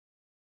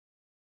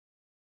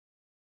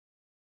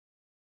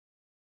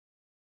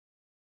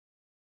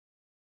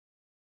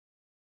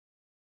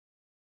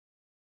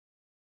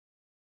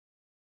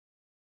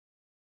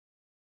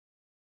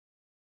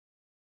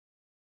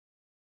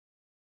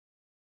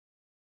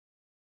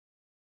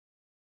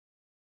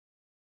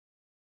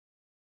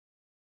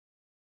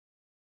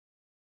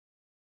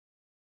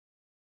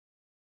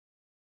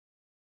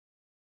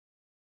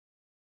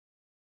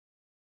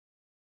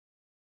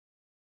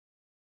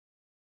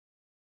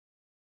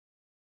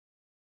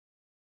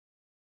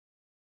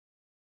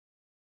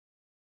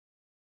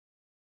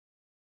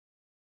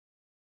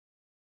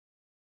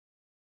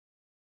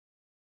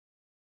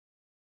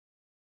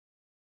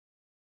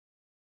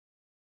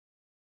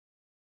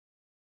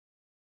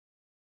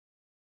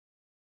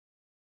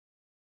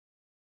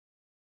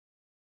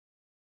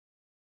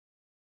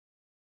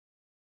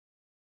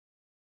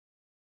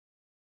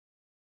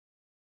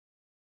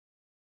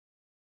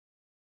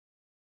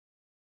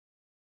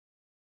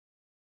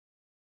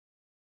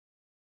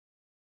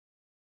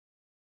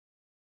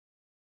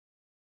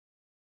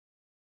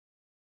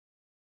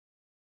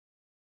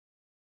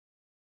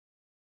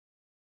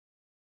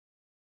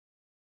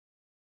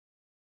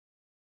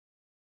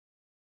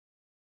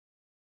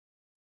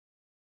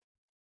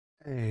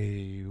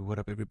Hey, what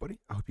up, everybody?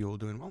 I hope you're all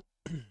doing well.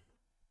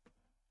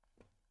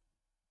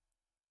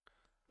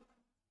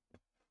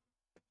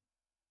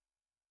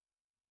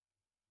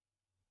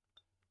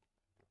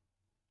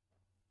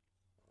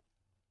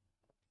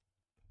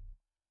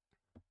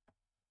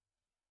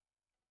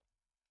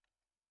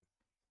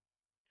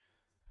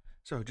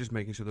 So, just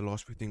making sure the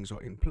last few things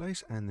are in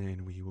place, and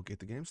then we will get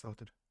the game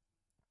started.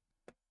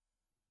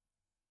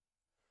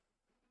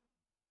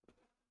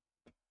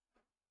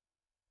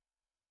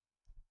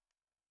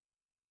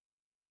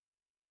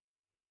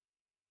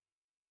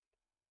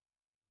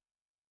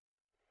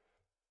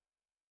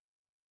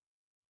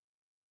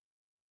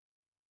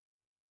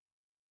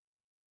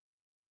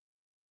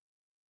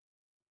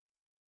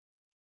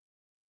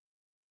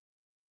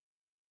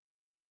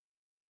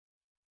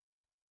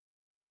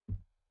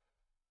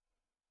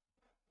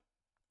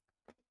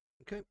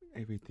 Okay,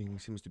 everything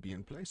seems to be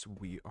in place.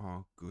 We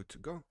are good to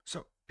go.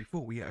 So,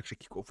 before we actually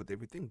kick off with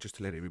everything, just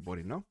to let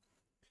everybody know,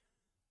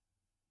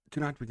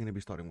 tonight we're going to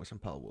be starting with some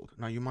Palworld.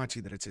 Now, you might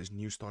see that it says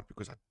new start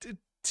because I did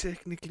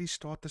technically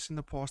start this in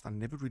the past. I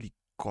never really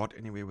got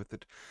anywhere with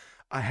it.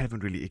 I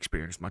haven't really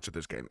experienced much of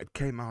this game. It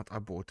came out, I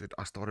bought it,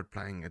 I started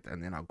playing it,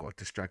 and then I got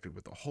distracted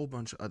with a whole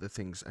bunch of other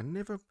things and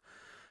never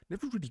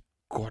really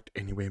got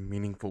anywhere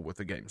meaningful with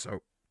the game.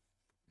 So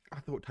I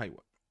thought, hey,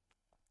 what?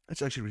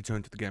 Let's actually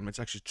return to the game. Let's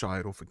actually try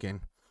it off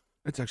again.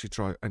 Let's actually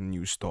try a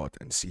new start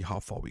and see how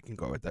far we can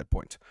go at that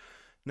point.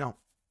 Now,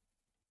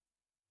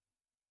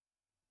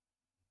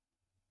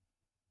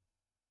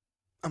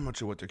 I'm not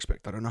sure what to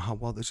expect. I don't know how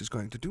well this is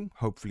going to do.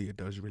 Hopefully, it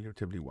does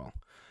relatively well.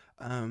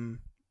 Um,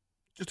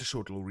 just a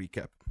short little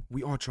recap.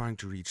 We are trying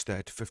to reach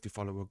that 50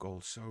 follower goal,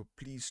 so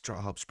please try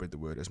to help spread the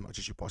word as much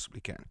as you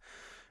possibly can.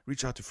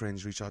 Reach out to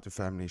friends, reach out to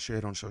family, share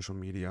it on social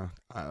media,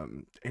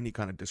 any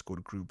kind of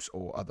Discord groups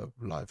or other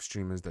live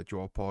streamers that you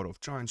are part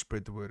of. Try and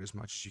spread the word as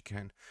much as you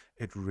can.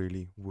 It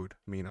really would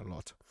mean a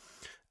lot.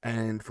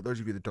 And for those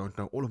of you that don't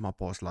know, all of my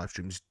past live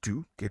streams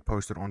do get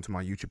posted onto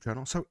my YouTube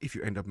channel. So if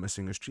you end up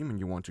missing a stream and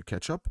you want to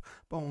catch up,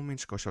 by all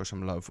means, go show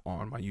some love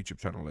on my YouTube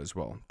channel as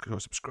well. Go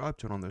subscribe,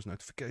 turn on those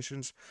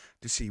notifications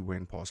to see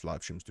when past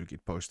live streams do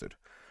get posted.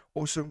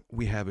 Also,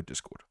 we have a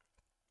Discord.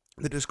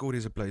 The Discord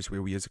is a place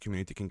where we as a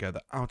community can gather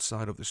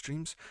outside of the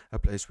streams, a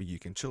place where you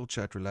can chill,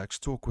 chat, relax,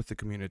 talk with the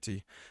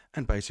community,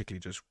 and basically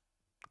just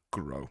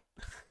grow.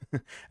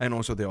 And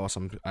also, there are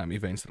some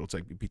events that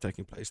will be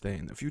taking place there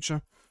in the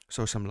future,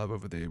 so some love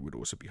over there would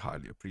also be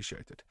highly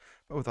appreciated.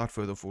 But without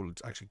further ado,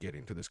 let's actually get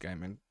into this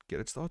game and get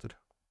it started.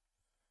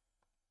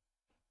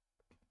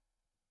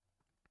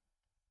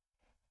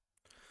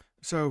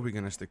 So we're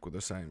gonna stick with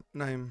the same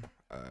name,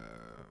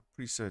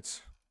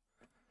 presets.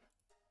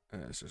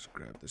 Let's just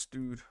grab this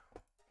dude,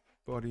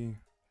 body.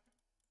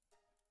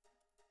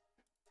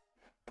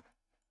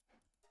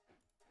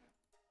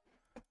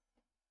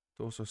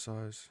 Torso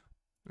size,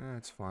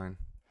 it's fine.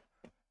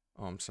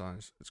 Arm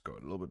size, it's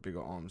got a little bit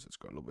bigger arms, it's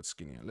got a little bit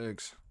skinnier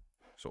legs.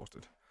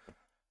 Sorted.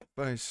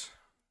 Base.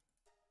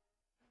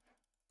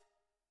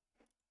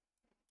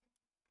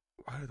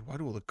 Why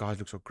do all the guys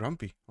look so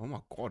grumpy? Oh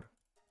my god.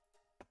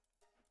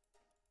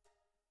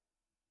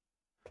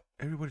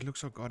 Everybody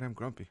looks so goddamn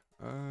grumpy.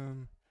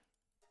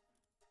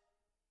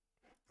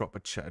 Proper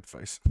Chad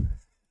face.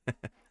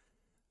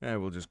 Yeah,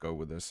 we'll just go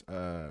with this.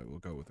 We'll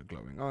go with the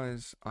glowing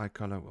eyes. Eye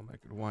color, we'll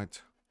make it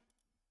white.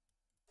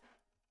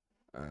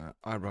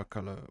 Eyebrow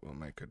color, we'll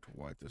make it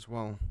white as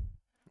well.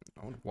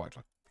 I want white,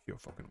 like pure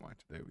fucking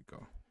white. There we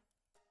go.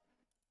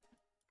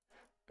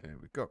 There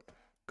we go.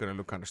 Gonna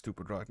look kind of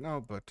stupid right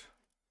now, but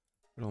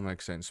it'll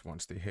make sense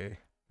once the hair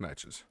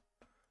matches.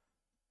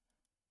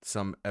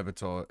 Some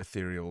avatar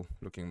ethereal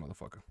looking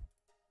motherfucker.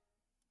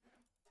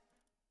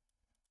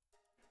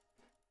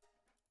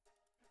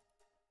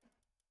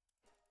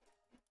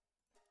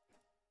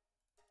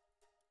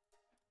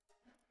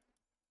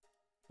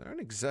 They don't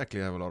exactly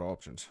have a lot of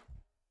options.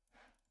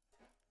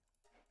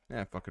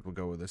 Yeah, fuck it, we'll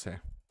go with this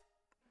hair.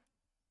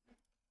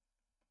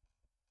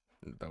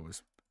 That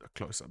was a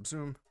close-up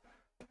zoom.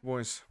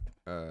 Voice.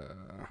 Yeah,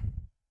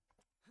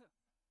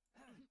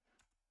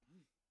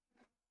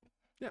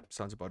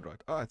 sounds about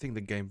right. Oh, I think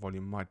the game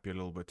volume might be a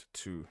little bit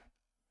too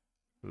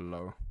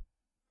low.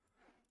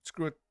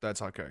 Screw it,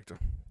 that's our character.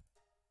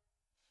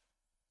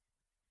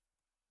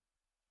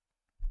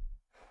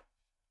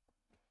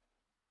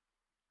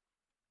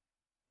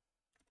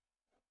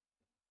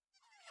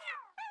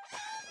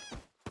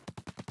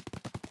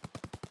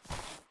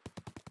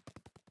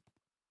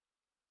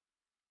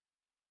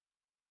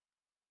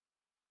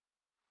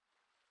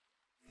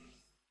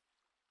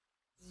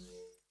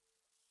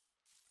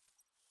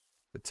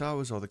 The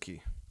towers are the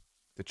key.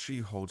 The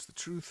tree holds the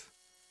truth.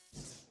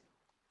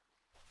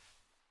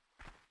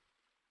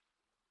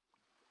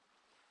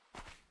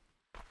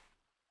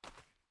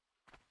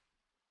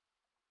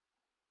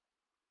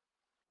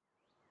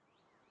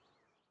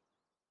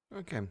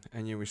 Okay,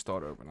 and here we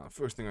start over now.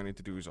 First thing I need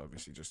to do is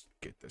obviously just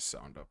get this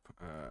sound up.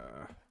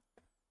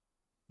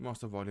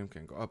 Master volume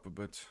can go up a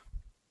bit.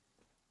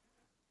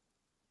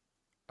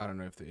 I don't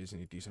know if there is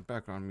any decent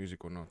background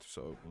music or not,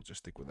 so we'll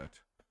just stick with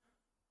that.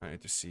 I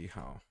need to see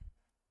how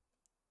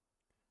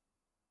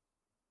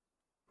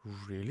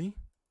Really?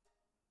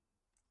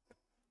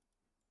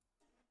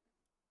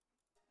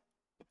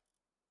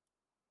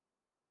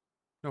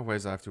 No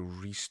ways I have to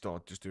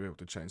restart just to be able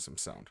to change some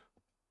sound.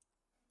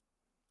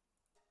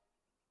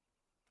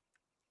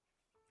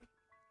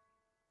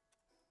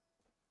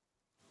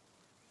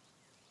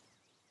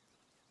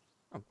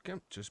 Okay,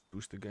 just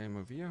boost the game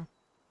over here.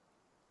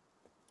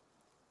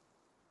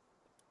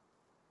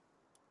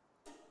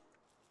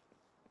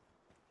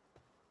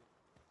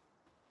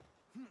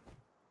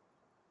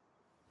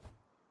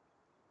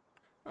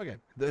 Okay,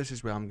 this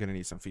is where I'm gonna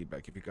need some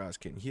feedback. If you guys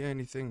can hear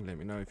anything, let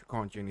me know. If you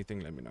can't hear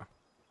anything, let me know.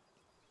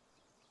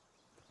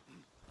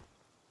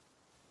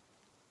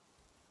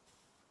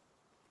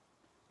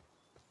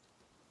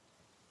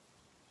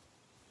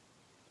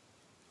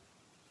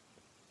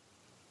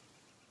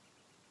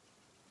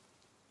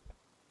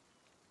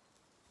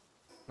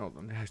 Hold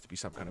on, there has to be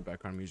some kind of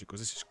background music because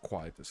this is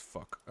quiet as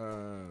fuck.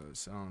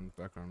 Sound,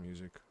 background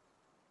music.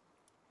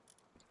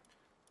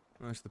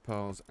 Nice, the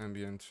pals,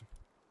 ambient.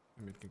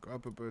 Ambient can go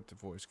up a bit, the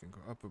voice can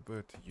go up a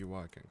bit,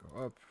 UI can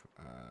go up,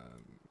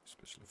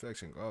 special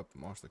effects can go up,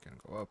 master can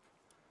go up,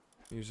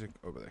 music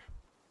over there.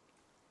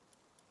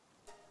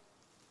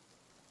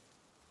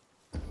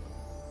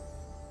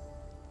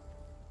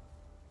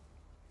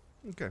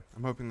 Okay,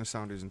 I'm hoping the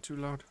sound isn't too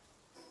loud.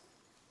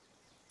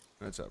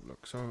 Let's have a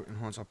look. So,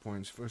 enhance our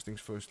points. First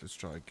things first, let's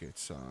try get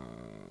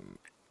some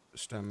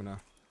stamina,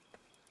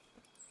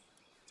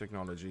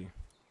 technology,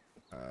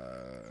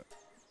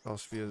 pal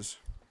spheres,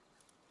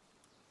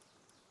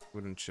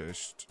 wooden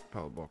chest,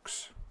 pal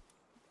box,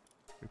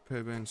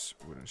 repair bench,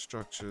 wooden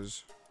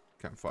structures,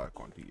 campfire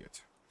can't be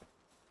yet.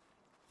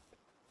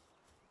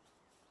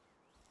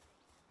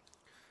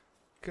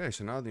 Okay,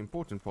 so now the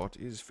important part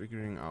is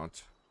figuring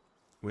out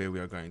where we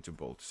are going to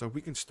build. So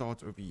we can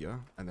start over here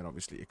and then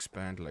obviously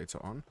expand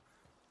later on.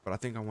 But I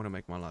think I want to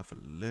make my life a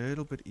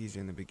little bit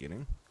easier in the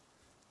beginning.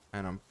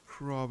 And I'm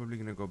probably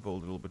going to go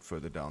build a little bit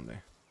further down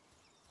there.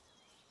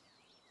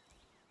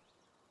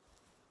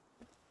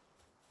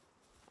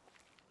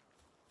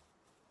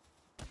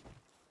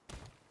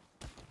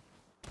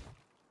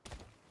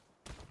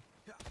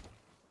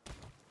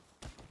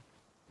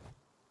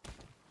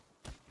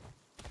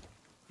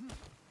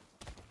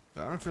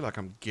 I don't feel like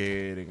I'm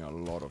getting a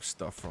lot of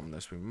stuff from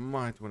this. We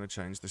might want to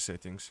change the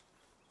settings.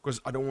 Because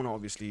I don't want to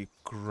obviously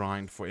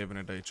grind forever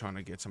and a day trying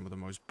to get some of the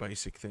most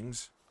basic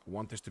things. I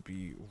want this to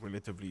be a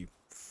relatively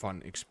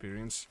fun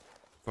experience.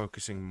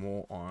 Focusing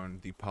more on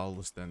the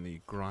pulls than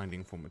the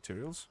grinding for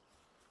materials.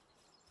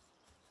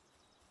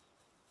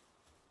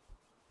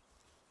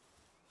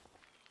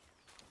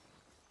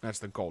 That's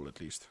the goal at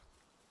least.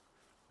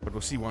 But we'll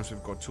see once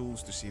we've got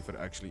tools to see if it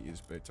actually is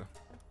better.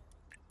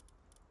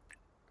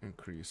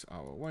 Increase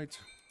our weight.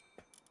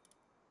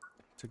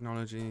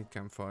 Technology,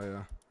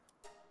 campfire.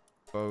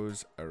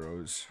 Bows,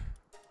 arrows,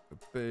 a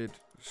bed,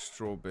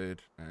 straw bed,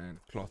 and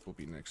cloth will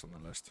be next on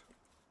the list.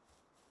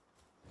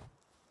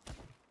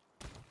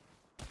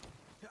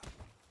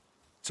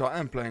 So I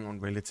am playing on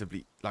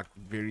relatively, like,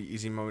 very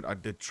easy mode. I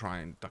did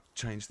try and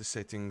change the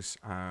settings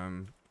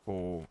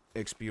for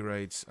XP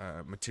rates,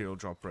 material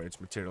drop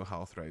rates, material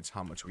health rates,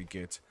 how much we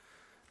get,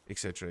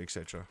 etc,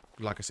 etc.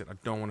 Like I said, I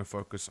don't want to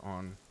focus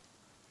on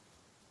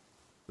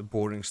the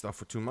boring stuff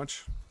for too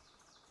much.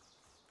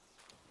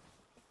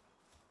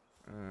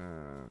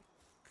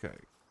 Okay,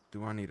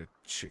 do I need a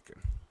chicken?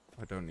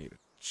 I don't need a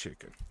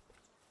chicken.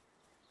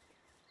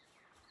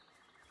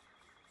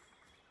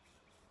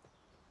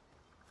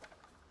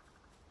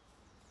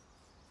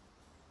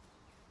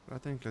 But I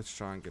think let's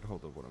try and get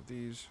hold of one of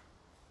these.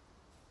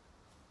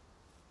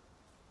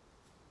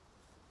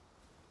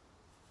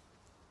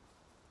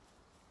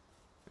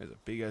 There's a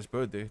big ass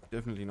bird there.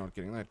 Definitely not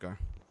getting that guy.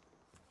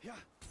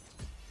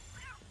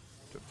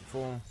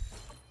 54.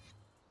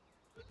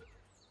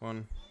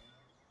 1,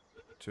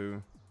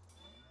 2.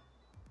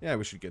 Yeah,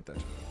 we should get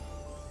that.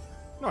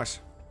 Nice.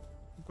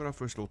 We've got our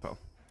first little pal.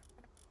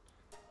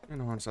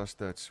 Enhance our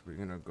stats. We're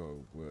gonna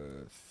go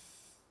with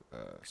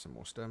some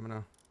more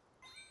stamina.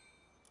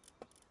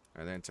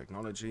 And then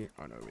technology.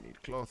 I know we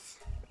need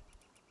cloth.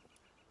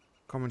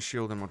 Common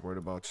shield I'm not worried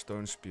about.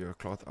 Stone spear,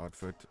 cloth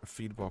outfit. A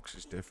feed box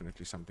is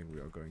definitely something we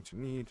are going to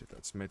need.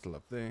 That's metal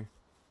up there.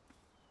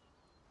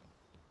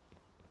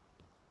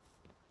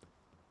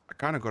 I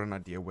kind of got an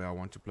idea where I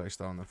want to place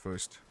down the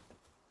first.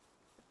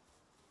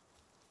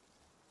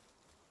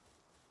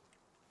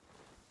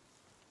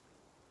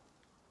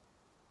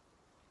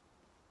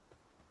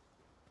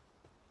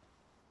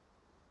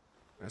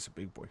 That's a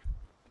big boy.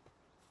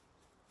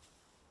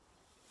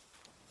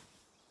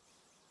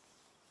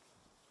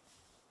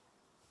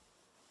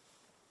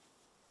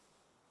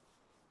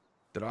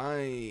 Did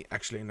I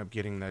actually end up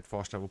getting that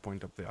fast travel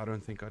point up there? I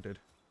don't think I did.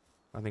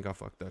 I think I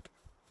fucked that.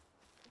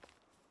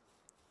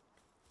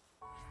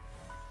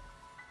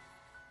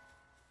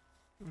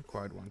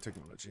 Acquired one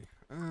technology.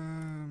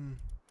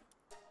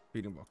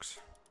 Feeding box.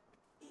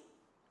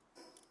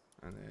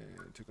 And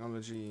then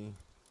technology.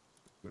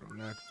 Good on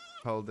that.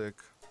 Hull deck.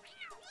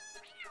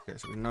 Okay,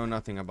 so we know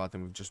nothing about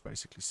them. We've just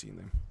basically seen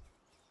them.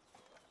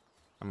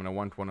 I'm gonna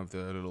want one of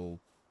the little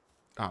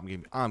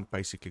I'm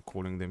basically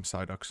calling them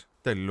Psyducks.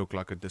 They look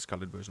like a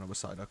discolored version of a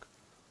Psyduck.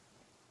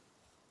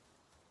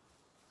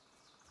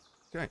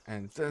 Okay,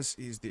 and this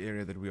is the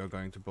area that we are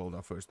going to build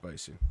our first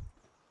base in.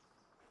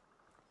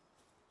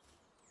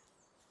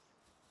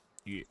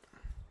 Yeah.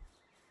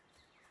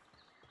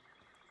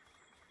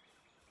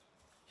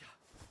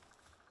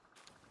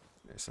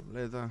 There's some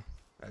leather.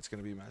 That's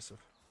going to be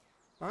massive.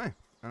 Alright,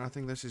 and I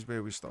think this is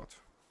where we start.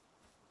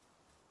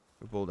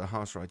 We build a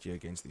house right here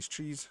against these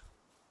trees.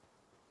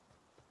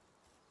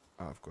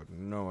 I've got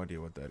no idea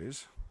what that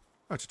is.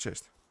 Oh, it's a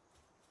chest.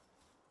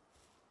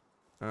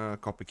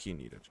 Copper key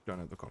needed. Don't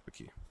have the copper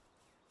key.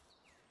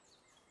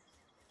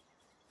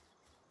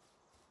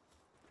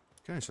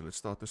 Okay, so let's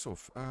start this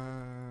off.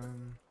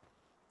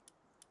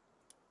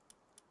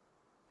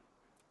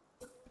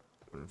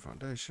 Wooden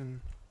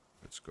foundation.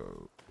 Let's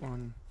go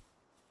 1.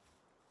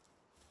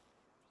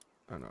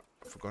 Oh no,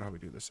 I forgot how we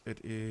do this. It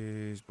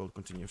is build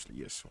continuously.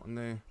 Yes, 1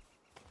 there.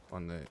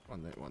 1 there,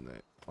 1 there, 1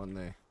 there, 1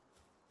 there.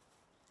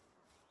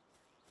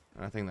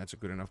 I think that's a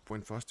good enough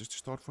point for us just to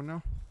start for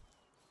now.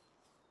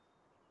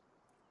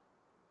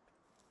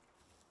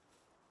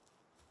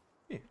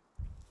 Yeah.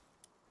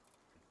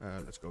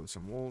 Let's go with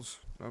some walls.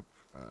 Nope.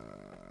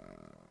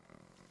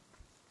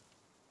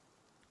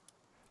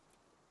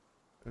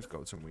 Let's go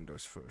with some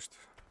windows first.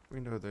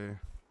 Window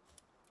there.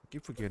 I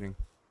keep forgetting.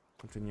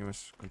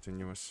 Continuous,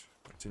 continuous,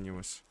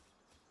 continuous.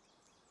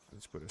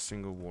 Let's put a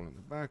single wall in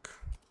the back.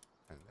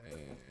 And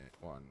then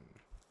 1.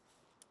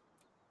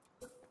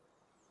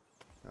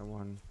 That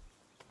one.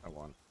 That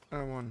one.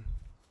 That one.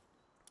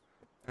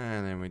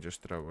 And then we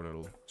just throw a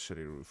little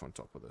shitty roof on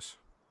top of this.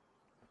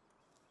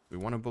 We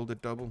want to build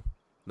it double.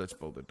 Let's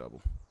build it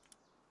double.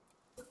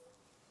 I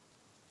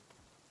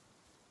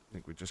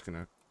think we're just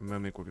gonna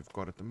mimic what we've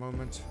got at the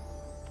moment.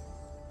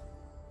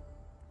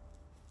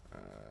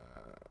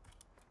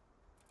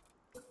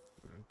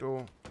 Wooden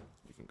door.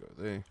 You can go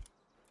there.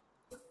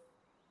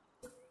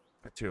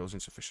 Materials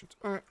insufficient.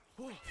 Alright.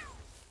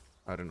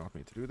 I do not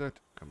need to do that.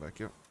 Come back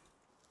here.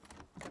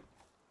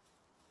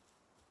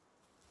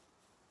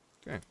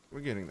 Okay, we're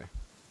getting there.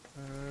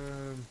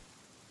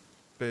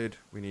 Bed,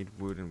 we need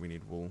wood and we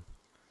need wool.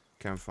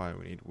 Campfire,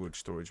 we need wood.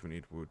 Storage, we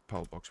need wood.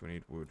 Pile box, we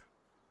need wood.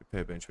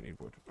 Repair bench, we need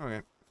wood.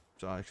 Okay,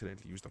 so I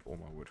accidentally used up all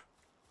my wood.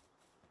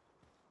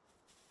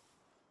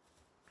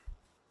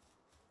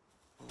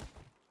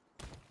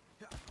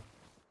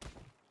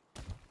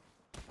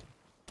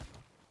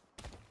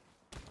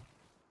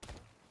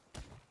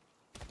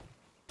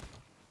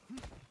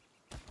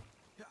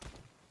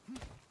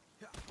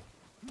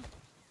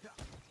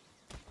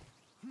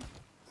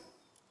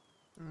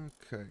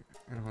 Okay,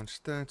 and on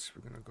stats,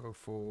 we're gonna go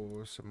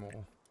for some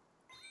more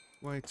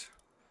weight.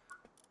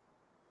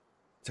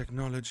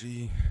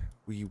 Technology,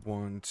 we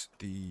want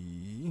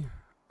the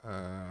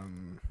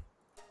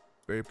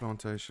berry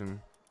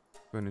plantation,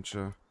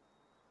 furniture.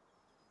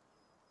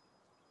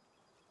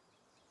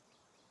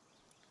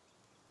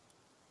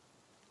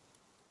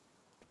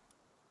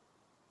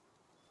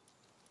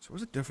 So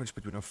what's the difference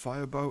between a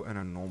fire bow and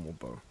a normal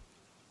bow?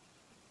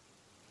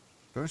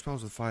 Burn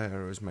spells with fire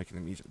arrows, making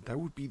them easier. That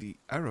would be the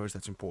arrows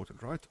that's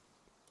important, right?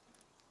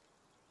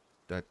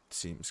 That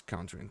seems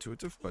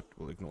counterintuitive, but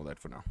we'll ignore that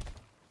for now.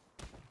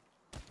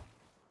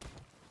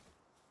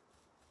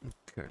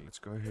 Okay, let's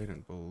go ahead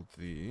and build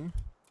the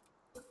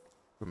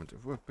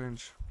primitive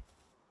workbench.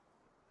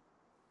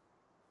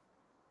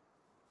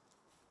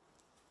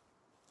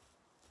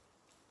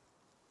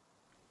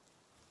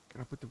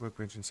 Can I put the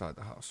workbench inside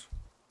the house?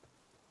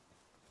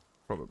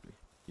 Probably.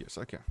 Yes,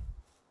 I can.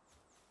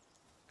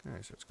 Okay,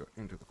 so let's go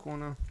into the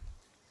corner.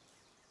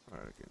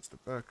 Right against the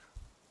back.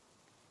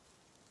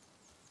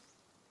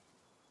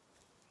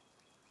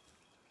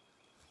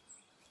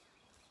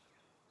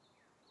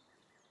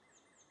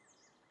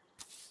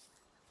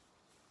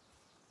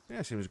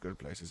 Yeah, seems a good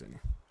place as any.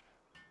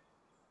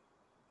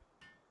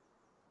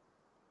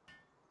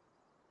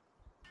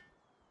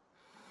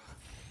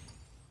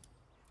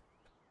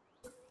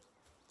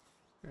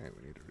 Okay,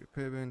 we need a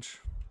repair bench.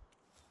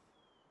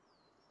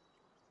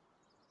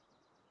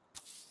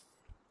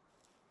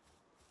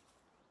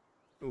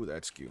 Oh,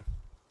 that's cute.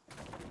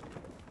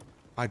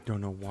 I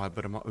don't know why,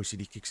 but my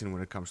OCD kicks in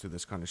when it comes to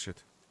this kind of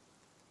shit.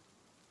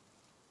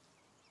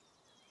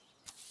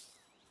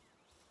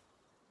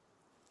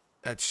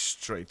 That's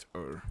straight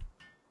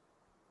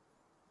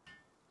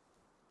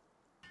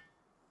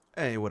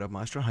Hey, what up,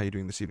 Maestro? How you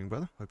doing this evening,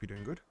 brother? Hope you're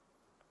doing good.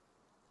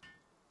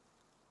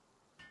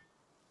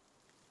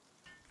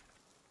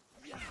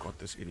 I've got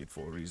this idiot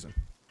for a reason.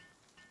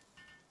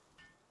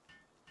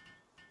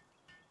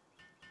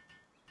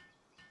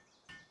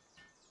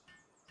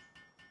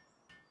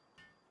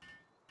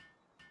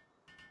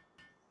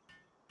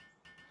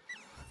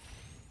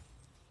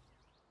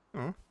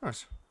 Oh,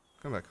 nice.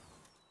 Come back.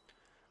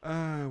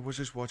 Was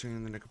just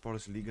watching the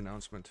Necropolis League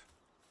announcement.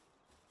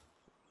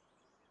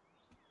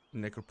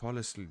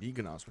 Necropolis League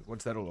announcement?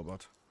 What's that all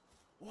about?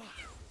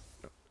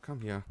 No,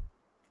 come here.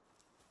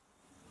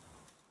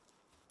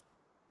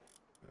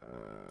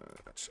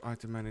 That's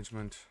item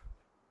management.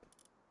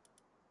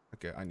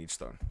 Okay, I need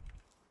stone.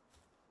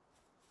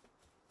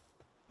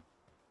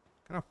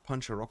 Can I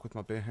punch a rock with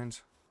my bare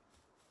hands?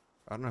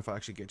 I don't know if I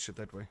actually get shit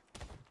that way.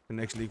 The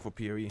next league for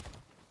PoE.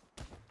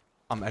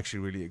 I'm actually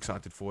really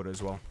excited for it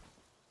as well.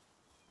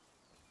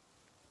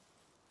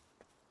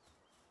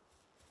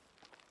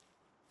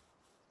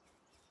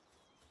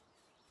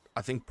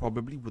 I think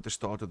probably with the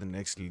start of the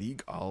next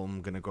league,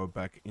 I'm gonna go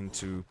back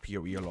into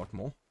PoE a lot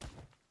more.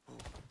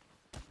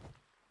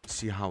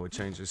 See how it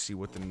changes, see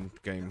what the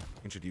game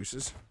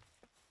introduces.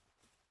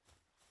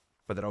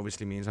 But that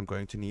obviously means I'm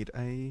going to need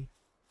a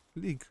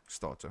league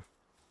starter.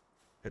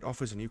 It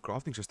offers a new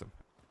crafting system.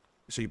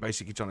 So you're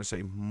basically trying to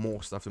say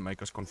more stuff to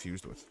make us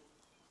confused with.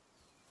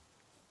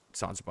 It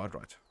sounds about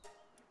right.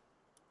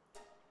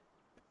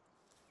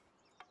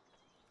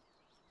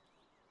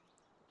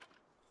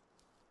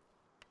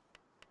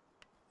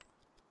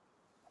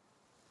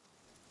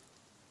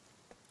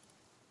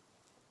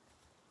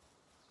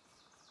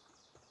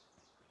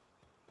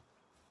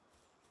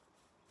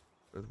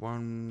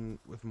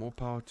 With more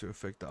power to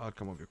affect the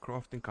outcome of your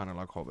crafting, kind of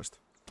like harvest.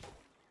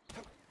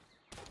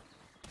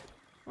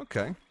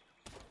 Okay.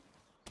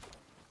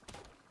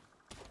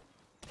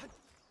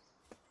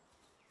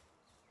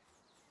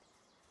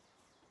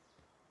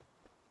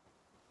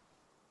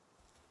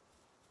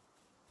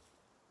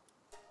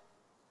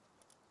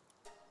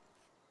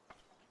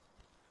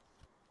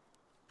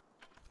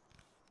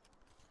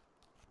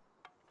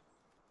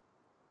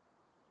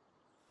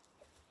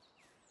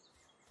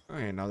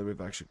 Okay, now that we've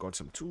actually got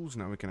some tools,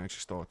 now we can actually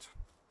start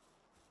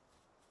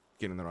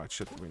getting the right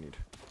shit that we need.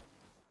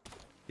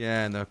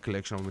 Yeah, and the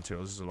collection of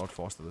materials is a lot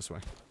faster this way.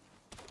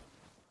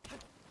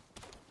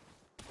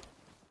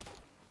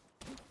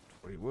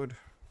 40 wood.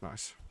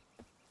 Nice.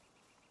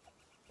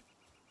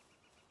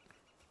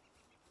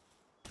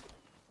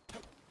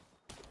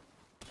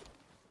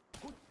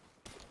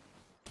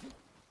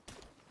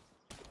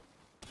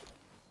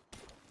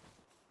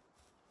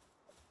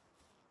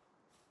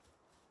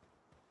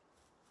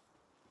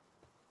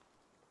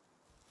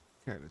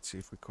 Okay, let's see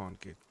if we can't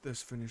get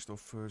this finished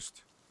off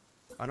first.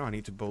 I know I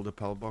need to build a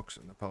pal box,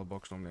 and the pal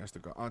box normally has to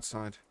go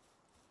outside.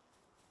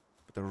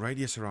 But the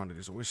radius around it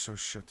is always so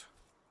shit.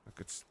 Like,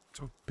 it's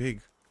so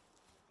big.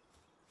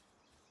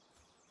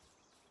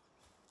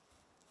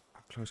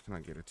 How close can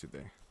I get it to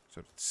there?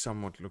 So it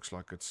somewhat looks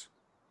like it's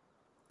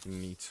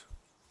neat.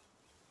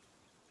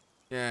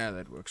 Yeah,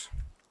 that works.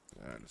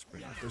 Let's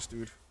bring out this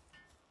dude.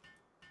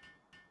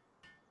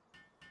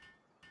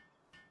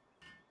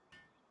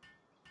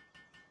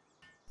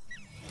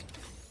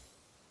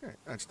 Okay,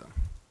 that's done.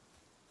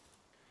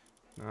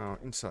 Now,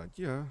 inside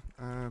here,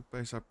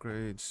 base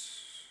upgrades.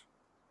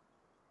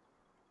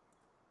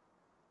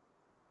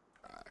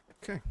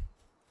 Okay.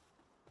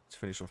 Let's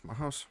finish off my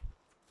house.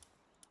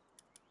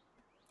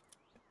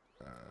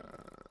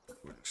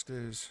 Wooden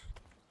stairs,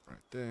 right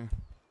there.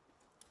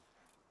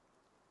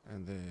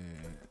 And then,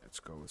 let's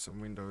go with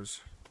some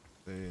windows.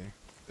 There,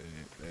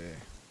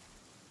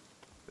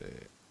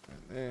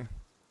 and there.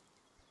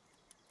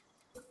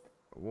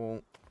 A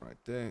wall, right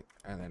there.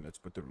 And then let's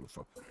put the roof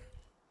up.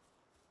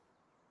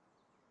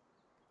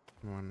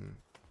 1,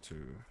 2,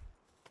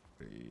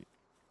 3,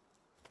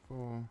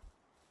 4,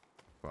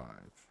 5,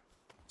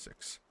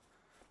 6.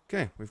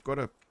 Okay, we've got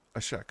a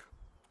shack.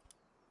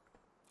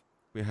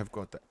 We have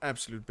got the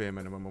absolute bare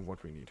minimum of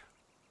what we need.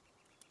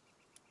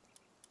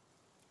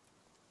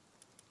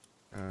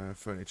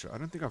 Furniture. I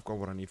don't think I've got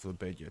what I need for the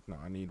bed yet. No,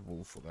 I need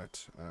wool for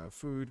that.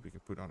 Food. We can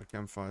put on a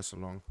campfire so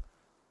long.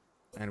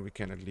 And we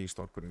can at least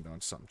start putting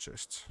down some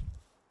chests.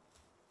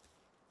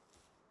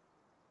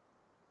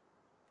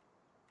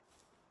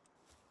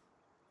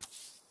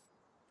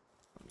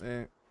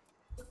 There.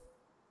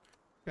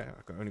 Okay,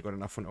 I only got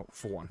enough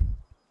for one.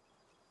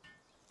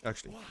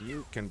 Actually,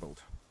 you can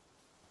build.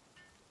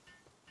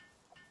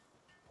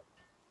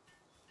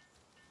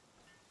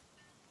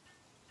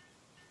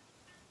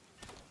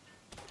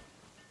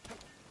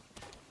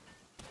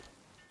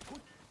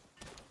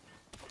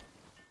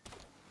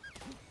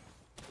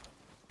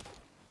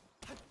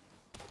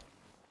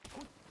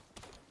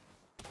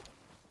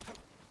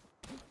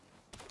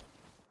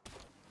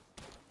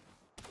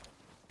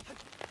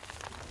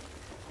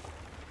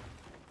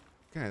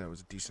 Okay, that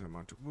was a decent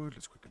amount of wood.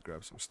 Let's quickly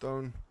grab some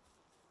stone.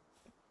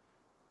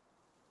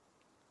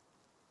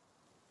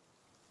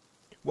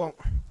 Well,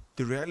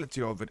 the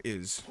reality of it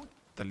is,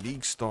 the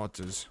league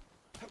starters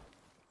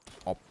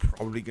are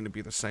probably going to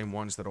be the same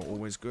ones that are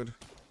always good.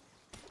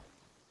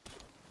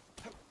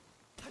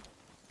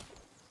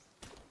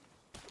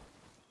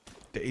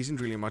 There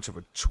isn't really much of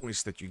a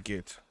choice that you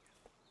get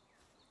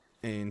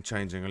in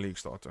changing a league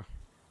starter,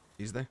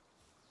 is there?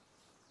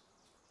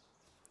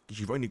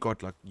 You've only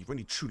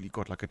truly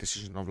got like a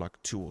decision of like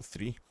 2 or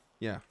 3.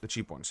 Yeah, the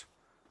cheap ones.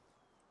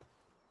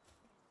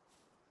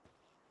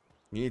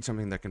 You need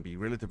something that can be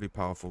relatively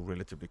powerful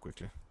relatively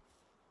quickly.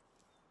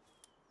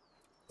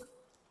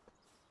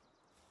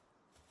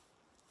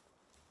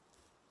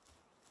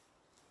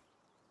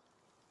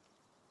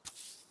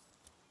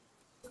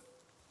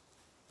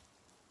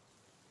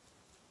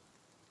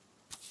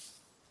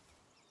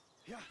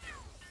 Yeah.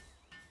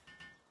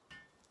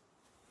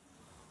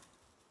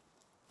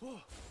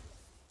 Oh.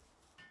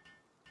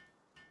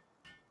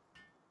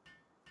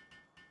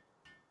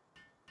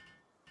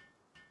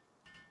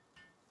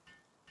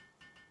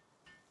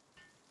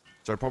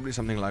 So probably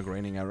something like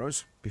raining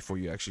arrows before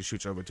you actually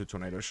switch over to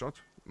tornado shot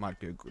might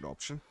be a good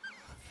option.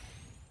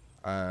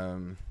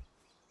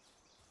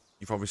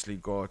 You've obviously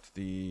got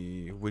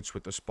the witch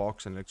with the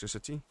sparks and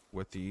electricity,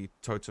 with the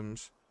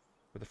totems,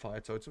 with the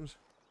fire totems.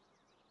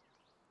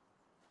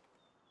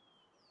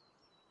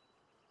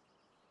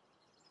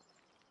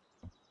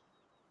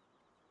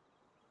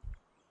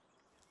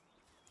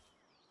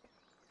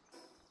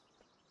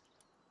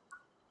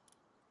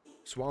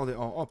 So while there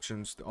are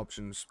options, the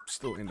options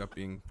still end up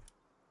being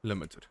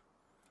limited.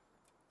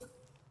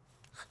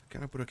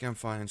 Can I put a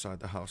campfire inside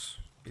the house?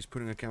 Is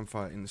putting a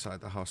campfire inside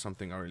the house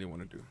something I really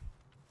want to do?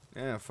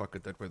 Yeah, fuck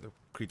it, that way the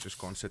creatures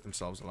can't set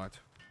themselves alight.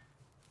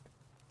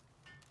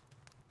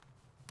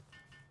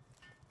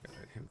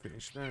 Let him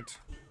finish that.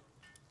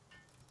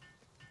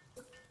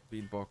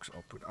 Beadbox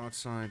I'll put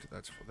outside,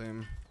 that's for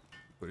them.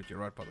 Put it here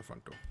right by the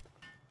front door.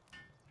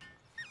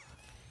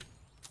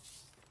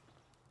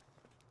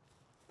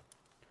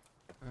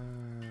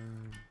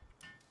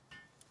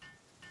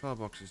 Power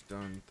box is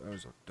done,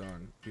 those are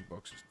done,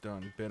 beatbox is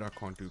done. Bed I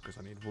can't do because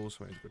I need wolves,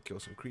 so I need to go kill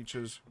some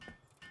creatures.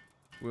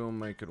 We'll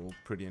make it all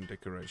pretty and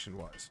decoration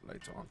wise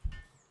later on.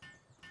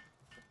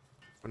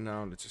 For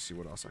now, let's just see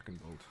what else I can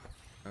build.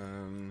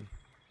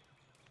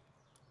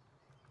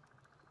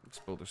 Let's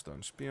build a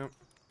stone spear.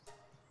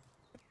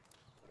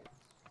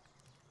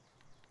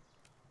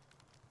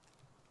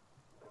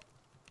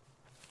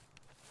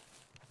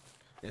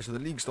 Yeah, so the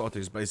league starter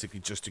is basically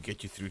just to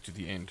get you through to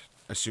the end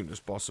as soon as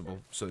possible,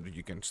 so that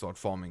you can start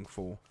farming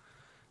for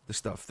the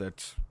stuff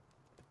that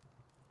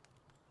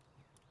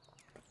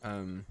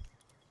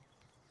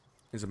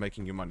is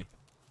making you money.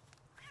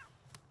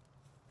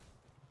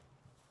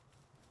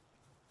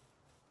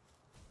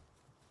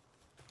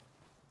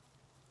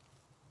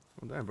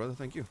 Well, damn, brother,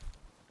 thank you.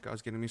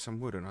 Guy's getting me some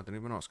wood and I didn't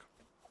even ask.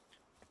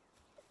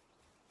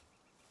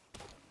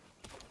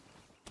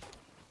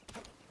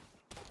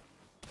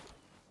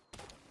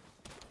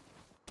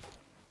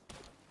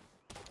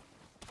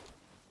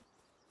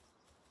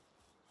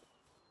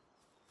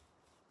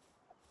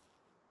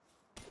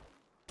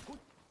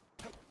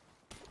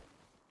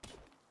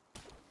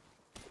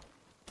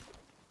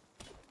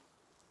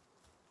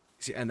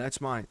 See, and that's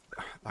my,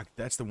 like,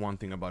 that's the one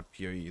thing about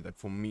PoE that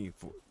for me,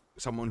 for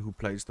someone who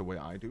plays the way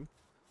I do,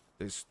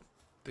 there's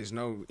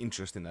no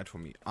interest in that for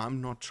me. I'm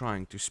not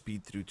trying to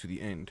speed through to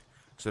the end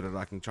so that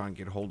I can try and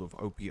get hold of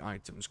OP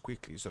items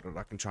quickly, so that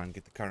I can try and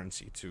get the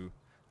currency to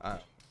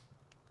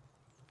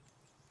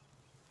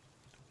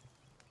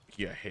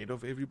be ahead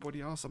of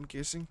everybody else, I'm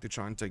guessing, to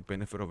try and take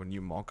benefit of a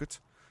new market.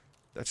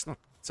 That's not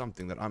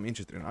something that I'm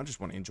interested in. I just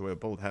want to enjoy a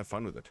build, have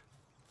fun with it.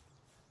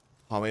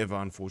 However,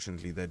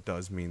 unfortunately, that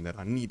does mean that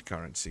I need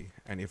currency,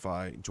 and if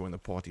I join the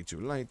party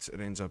too late, it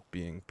ends up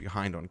being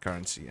behind on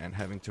currency and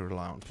having to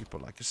rely on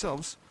people like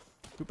yourselves,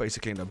 who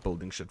basically end up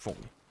building shit for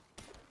me.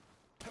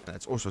 And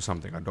that's also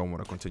something I don't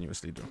want to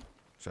continuously do.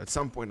 So at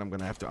some point, I'm going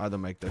to have to either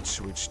make that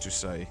switch to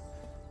say,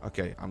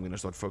 okay, I'm going to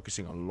start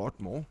focusing a lot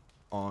more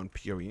on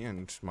PoE,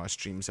 and my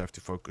streams have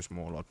to focus a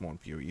lot more on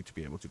PoE to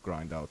be able to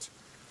grind out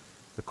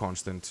the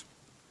constant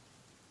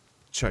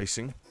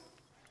chasing.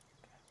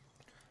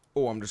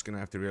 Or I'm just going to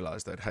have to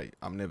realize that, hey,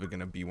 I'm never going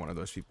to be one of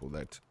those people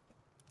that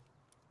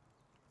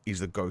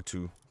is the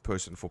go-to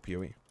person for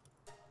PoE.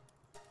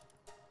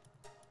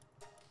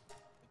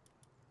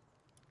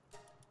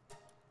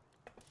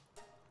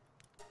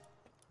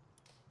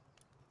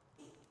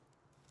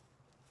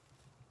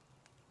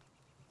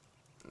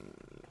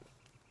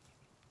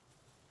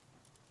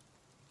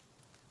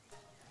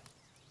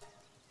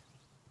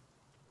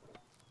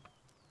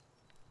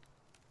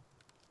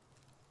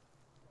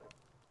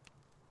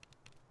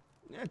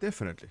 Yeah,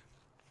 definitely.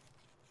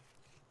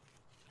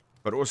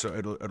 But also,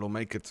 it'll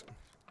make it.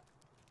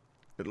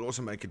 It'll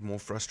also make it more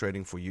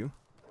frustrating for you.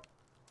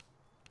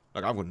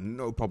 Like, I've got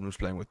no problems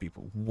playing with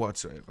people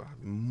whatsoever.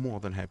 I'm more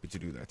than happy to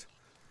do that.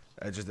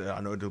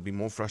 I know it'll be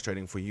more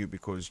frustrating for you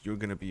because you're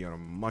gonna be on a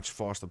much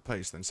faster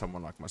pace than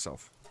someone like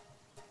myself.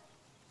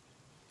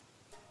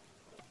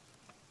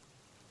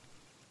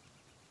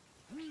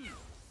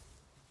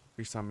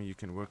 Please tell me you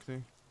can work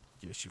there.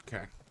 Yes, you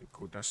can. Thank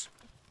goodness.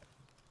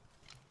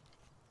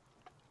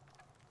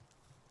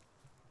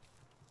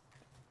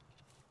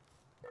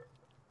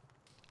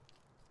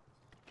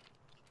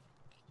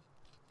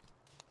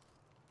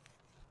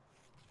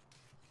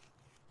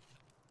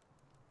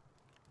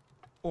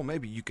 Or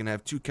maybe you can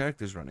have two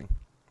characters running.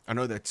 I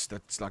know that's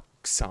like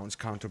sounds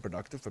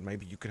counterproductive, but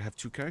maybe you could have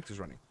two characters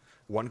running.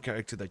 One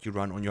character that you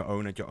run on your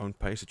own at your own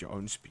pace, at your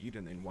own speed,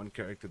 and then one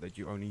character that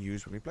you only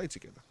use when we play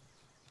together.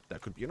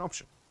 That could be an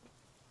option.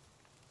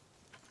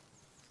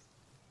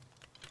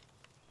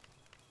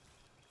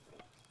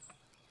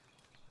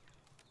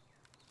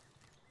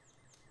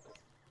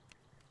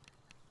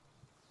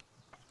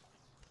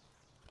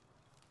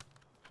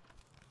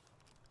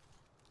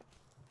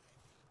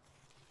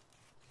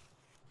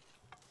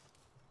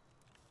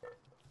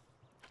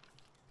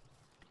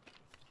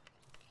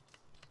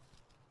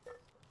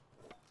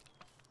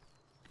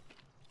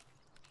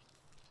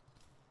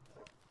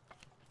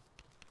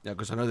 Yeah,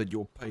 because I know that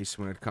your pace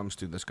when it comes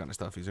to this kind of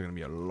stuff is going to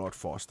be a lot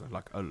faster.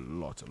 Like, a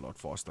lot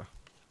faster.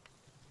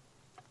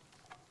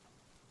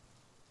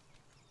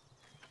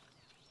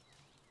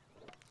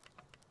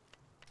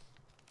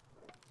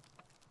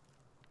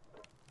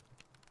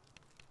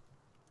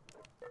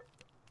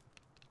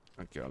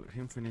 Okay, I'll let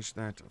him finish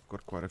that. I've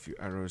got quite a few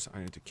arrows. I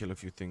need to kill a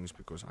few things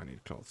because I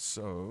need cloth.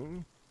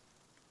 So...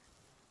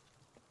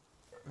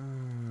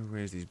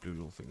 where's these blue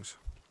little things?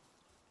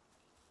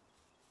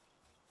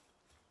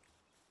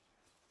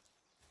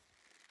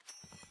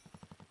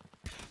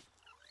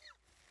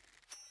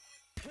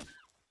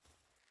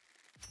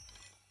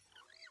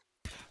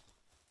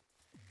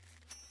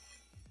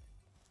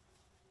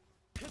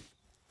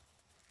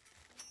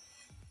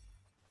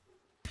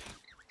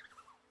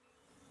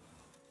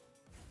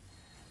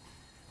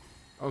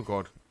 Oh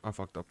god, I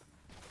fucked up.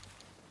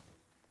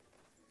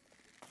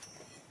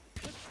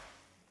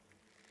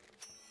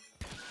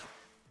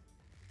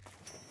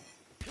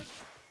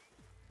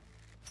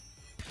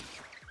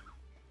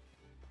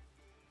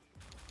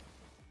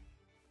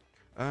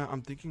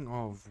 I'm thinking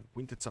of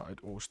Wintertide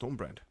or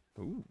Stormbrand.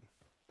 Ooh.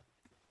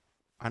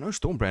 I know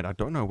Stormbrand, I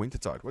don't know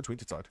Wintertide. What's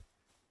Wintertide?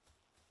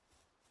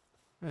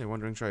 Hey,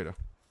 Wandering Trader.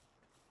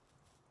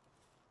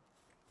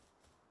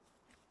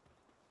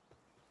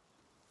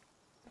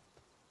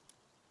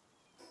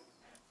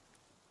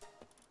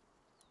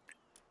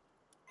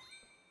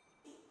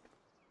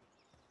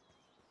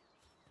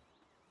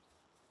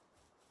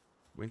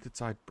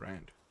 Wintertide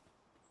brand.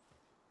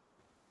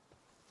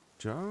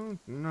 Don't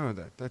know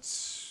that.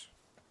 That's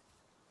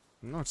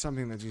not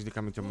something that's usually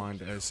coming to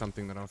mind as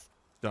something that I've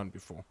done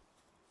before.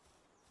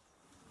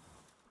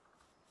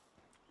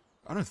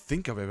 I don't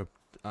think I've ever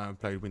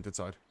played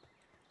Wintertide.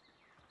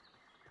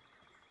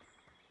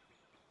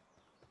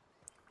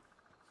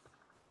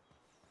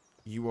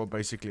 You are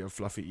basically a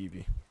fluffy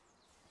Eevee.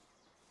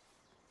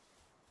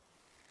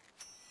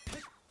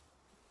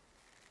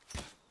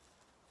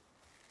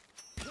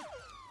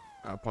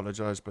 I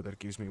apologize, but that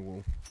gives me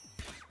wool.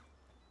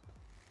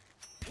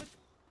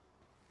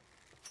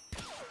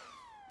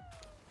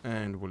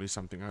 And wool is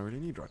something I really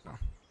need right now.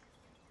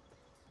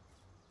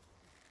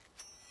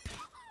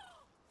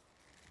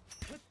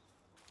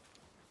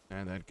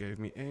 And that gave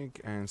me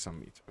egg and some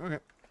meat. Okay.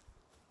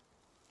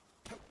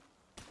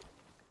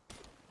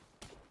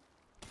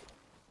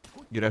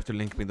 You'd have to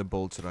link me the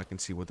build so that I can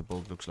see what the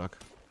build looks like.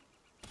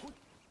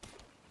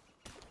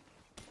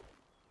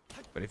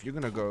 But if you're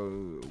gonna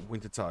go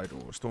Wintertide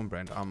or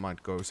Stormbrand, I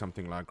might go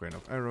something like Rain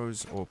of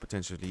Arrows or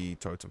potentially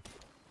Totem.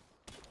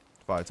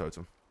 Fire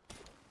Totem.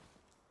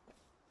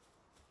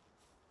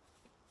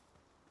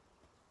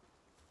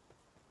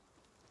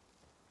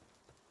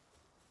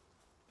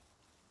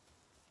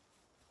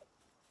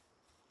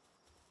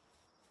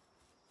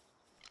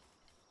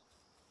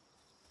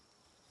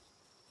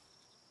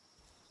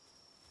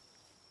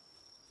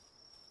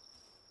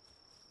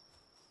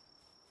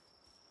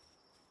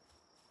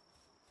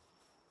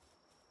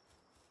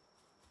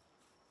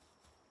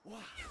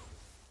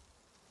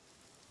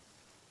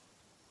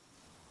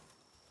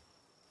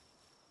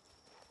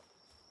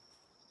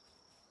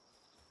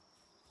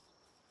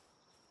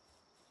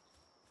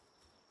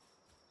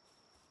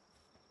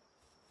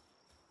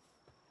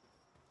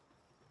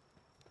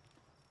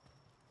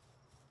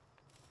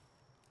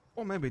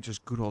 Or maybe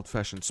just good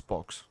old-fashioned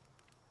sparks.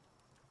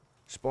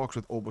 Sparks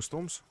with Orbo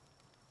Storms.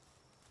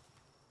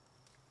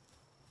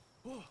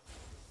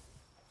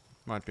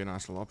 Might be a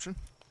nice little option.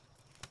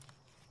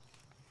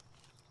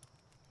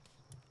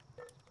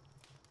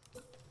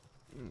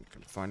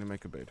 Can finally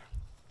make a bed.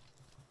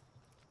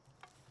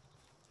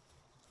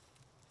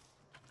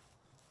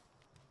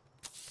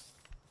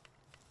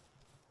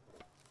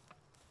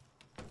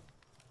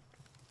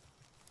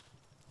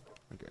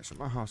 Okay, so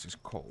my house is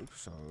cold,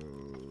 so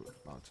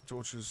mount the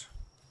torches.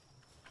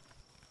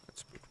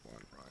 Let's put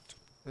one right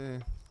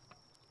there.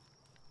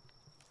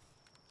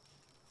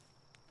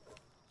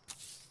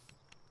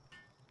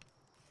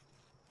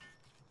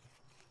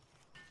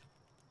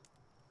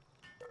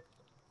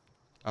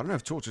 I don't know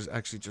if torches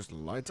actually just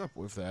light up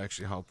or if they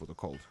actually help with the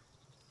cold.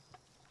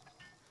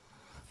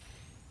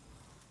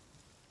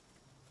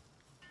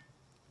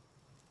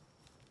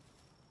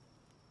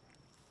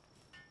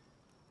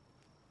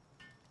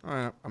 Oh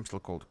yeah, I'm still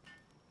cold.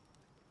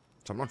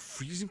 So I'm not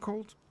freezing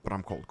cold, but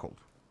I'm cold.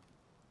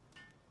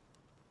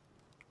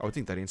 I would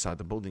think that inside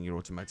the building you're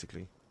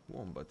automatically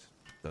warm, but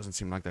doesn't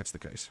seem like that's the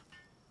case.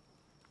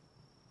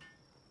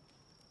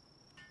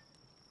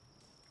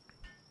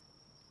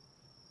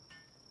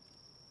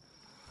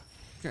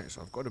 Okay,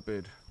 so I've got a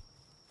bed.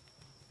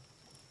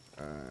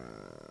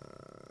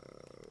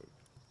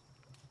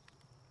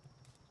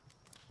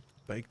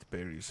 Baked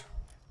berries.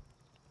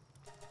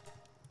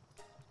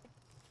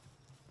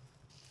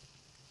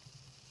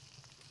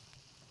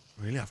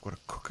 Really? I've got to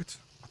cook it?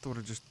 I thought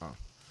it just... Oh.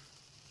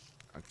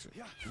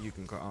 Actually, you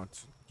can go out.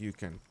 You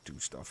can do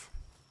stuff.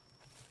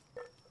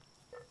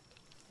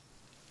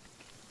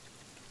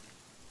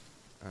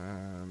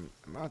 I'm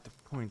at the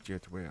point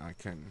yet where I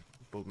can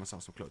build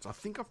myself some clothes. I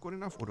think I've got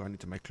enough, or do I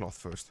need to make cloth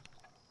first?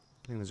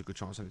 I think there's a good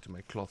chance I need to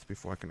make cloth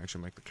before I can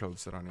actually make the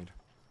clothes that I need.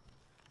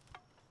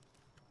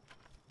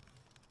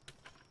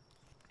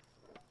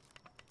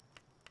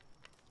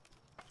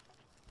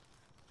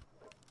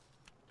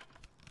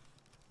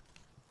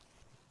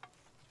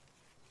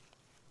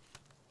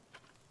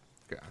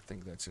 Okay, I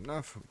think that's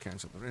enough. We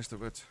cancel the rest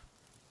of it.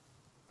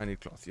 I need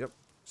cloth, yep.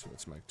 So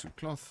let's make 2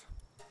 cloth.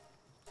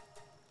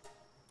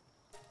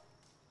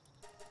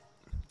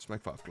 Let's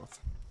make 5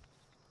 cloth.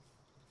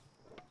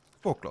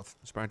 4 cloth.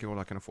 It's apparently all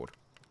I can afford.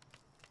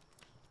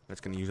 That's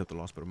going to use up the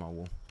last bit of my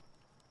wool.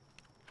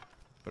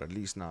 But at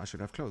least now I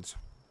should have clothes.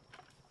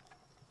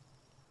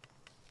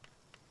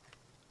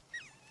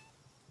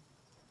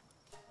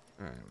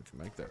 Alright, we can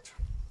make that.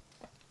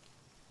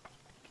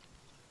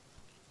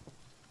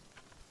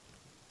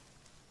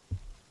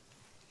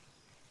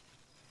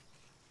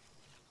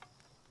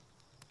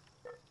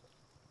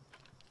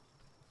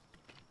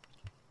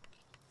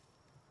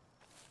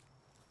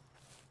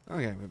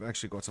 Okay, we've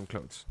actually got some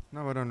clothes.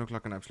 Now I don't look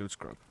like an absolute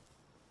scrub.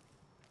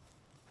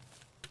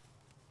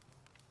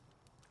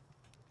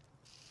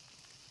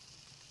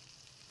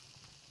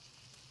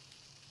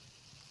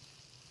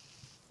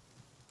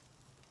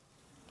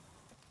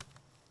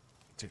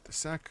 Take the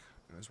sack,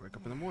 and let's wake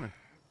up in the morning.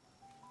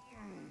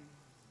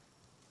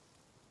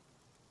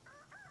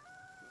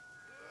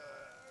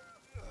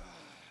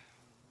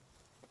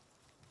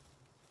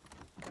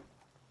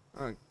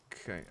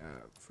 Okay,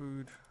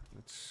 food.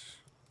 Let's...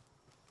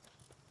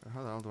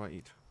 How the hell do I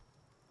eat?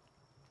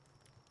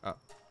 Ah.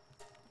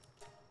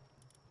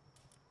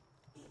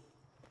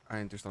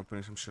 I need to start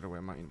putting some shit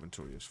away. My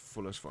inventory is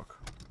full as fuck.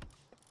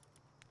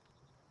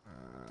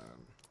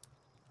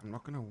 I'm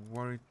not gonna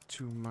worry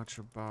too much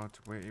about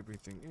where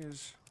everything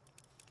is.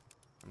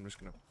 I'm just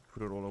gonna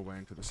put it all away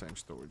into the same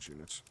storage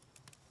units.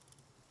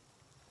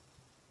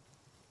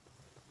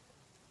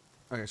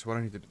 Okay, so what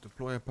I need to do,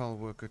 deploy a pal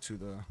worker to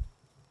the...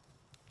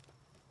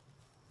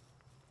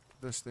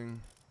 this thing.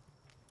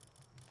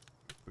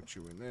 Put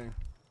you in there.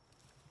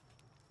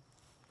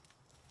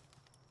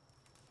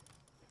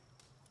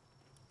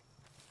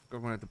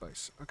 Got one at the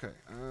base. Okay,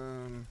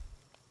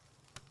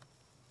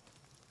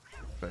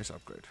 base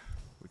upgrade.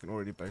 We can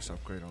already base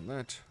upgrade on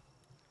that.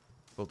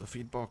 Build a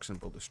feed box and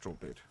build a straw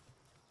bed.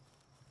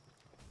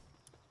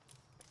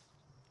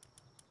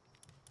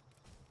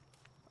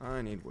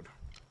 I need wood.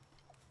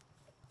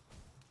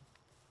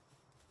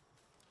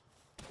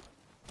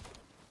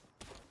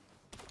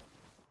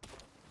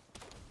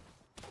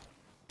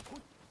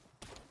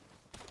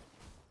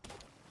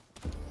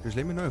 Just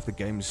let me know if the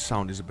game's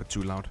sound is a bit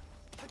too loud.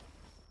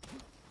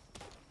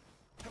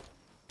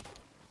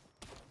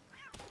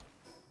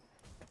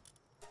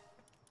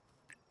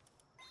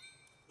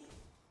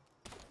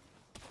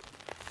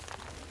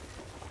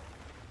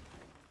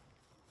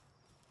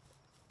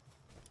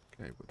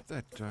 Okay, with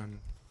that done,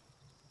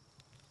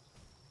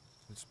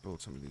 let's build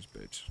some of these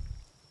beds.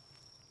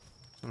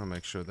 Just want to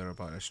make sure they're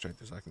about as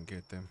straight as I can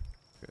get them.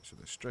 Okay, so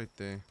they're straight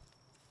there.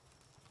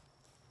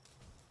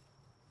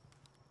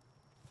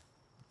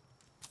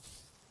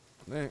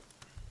 There.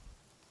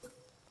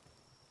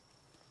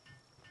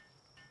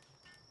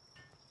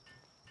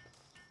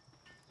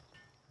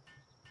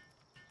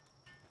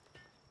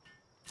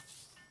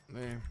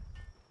 There.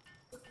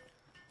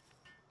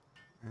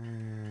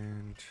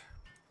 And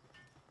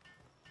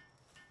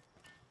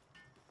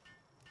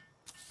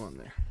one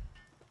there.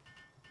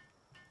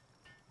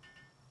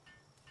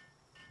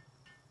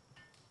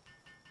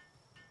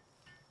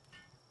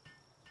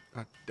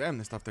 God damn,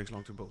 this stuff takes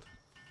long to build.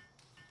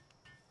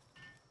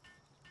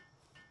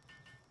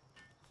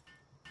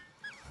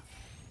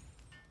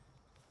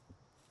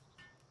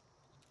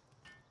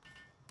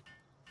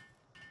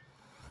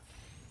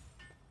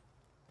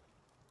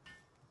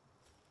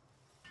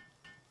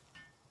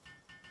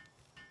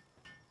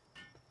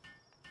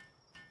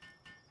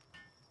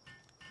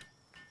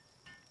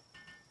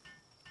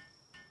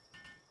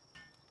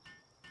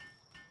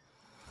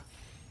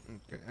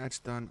 Okay, that's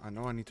done. I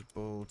know I need to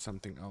build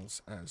something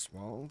else as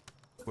well.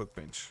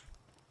 Workbench.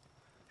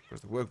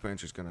 Because the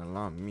workbench is going to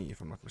allow me, if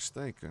I'm not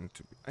mistaken,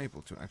 to be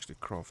able to actually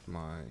craft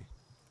my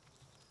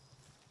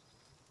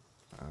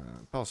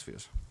pal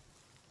spheres.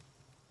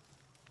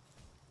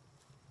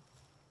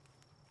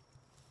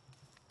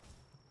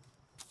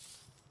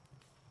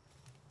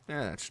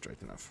 Yeah, that's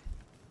straight enough.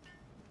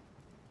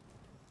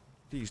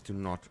 Please do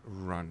not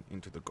run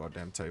into the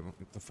goddamn table,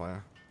 into the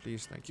fire.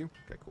 Please, thank you.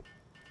 Okay, cool.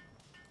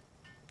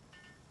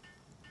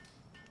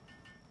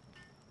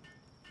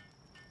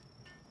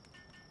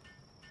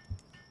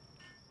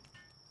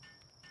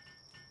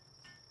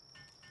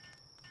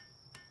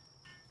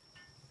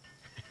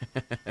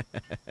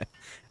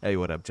 Hey,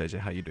 what up, JJ?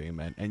 How you doing,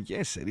 man? And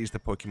yes, it is the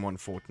Pokemon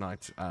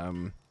Fortnite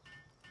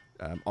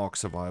Ark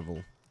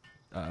Survival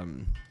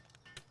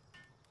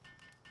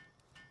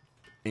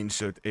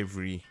insert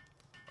every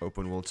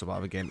open world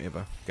survivor game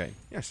ever game.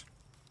 Yes.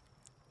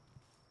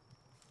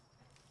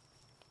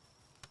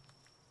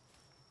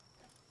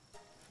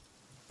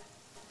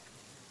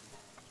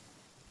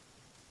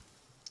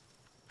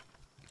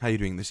 How you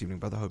doing this evening,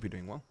 brother? Hope you're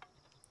doing well.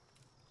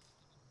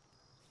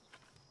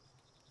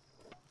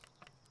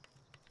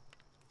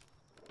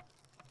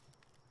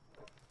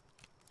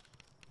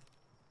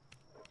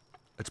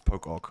 It's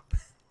Poke Arc.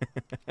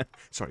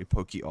 Sorry,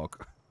 Pokey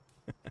Arc.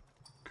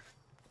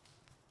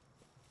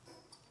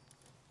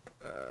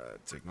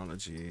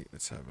 Technology,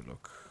 let's have a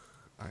look.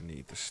 I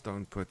need the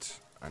stone pit,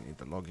 I need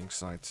the logging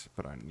site,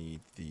 but I need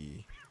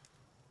the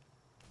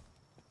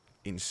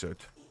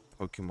insert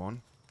Pokemon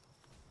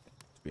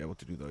to be able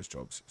to do those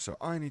jobs. So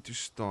I need to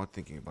start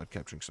thinking about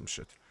capturing some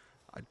shit.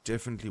 I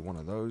definitely want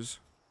one of those.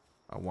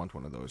 I want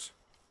one of those.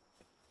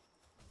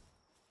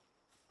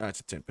 That's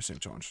a 10%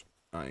 chance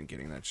I ain't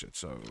getting that shit,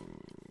 so...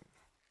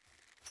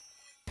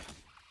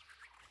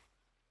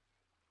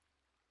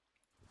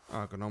 Oh,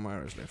 I got no more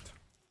arrows left.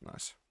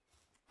 Nice.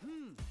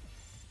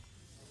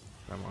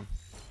 Come on.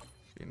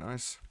 Be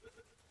nice.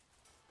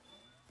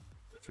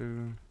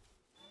 2,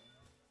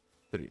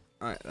 3.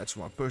 Alright, that's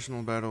my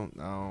personal battle.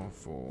 Now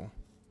for...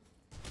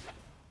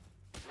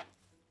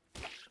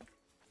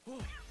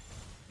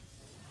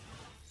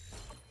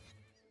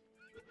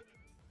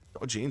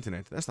 dodgy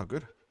internet. That's not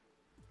good.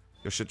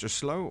 Your shit just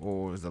slow,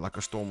 or is there like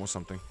a storm or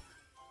something?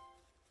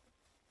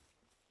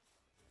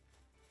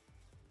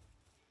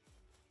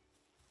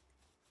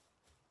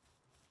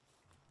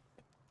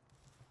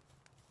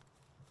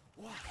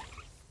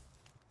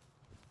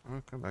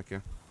 Oh, come back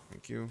here.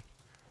 Thank you.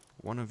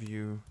 One of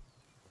you.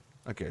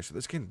 Okay, so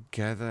this can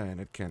gather and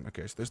it can...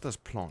 Okay, so this does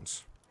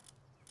plants.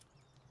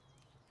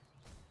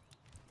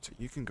 So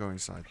you can go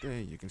inside there.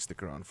 You can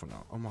stick around for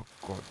now. Oh my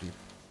god, dude.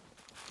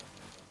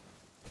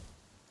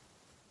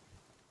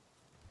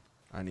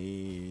 I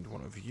need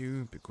one of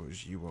you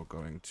because you are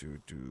going to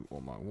do all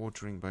my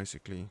watering,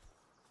 basically.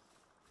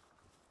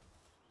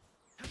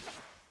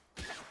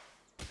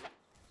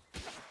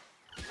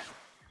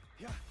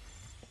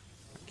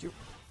 Thank you.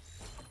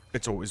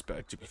 It's always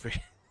bad, to be fair.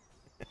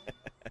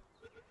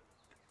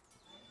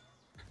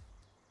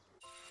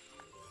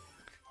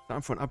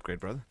 Time for an upgrade,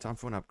 brother. Time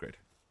for an upgrade.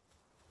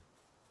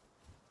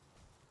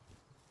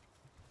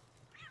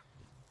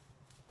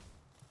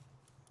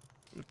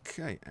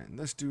 Okay, and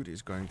this dude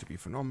is going to be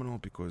phenomenal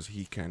because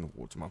he can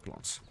water my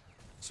plants.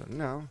 So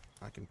now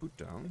I can put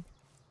down...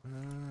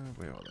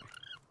 where are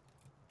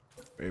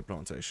they? Berry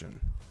plantation.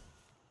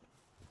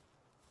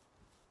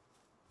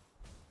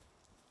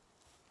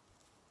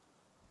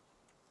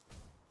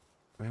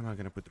 Where am I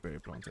going to put the berry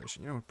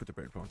plantation? You know what? Put the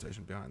berry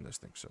plantation behind this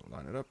thing. So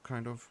line it up,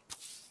 kind of.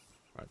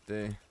 Right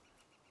there.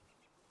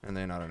 And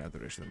then I don't have the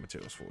rest of the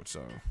materials for it,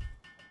 so...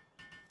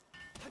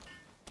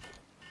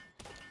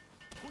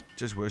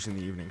 Just worse in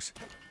the evenings.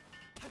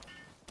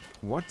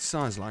 What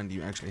size line do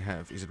you actually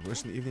have? Is it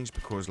worse in the evenings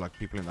because like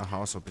people in the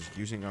house are busy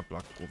using up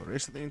like all the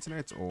rest of the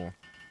internet, or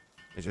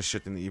it's just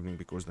shit in the evening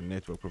because the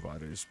network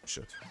provider is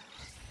shit?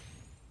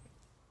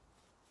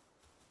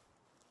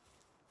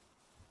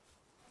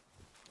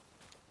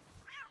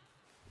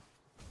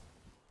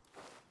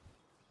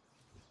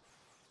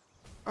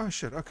 Oh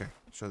shit, okay.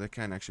 So they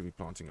can actually be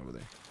planting over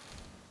there.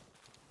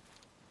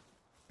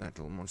 That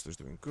little monster's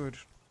doing good.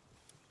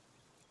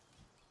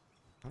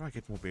 How do I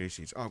get more berry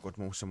seeds? Oh, I've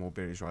got some more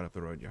berries right up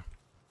the road, yeah.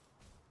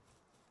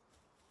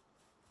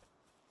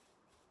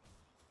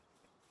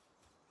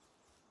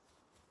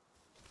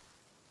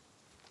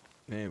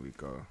 There we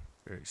go.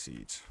 Berry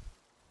seeds.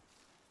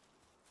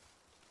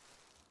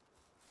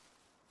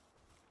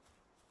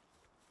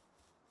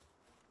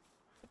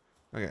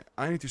 Okay,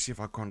 I need to see if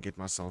I can't get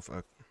myself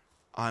a...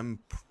 I'm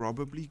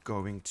probably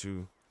going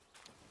to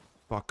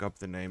fuck up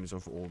the names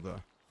of all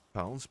the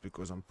pals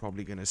because I'm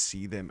probably going to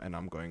see them and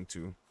I'm going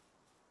to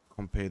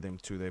compare them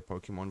to their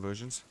Pokemon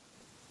versions.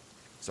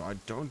 So I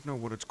don't know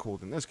what it's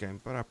called in this game,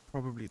 but I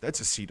probably... That's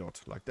a C-Dot.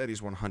 Like, that is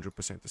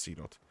 100% a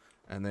C-Dot.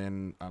 And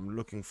then I'm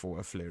looking for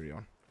a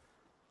Flareon,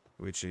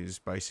 which is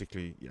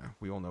basically... Yeah,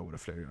 we all know what a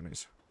Flareon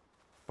is.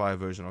 Fire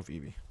version of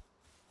Eevee.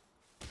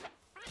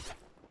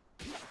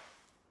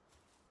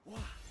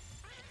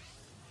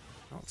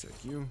 I'll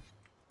take you.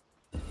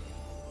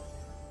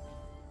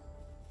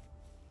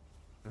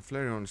 The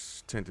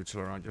Flareons tend to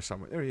chill around here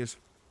somewhere. There he is.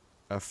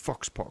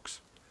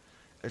 Foxpox.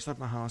 It's not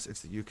my house,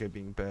 it's the UK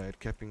being bad.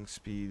 Capping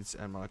speeds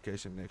and my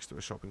location next to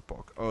a shopping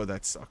park. Oh,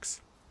 that sucks.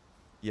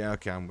 Yeah,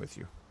 okay, I'm with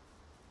you.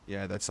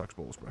 Yeah, that sucks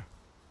balls, bro.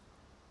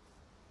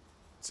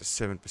 It's a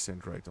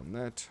 7% rate on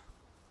that.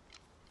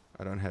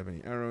 I don't have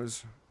any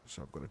arrows,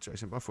 so I've got to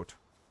chase him by foot.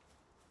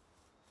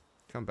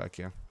 Come back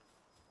here.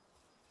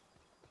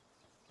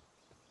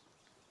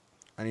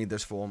 I need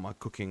this for all my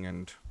cooking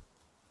and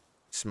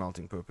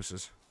smelting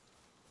purposes.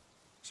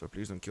 So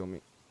please don't kill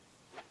me.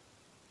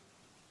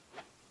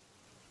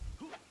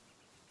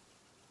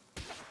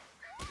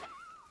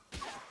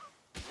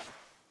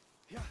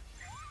 Yeah.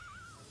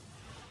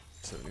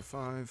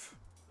 75,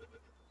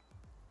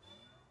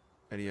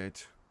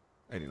 88,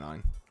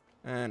 89,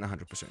 and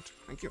 100%.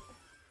 Thank you.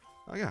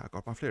 Oh yeah, I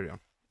got my Flareon.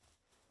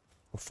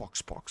 Or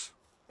Foxpox.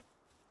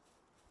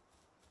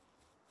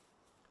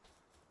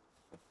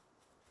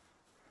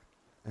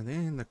 And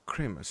then the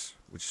Cremus,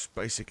 which is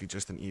basically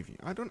just an Eevee.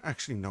 I don't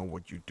actually know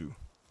what you do.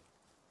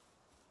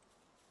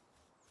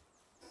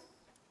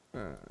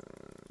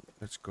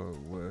 Let's go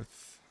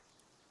with...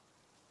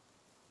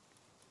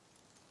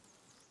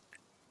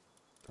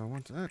 Do I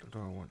want that or do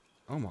I want...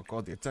 Oh my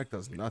god, the attack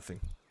does nothing.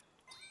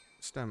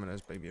 Stamina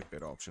is maybe a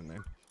better option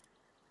then.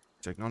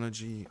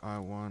 Technology, I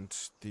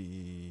want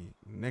the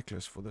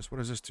necklace for this. What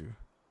does this do?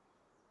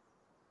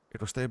 It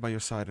will stay by your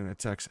side and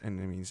attacks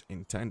enemies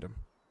in tandem.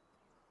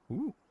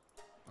 Ooh,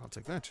 I'll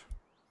take that.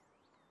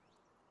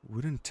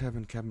 Wooden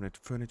tavern cabinet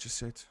furniture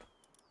set.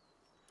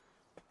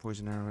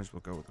 Poison arrows, we'll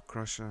go with the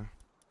crusher.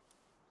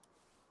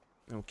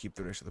 And we'll keep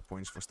the rest of the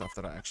points for stuff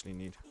that I actually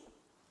need.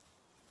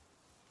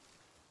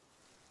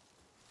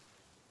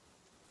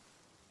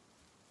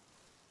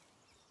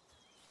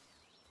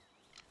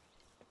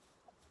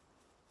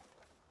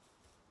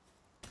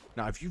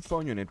 Now, if you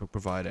phone your network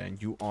provider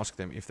and you ask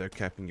them if they're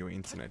capping your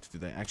internet, do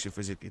they actually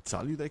physically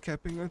tell you they're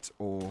capping it?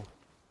 Or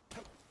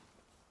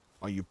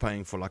are you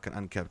paying for like an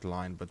uncapped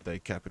line, but they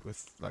cap it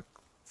with like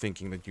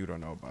thinking that you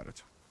don't know about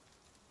it?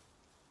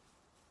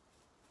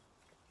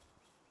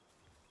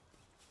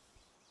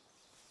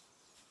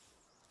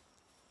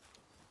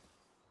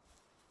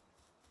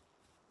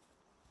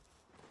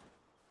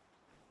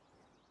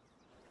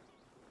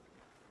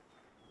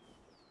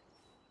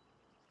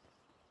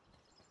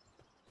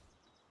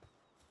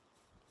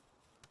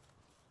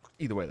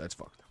 Either way, that's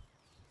fucked.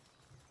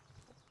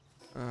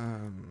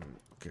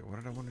 Okay, what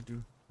did I want to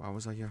do? Why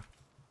was I here?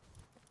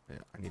 Yeah,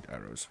 I need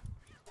arrows.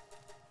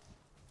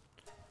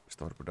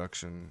 Start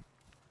production.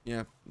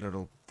 Yeah,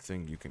 little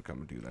thing, you can come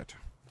and do that.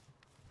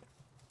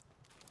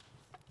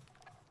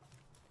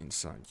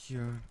 Inside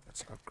here,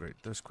 let's upgrade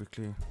this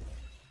quickly.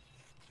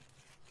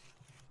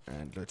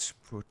 And let's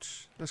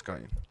put this guy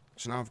in.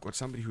 So now I've got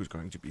somebody who's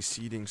going to be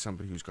seeding,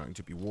 somebody who's going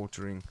to be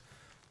watering.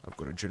 I've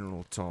got a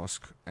general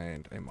task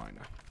and a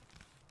miner.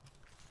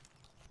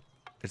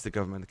 It's the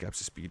government that caps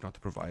the speed, not the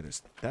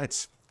providers.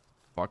 That's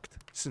fucked.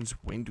 Since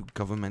when do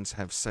governments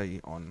have say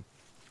on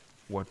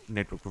what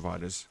network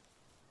providers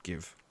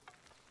give?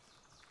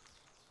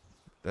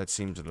 That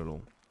seems a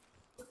little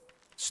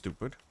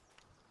stupid.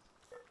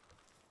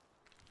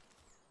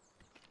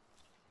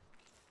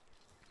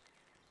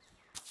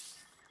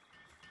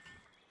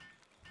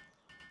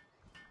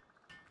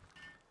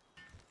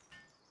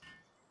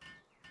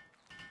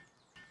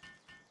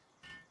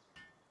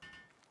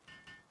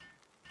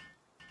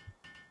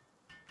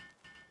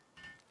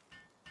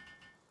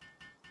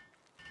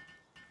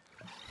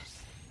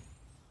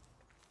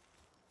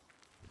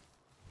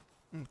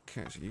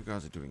 Okay, so you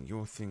guys are doing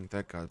your thing.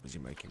 That guy's busy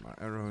making my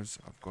arrows.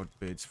 I've got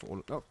beds for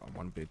all. Oh, I'm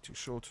one bed too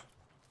short.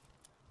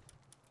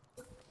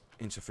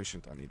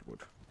 Insufficient. I need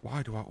wood.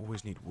 Why do I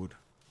always need wood?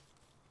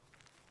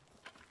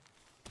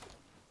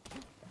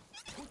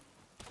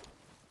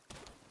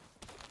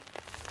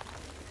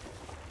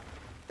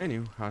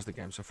 Anyway, how's the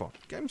game so far?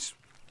 Game's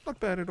not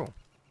bad at all.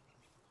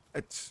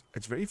 It's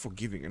very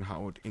forgiving in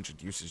how it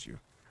introduces you.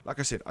 Like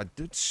I said, I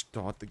did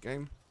start the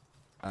game.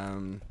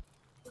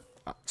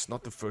 It's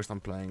not the first time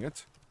playing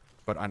it,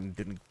 but I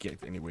didn't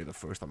get anywhere the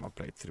first time I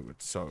played through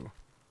it, so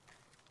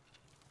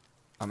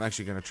I'm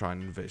actually going to try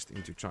and invest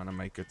into trying to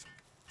make it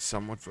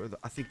somewhat further.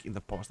 I think in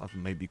the past I've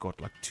maybe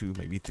got like 2,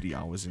 maybe 3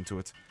 hours into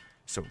it,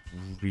 so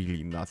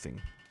really nothing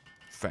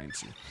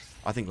fancy.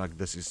 I think like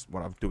this is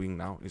what I'm doing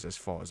now is as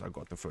far as I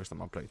got the first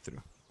time I played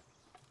through.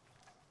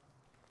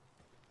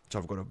 So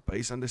I've got a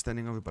base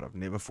understanding of it, but I've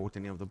never fought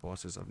any of the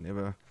bosses. I've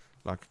never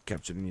like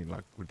captured any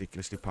like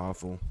ridiculously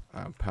powerful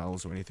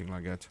pals or anything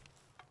like that.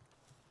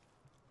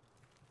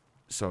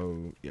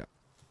 So yeah,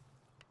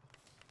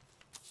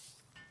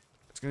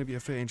 it's going to be a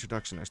fair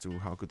introduction as to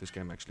how good this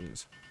game actually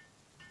is.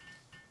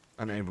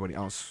 And everybody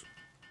else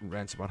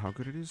rants about how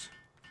good it is.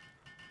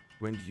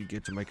 When do you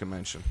get to make a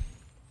mansion?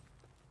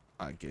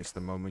 I guess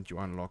the moment you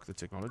unlock the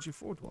technology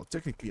for it. Well,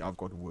 technically I've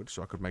got wood,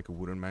 so I could make a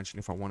wooden mansion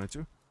if I wanted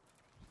to.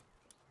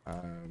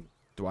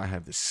 Do I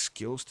have the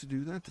skills to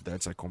do that?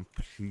 That's a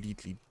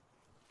completely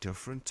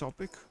different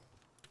topic.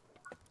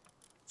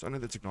 So under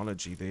the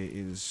technology there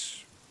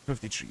is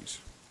 50 trees.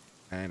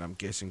 And I'm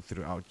guessing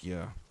throughout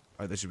here,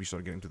 this should we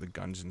start getting to the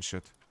guns and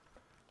shit.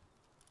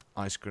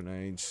 Ice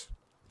grenades,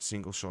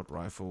 single shot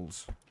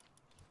rifles.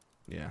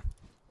 Yeah.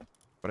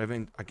 But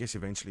I guess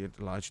eventually it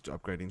allows you to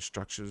upgrade in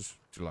structures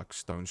to like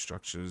stone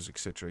structures,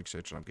 etc,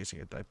 etc. I'm guessing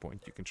at that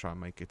point you can try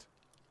and make it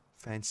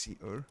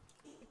fancier.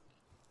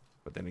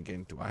 But then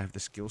again, do I have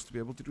the skills to be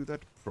able to do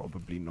that?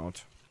 Probably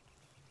not.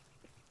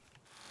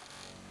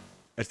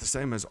 It's the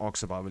same as Ark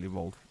Survival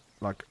Evolved.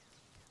 Like,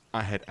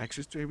 I had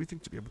access to everything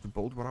to be able to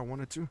build what I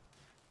wanted to.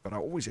 But I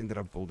always ended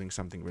up building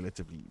something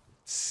relatively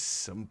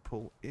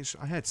simple-ish.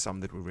 I had some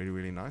that were really,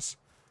 really nice.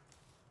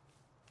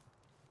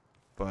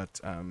 But,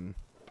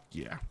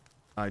 yeah.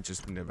 I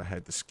just never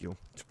had the skill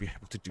to be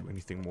able to do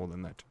anything more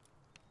than that.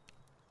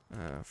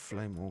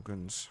 Flame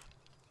organs.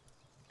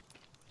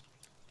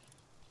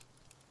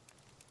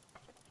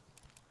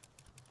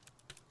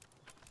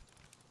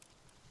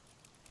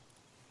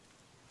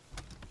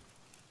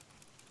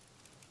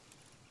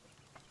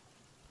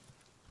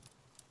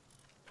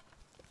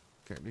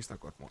 Okay, at least I've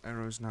got more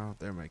arrows now.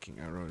 They're making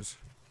arrows.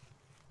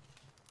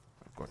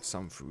 I've got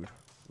some food,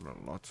 not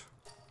a lot.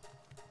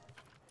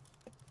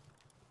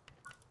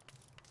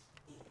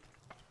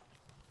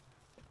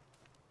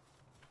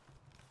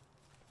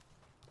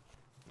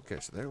 Okay,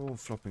 so they're all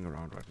flopping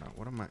around right now.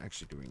 What am I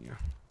actually doing here?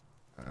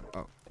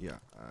 Oh, yeah.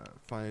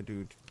 Fire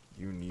dude,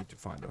 you need to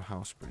find a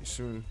house pretty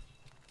soon.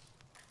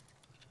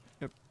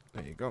 Yep,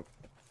 there you go.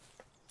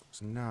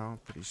 So now,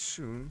 pretty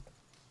soon,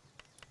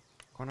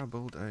 can I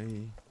build a...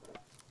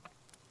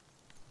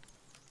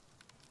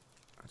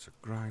 That's a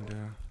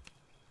grinder.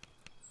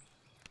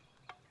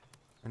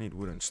 I need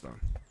wood and stone.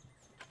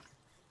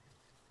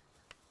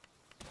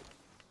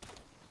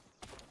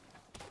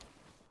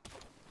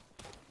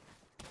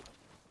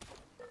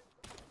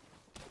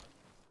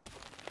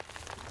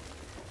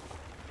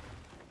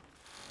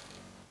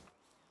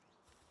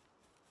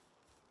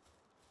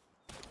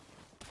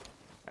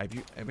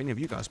 Have any of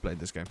you guys played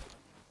this game?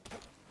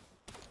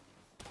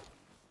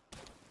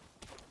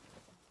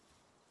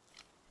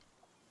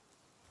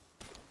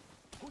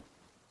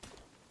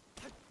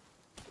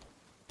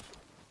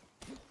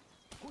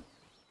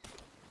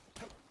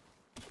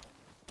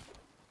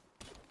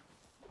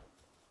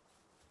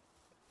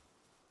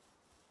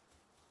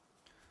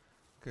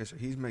 Okay, so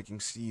he's making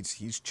seeds,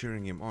 he's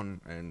cheering him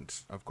on, and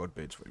I've got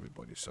beds for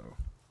everybody, so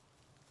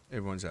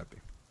everyone's happy.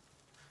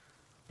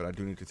 But I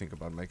do need to think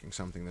about making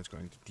something that's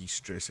going to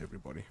de-stress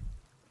everybody.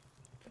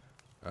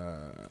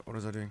 What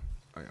was I doing?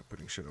 Oh yeah,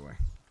 putting shit away.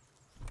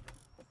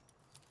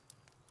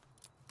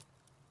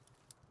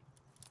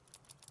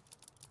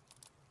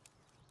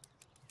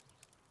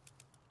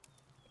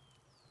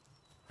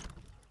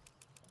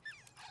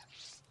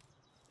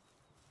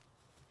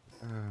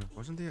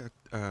 Wasn't there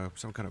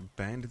some kind of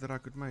band that I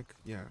could make?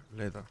 Yeah,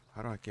 leather.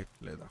 How do I get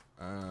leather?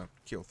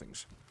 Kill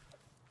things.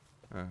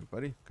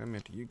 Buddy, come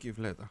here. Do you give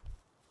leather?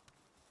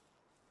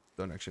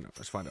 Don't actually know.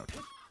 Let's find out.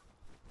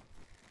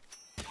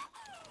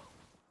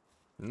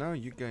 No,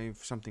 you gave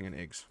something in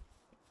eggs.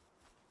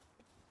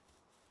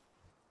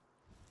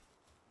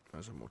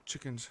 Those are more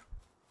chickens.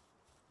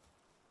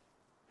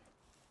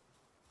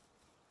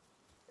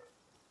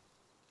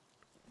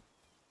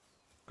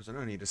 Because I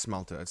don't need a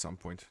smelter at some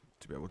point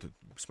to be able to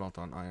smelt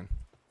on iron.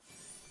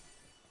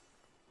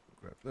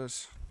 Grab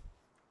this.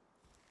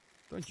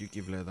 Don't you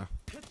give leather.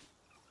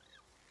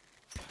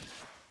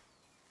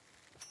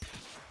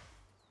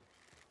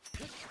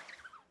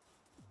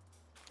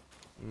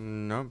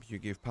 Nope, you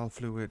give pal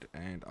fluid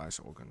and ice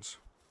organs.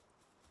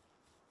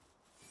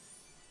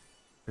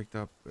 Picked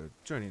up a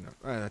journey note.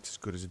 That's as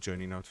good as a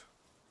journey note.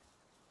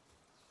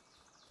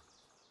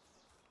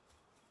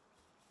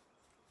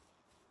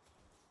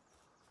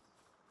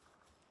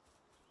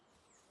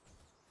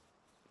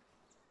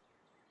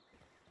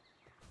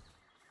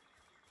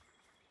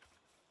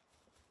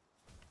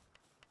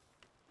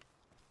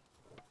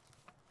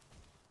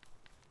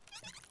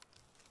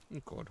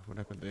 Oh god, what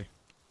happened there?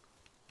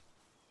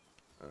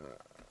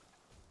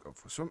 Go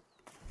for a swim.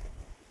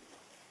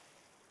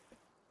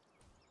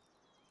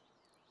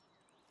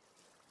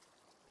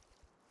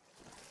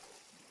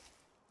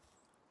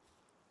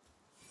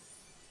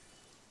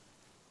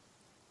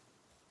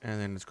 And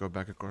then let's go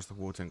back across the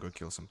water and go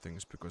kill some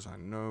things, because I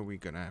know we're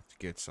gonna have to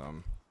get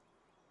some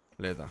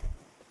leather.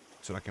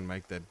 So I can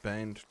make that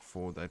band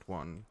for that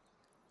one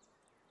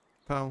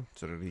pal,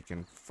 so that he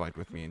can fight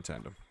with me in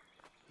tandem.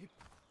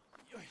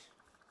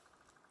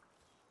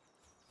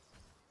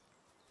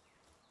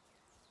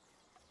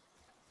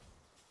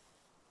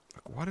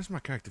 Like, why does my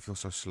character feel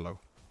so slow?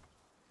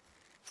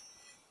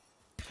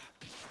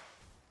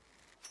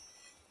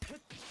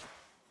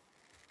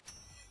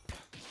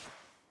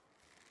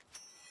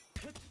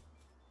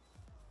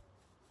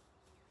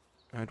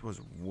 It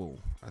was wool,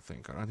 I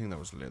think. I don't think that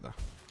was leather.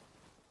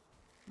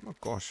 Oh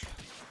gosh.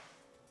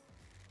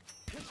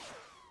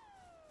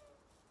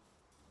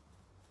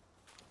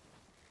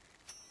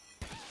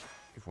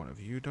 If one of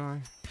you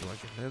die, do I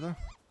get leather?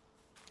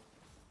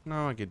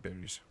 No, I get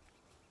berries.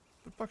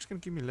 The fuck's gonna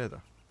give me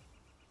leather?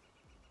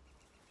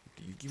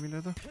 Do you give me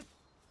leather?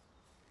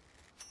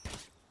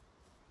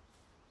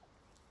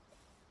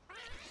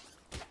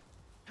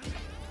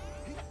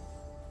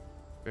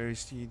 Berry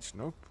seeds,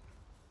 nope.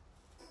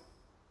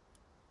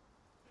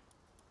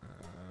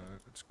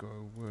 Let's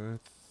go with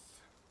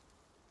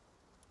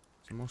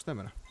some more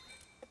stamina.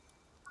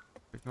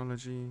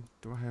 Technology.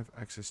 Do I have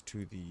access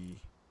to the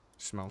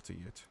smelter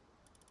yet?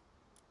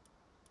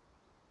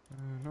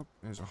 Nope.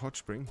 There's a hot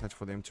spring. That's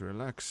for them to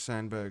relax.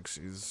 Sandbags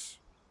is...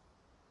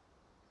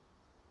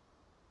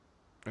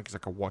 it's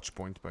like a watch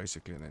point,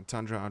 basically. And then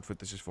Tundra outfit.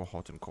 This is for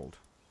hot and cold.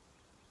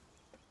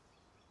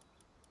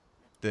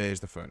 There's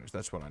the furnace.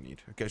 That's what I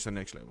need. Okay, so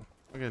next level.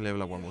 Okay,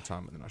 level up one more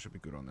time and then I should be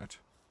good on that.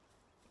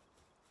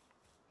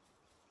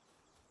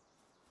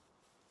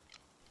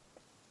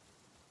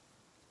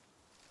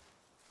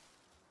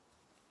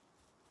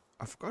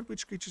 I forgot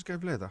which creatures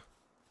gave leather.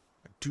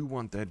 I do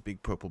want that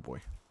big purple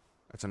boy.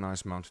 That's a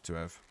nice mount to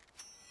have.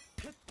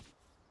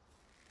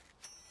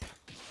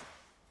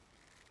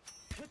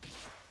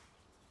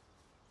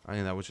 I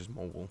think that was just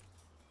more wool.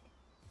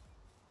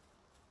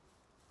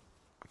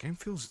 Game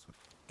feels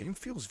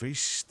very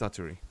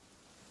stuttery.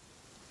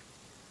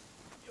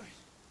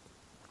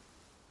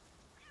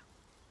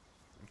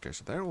 Okay,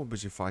 so they're all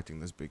busy fighting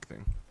this big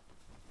thing.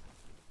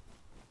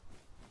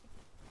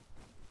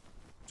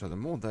 So the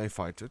more they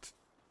fight it,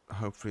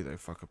 hopefully they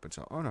fuck up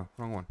itself. Oh no,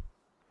 wrong one.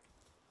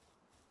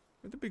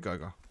 Where'd the big guy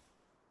go?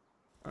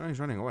 Oh no, he's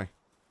running away.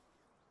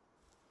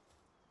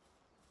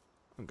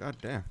 Oh, god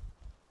damn.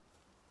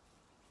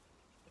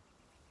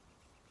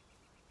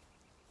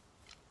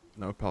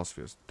 No pulse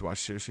spheres. Do I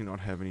seriously not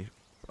have any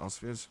pulse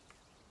spheres?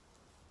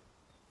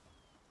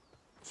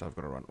 So I've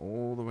got to run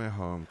all the way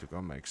home to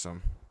go make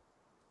some.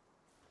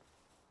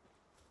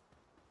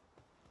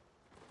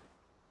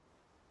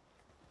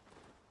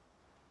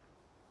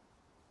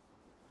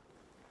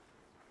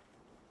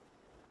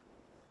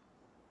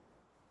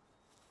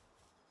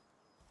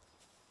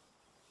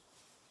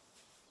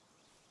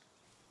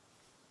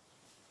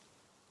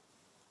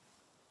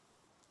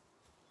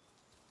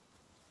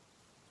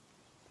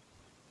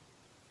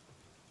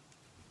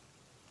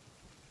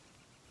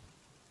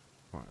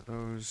 One of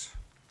those.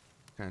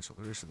 Cancel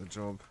the rest of the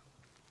job.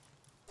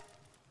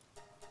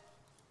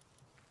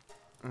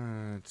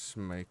 Let's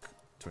make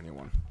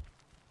 21.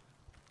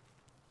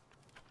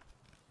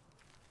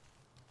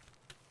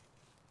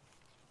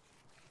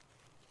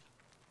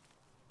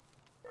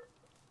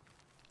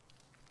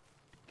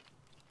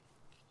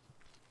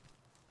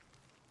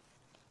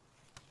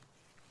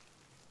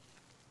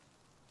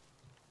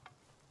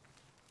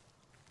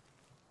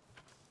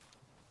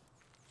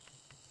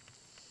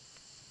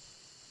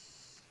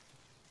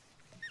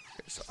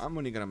 Okay, so I'm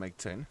only gonna make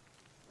 10.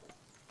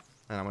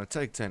 And I'm gonna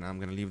take 10 and I'm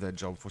gonna leave that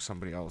job for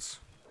somebody else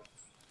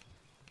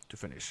to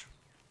finish.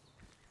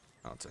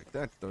 I'll take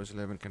that. Those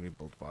 11 can be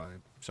built by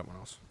someone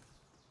else.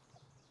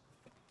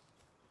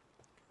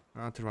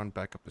 I have to run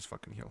back up this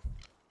fucking hill.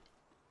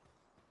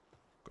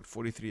 Got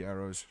 43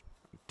 arrows.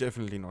 I'm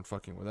definitely not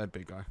fucking with that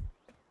big guy.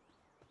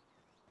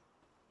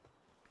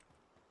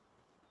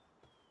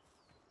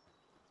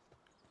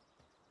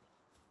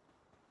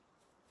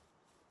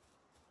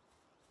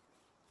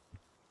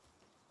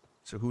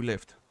 So who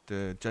left?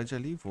 Did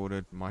JJ leave or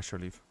did Maestro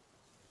leave?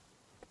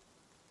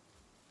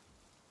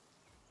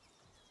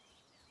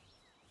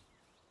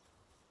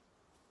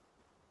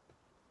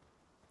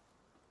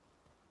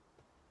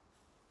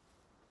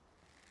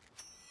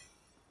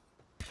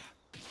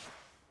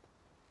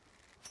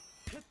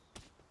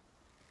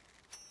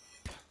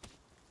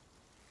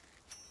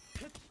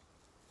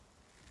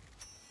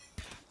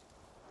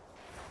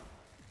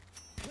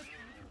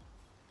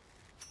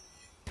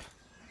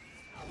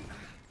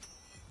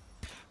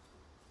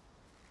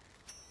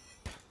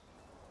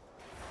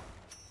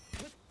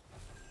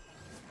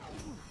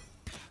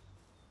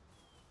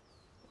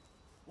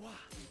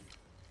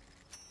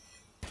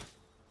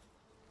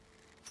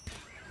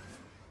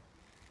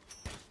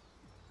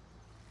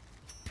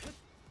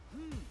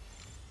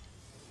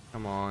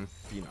 Come on,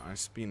 be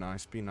nice, be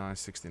nice, be nice.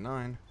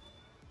 69,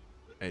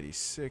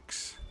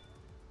 86,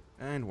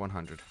 and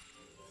 100.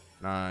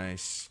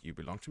 Nice, you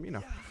belong to me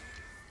now.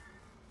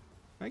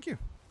 Thank you.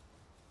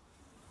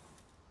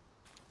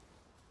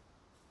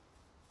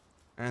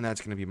 And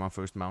that's going to be my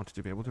first mount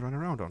to be able to run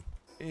around on.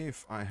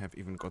 If I have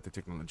even got the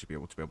technology to be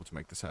able to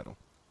make the saddle.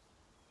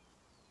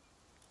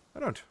 I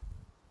don't.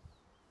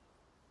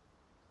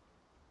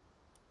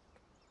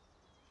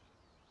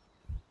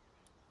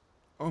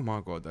 Oh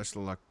my god, that's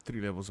still like 3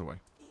 levels away.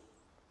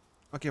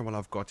 Okay, well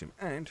I've got him.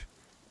 And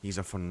he's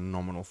a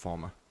phenomenal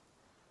farmer.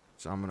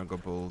 So I'm gonna go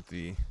build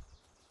the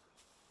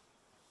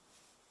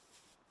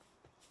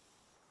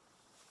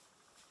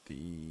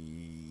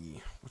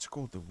what's it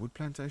called? The wood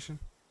plantation?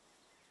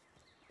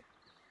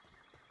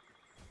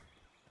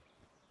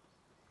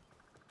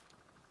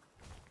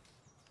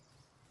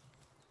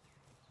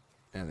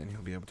 And then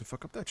he'll be able to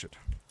fuck up that shit.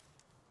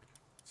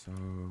 So,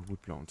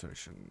 wood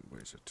plantation,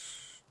 where is it?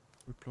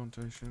 Wood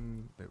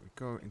plantation, there we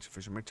go.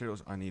 Insufficient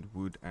materials, I need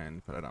wood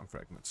and paradigm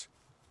fragments.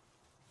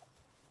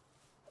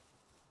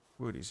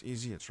 Wood is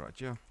easy, it's right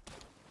here.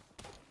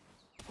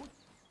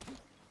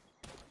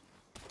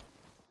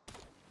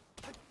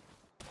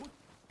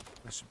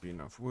 That should be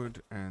enough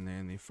wood, and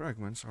then the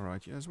fragments are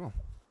right here as well.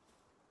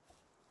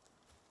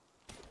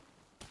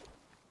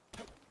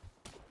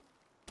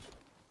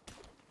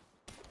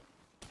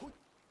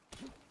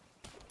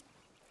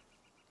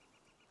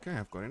 Okay,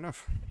 I've got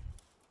enough.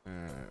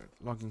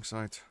 Logging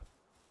site.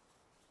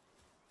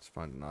 Let's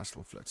find a nice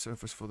little flat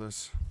surface for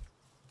this.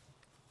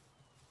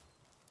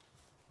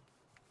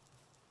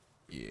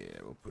 Yeah,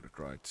 we'll put it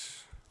right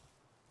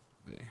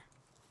there.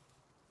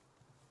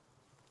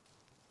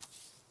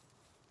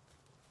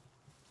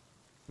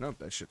 Nope,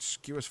 that shit's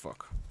skew as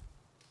fuck.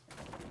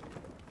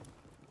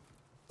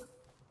 Okay,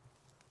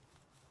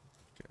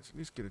 so at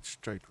least get it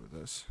straight with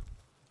this.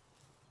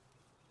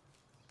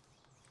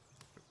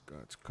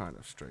 It's kind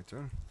of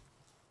straighter.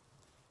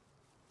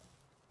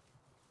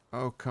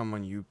 Oh, come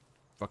on, you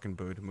fucking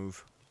bird,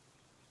 move.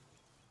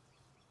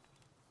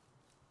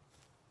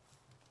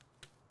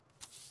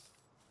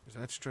 Is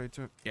that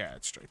straighter? Yeah,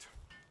 it's straight.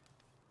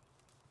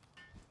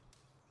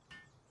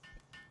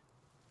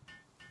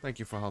 Thank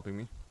you for helping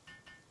me.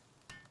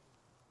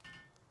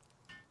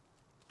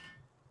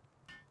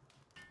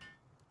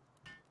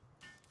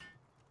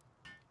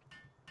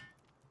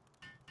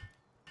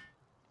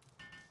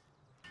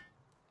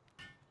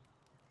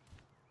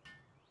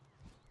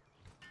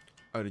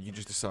 Oh, did you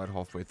just decide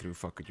halfway through,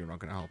 fuck it, you're not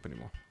gonna help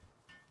anymore?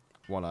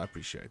 Well, I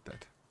appreciate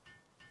that.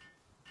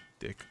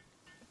 Dick.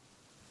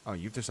 Oh,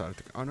 you've decided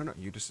to... Oh, no,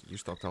 you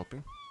stopped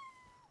helping?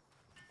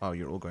 Oh,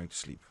 you're all going to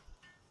sleep.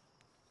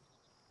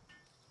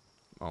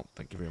 Well,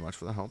 thank you very much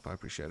for the help, I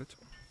appreciate it.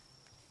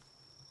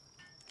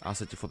 I'll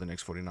sit you for the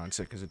next 49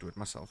 seconds and do it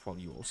myself while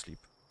you all sleep.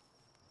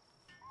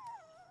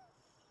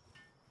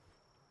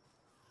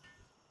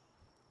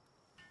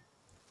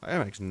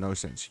 That makes no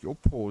sense. Your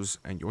paws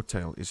and your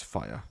tail is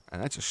fire,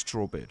 and that's a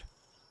straw bed.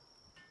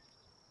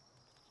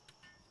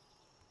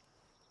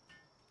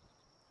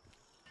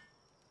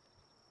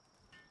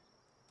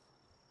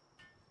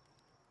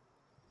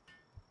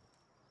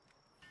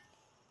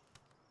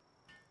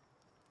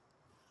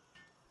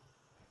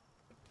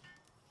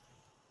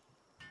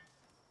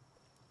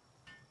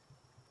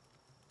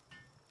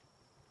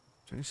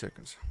 Twenty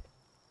seconds.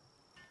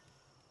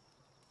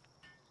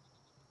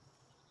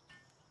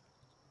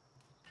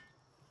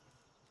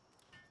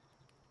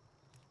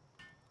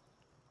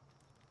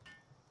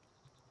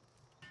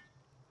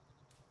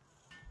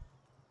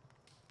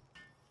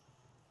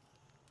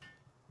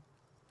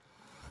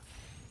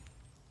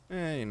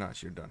 Hey,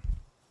 nice, you're done.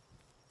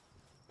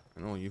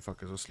 And all you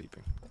fuckers are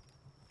sleeping.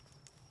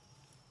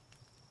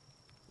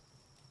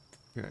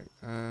 Okay,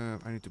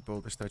 I need to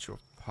build a statue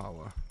of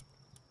power.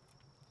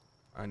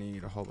 I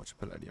need a whole bunch of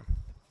palladium.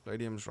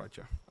 Palladium's right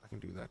here. I can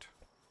do that.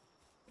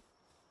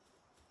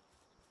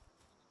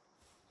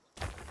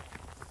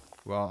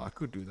 Well, I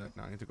could do that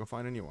now. I need to go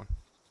find a new one.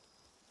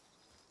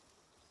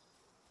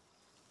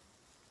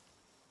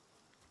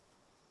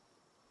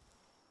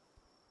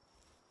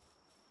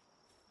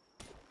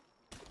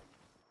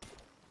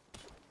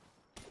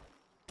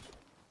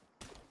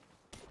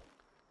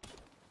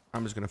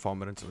 I'm just gonna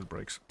farm it until it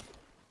breaks.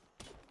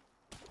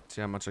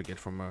 See how much I get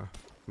from a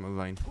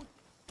vein.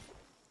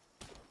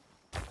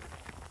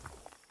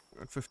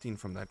 Got 15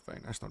 from that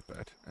vein. That's not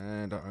bad.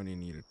 And I only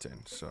needed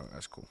 10, so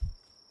that's cool.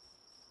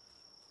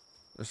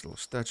 This little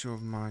statue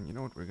of mine. You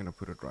know what? We're gonna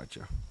put it right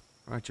here.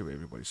 Right here where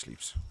everybody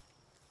sleeps.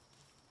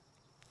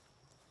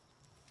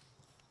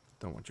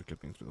 Don't want you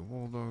clipping through the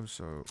wall though,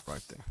 so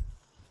right there.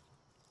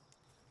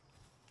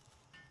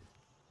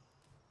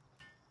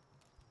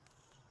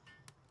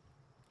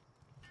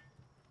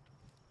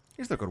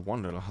 He's still got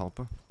one little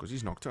helper, because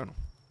he's nocturnal.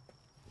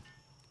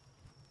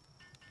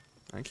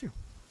 Thank you.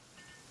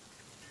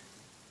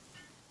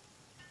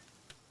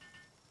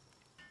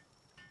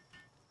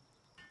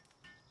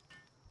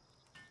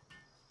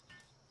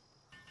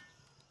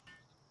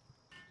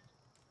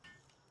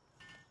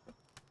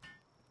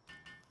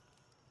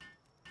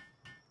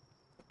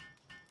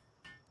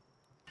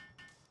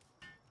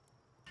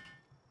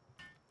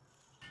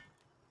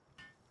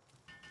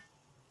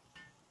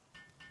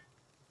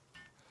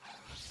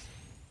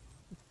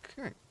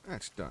 Okay,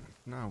 that's done.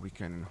 Now we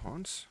can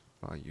enhance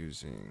by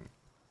using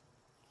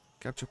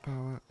capture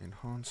power,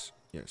 enhance.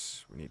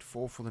 Yes, we need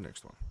 4 for the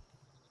next one.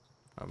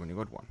 I've only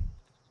got 1.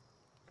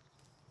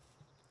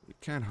 We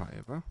can,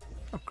 however,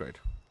 upgrade.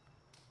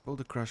 Build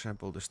a crusher,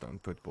 build a stone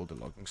pit, build a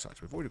logging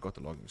site. We've already got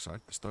the logging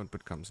site. The stone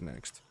pit comes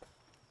next.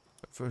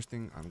 But first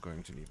thing, I'm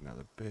going to need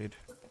another bed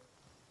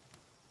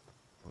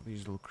for these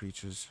little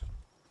creatures.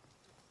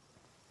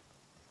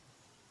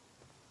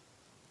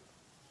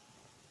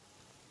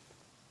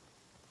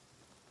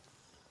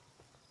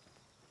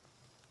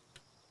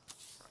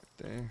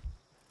 There,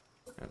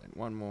 and then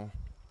one more,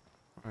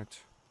 right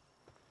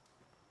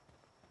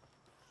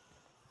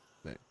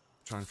there.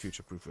 Try and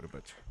future-proof it a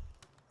bit.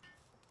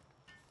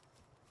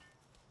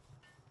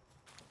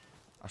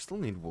 I still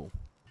need wool.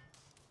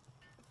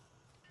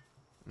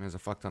 And there's a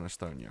fuck ton of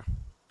stone here.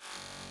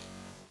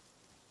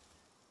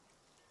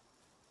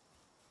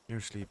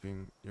 You're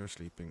sleeping, you're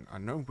sleeping. I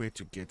know where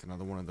to get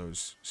another one of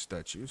those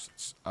statues.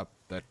 It's up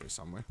that way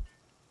somewhere.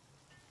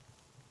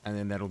 And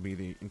then that'll be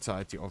the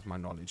entirety of my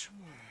knowledge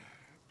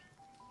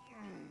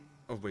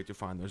of where to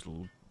find those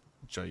little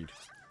jade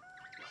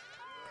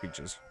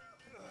creatures.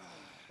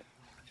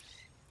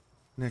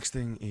 Next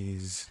thing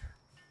is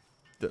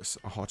this,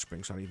 a hot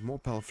spring. So I need more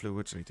pal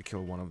fluids. I need to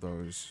kill one of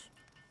those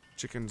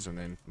chickens and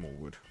then more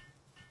wood.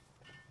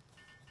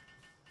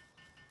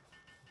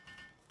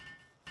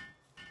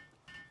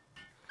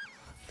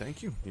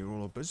 Thank you. You're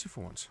all busy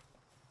for once.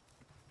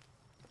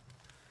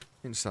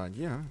 Inside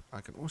here,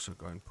 I can also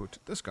go and put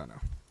this guy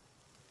now.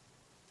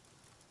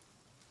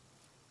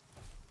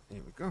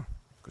 Here we go.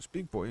 Because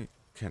Big Boy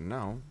can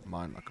now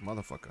mine like a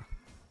motherfucker.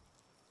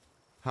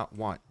 How?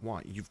 Why?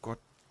 Why? You've got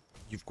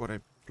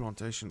a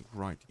plantation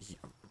right here.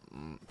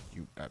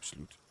 You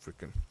absolute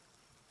freaking.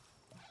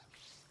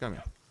 Come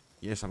here.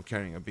 Yes, I'm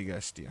carrying a big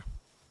ass steer.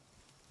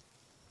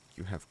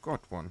 You have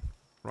got one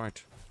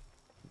right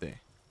there.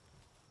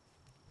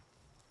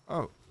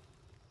 Oh.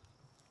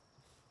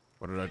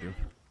 What did I do?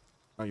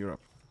 Oh, you're up.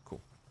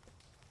 Cool.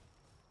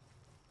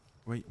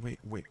 Wait.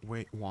 Why?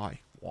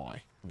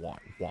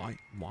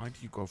 Why do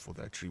you go for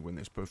that tree when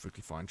there's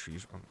perfectly fine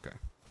trees? Okay.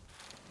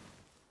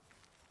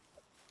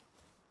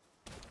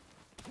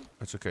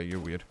 That's okay, you're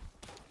weird.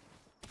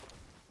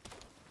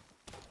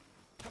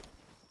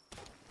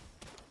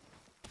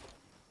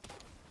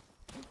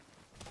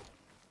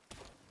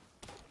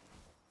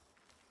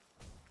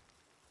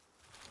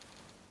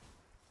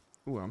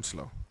 where I'm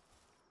slow.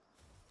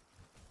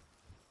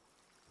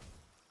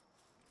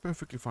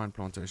 Perfectly fine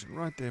plantation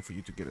right there for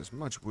you to get as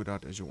much wood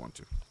out as you want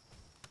to.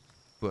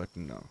 But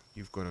no,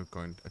 you've got to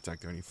go and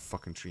attack the only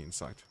fucking tree in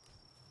sight.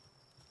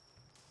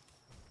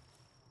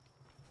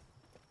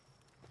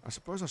 I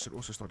suppose I should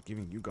also start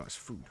giving you guys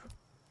food.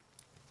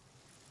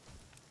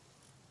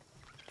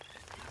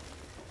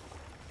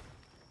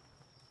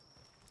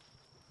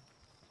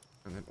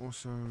 And then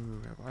also,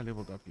 have I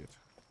leveled up yet?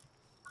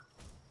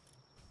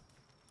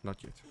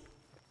 Not yet.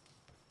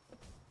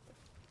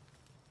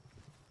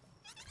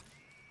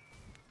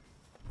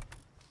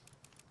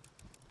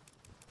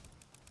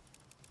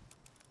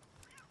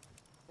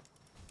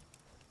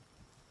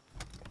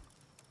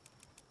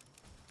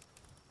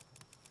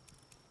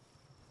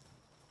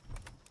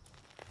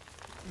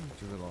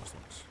 To the last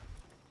ones.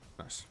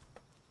 Nice.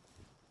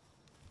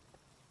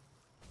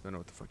 Don't know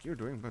what the fuck you're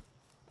doing, but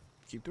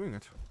keep doing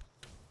it.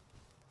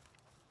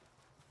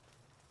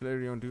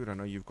 Flareon, dude, I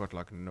know you've got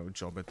like no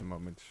job at the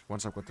moment.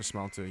 Once I've got the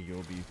smelter,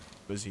 you'll be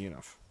busy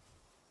enough.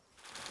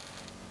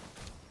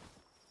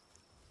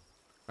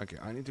 Okay,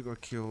 I need to go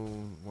kill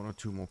 1 or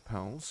 2 more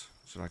pals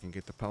so that I can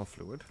get the pal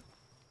fluid.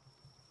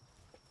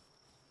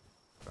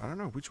 I don't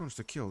know which ones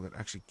to kill that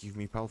actually give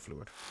me pal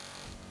fluid.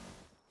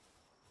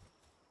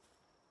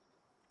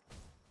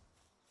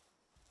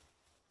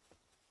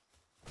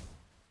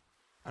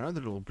 I know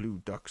the little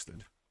blue ducks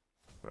did,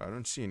 but I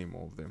don't see any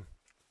more of them.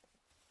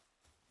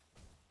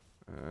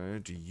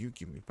 Do you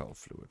give me pal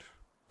fluid?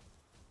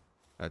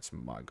 That's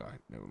my guy.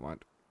 Never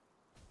mind.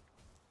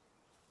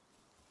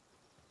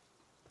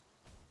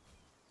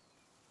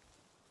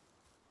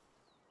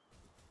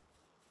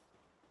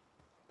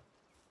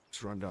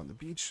 Let's run down the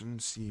beach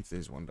and see if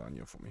there's one down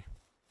here for me.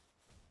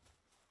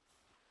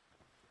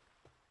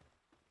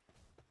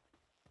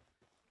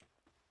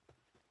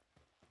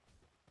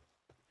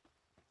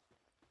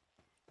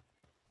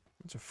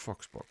 It's a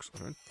fox box. I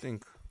don't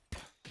think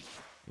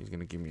he's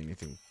gonna give me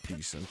anything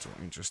decent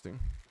or interesting.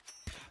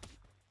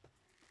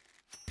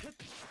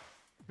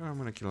 No, I'm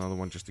gonna kill another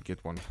one just to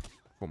get one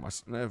for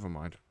myself. Never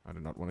mind. I do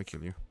not want to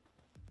kill you.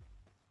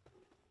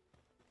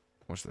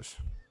 What's this?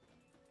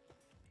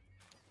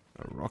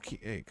 A rocky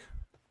egg.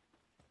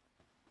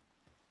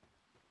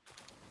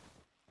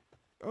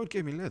 Oh, it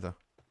gave me leather.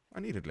 I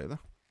needed leather.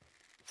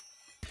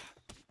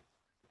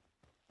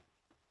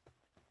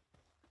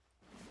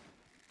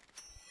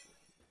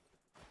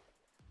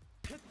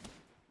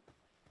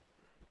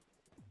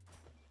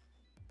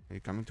 Are you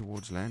coming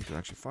towards land to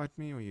actually fight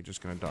me, or are you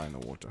just gonna die in the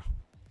water?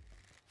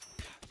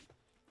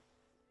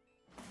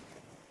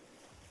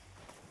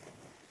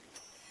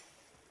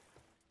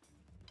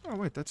 Oh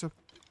wait, that's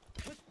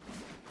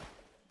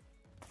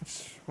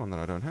one that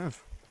I don't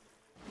have.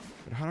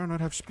 But how do I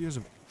not have spears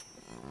of...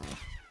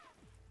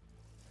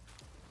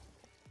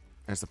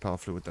 That's the power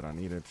fluid that I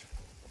needed.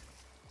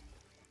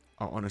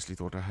 I honestly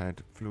thought I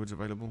had fluids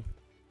available.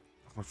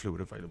 What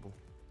fluid available?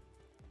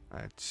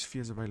 I had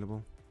spheres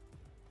available.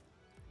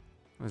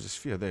 There's a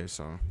sphere there,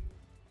 so...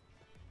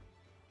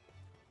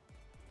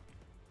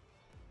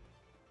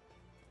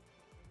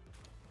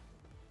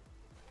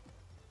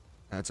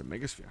 That's a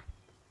megasphere.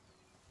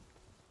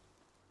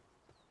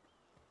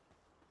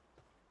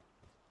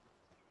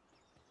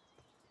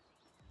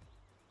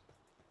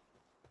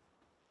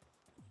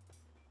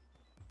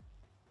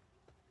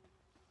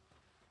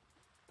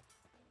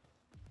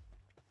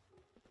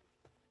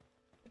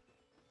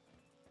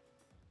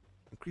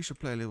 Increase your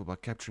player level by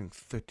capturing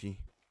 30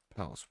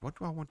 pals. What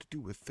do I want to do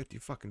with 30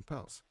 fucking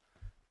pals?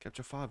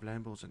 Capture 5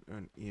 Lambles and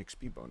earn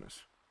EXP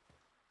bonus.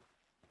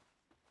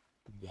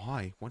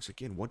 Why? Once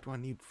again, what do I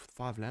need for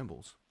 5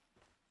 Lambles?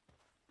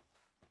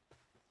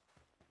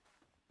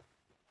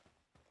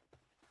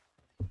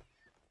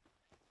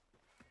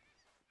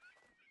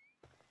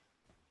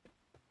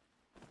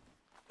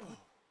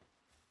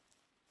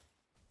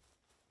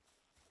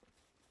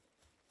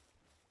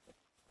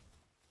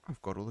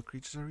 I've got all the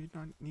creatures I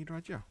need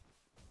right here.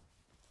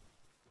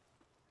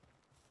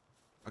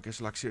 I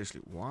guess, like,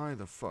 seriously, why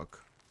the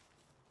fuck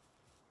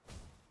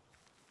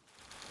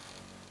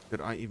did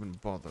I even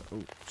bother?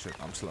 Oh, shit,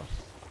 I'm slow.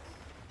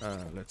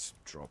 Let's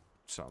drop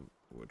some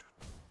wood.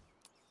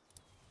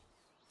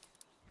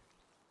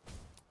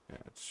 Yeah,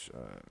 let's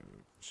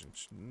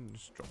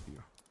drop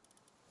here.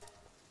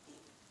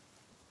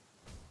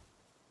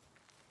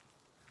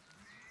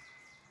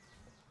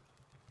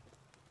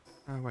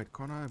 Wait,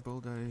 can I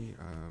build a,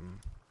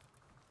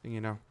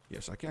 thingy now?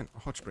 Yes, I can. A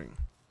hot spring.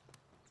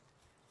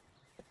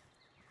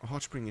 A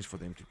hot spring is for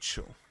them to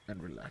chill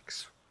and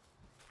relax.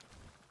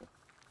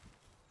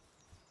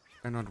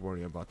 And not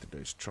worry about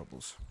today's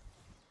troubles.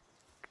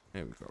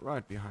 There we go,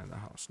 right behind the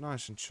house.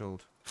 Nice and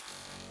chilled.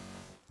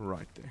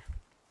 Right there.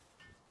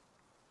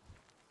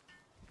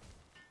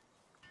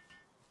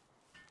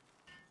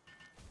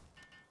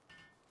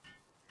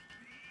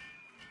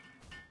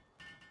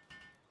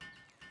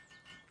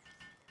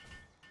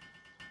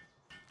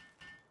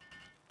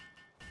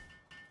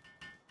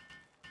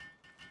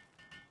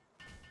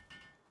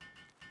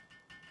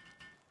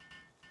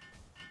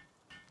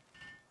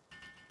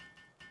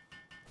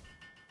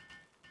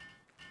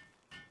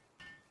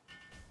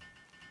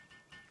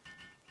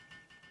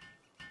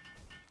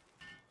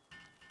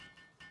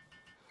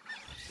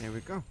 There we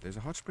go. There's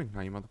a hot spring.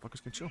 Now you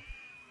motherfuckers can chill.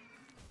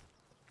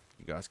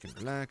 You guys can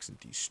relax and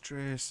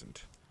de-stress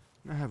and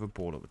have a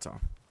ball of a time.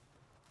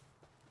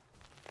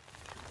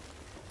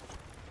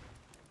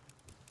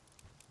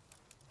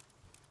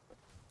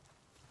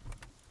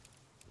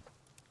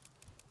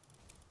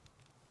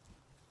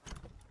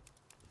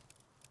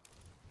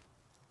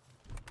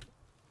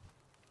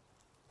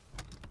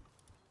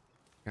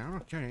 Can I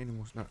not carry any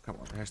more? No, come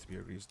on. There has to be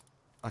a reason.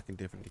 I can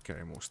definitely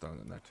carry more stone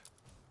than that.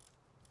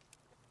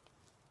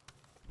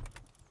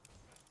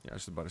 Yeah, I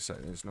was about to say,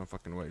 there's no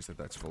fucking ways that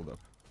that's filled up.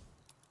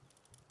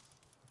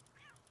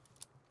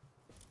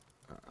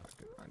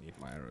 I need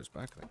my arrows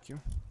back, thank you.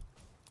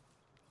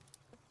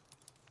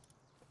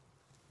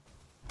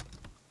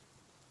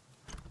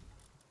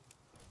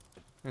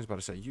 I was about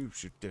to say, you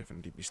should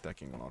definitely be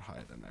stacking a lot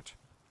higher than that.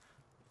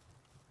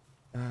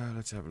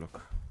 Let's have a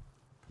look.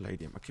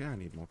 Palladium. Okay, I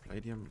need more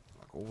palladium,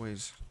 like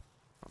always.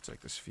 I'll take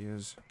the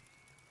spheres.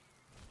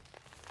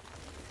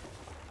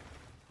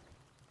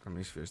 How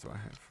many spheres do I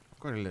have? I've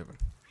got 11.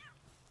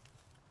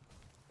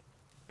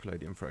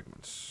 Palladium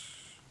fragments.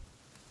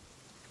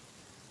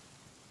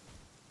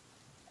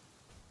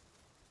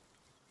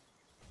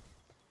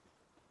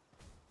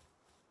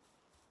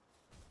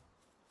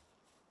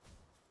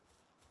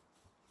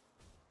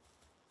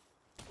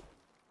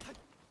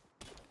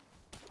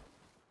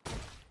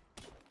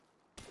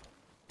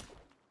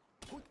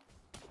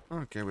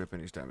 Okay,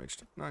 weapon is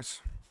damaged.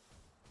 Nice.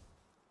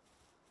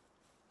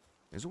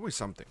 There's always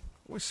something.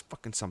 Always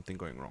fucking something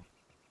going wrong.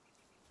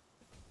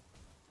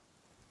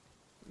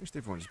 At least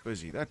everyone's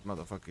busy. That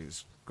motherfucker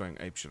is going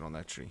apeshit on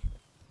that tree.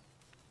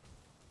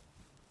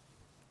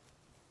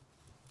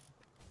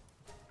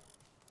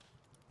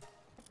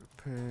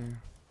 Repair.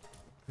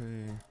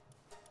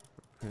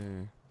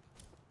 Repair.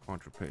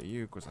 Can't repair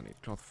you because I need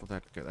cloth for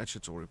that. Okay, that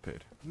shit's all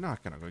repaired. Now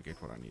can I go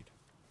get what I need?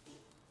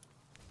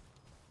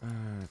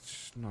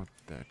 It's not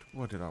that.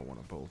 What did I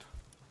want to build?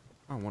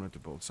 I wanted to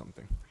build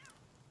something.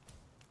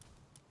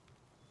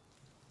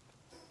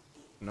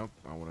 Nope,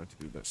 I wanted to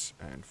do this.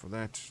 And for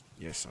that,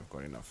 yes, I've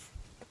got enough.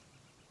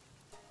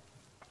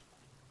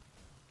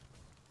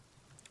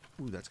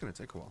 Ooh, that's going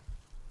to take a while.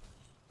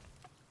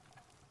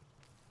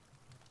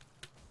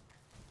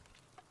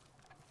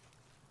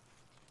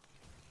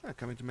 Ah,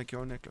 coming to make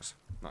your own necklace.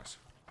 Nice.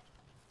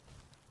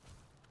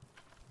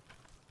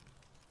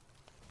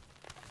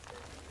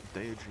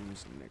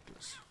 Daydream's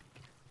necklace.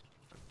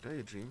 A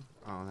daydream?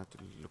 I'll have to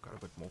look out a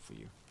bit more for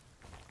you.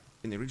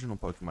 In the original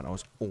Pokemon, I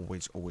was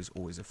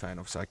always a fan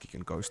of Psychic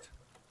and Ghost.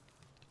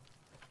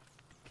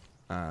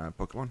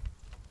 Pokemon.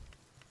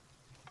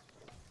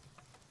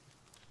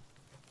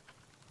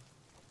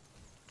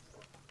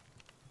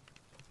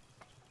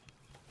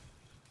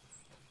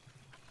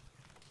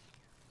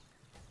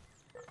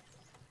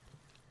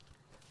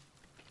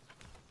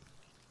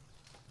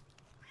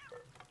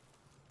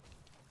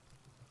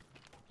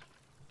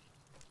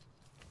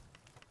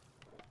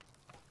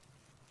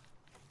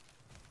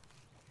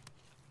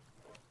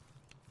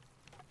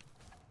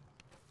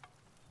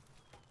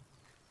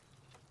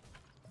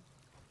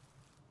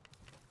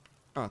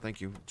 Oh,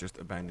 thank you. Just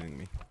abandoning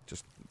me.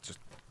 Just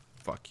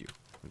fuck you.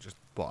 And just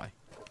bye.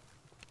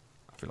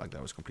 I feel like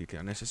that was completely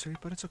unnecessary,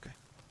 but it's okay.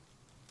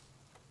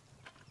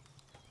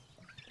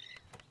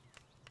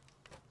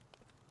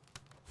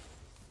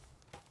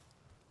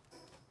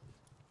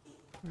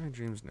 My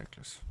dream's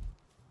necklace.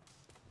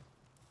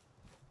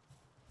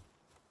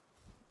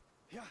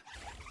 Yeah.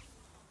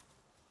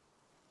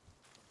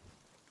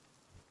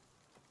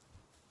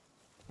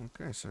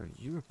 Okay, so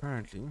you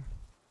apparently...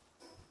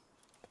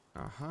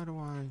 Now, how do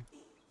I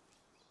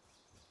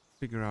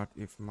figure out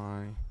if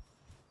my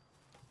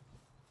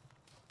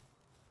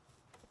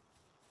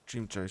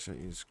Dream Chaser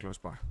is close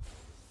by?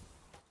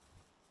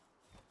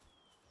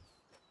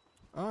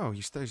 Oh,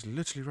 he stays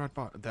literally right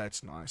by.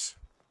 That's nice.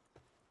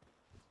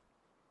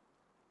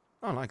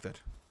 I like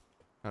that.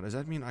 Now, does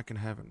that mean I can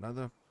have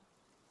another?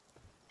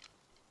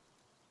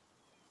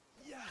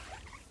 Yeah.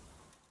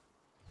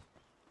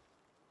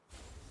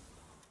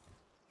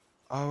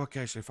 Oh,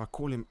 okay, so if I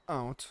call him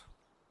out...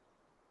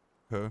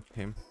 Her,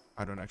 him,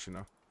 I don't actually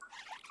know.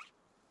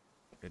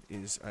 It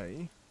is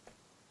a...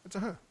 It's a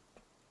her.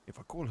 If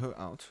I call her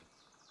out,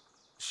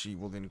 she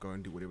will then go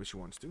and do whatever she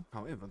wants to.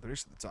 However, the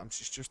rest of the time,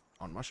 she's just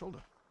on my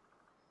shoulder.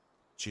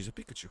 She's a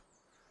Pikachu.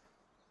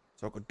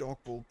 So I've got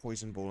Dark Ball,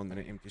 Poison Ball, and then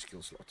an empty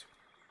skill slot.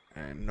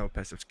 And no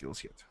passive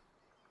skills yet.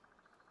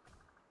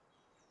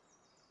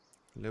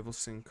 Level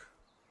sync.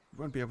 You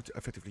won't be able to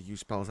effectively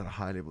use spells at a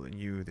higher level than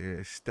you.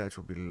 Their stats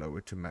will be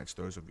lower to match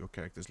those of your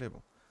character's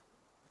level.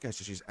 Okay,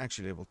 so she's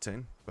actually level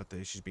 10, but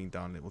she's being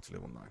down level to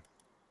level 9.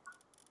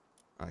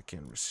 I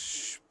can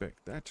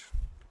respect that.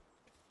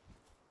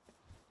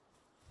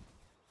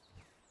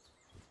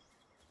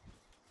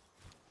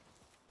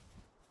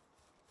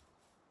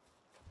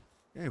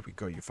 There we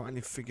go, you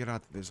finally figured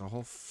out that there's a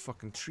whole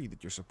fucking tree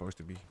that you're supposed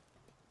to be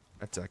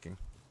attacking.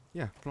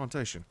 Yeah,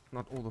 plantation,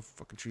 not all the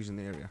fucking trees in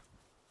the area.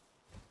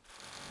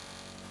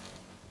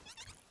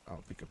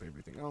 I'll pick up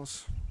everything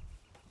else.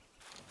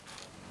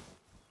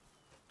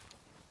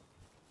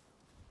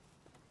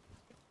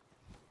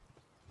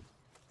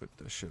 put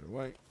this shit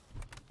away.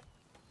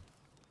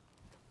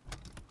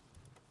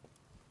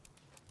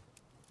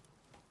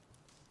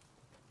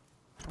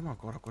 Oh my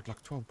god, I've got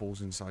like 12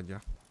 balls inside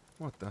here.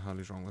 What the hell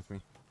is wrong with me?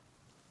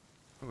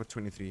 I've got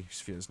 23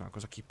 spheres now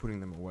because I keep putting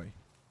them away.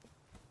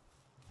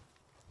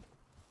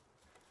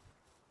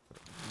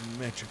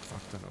 Metric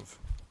fuck ton of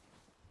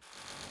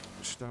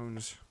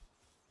stones.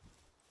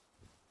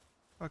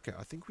 Okay,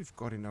 I think we've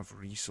got enough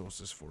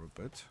resources for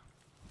a bit.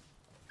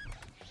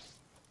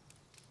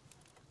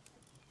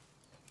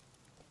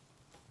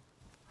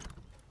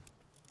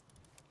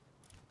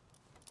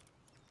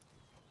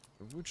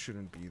 The wood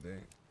shouldn't be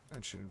there.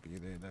 That shouldn't be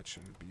there. That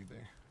shouldn't be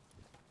there.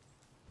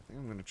 I think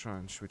I'm going to try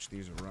and switch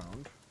these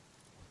around.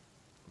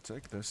 We'll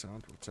take this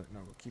out.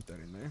 We'll keep that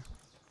in there.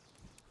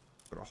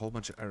 Got a whole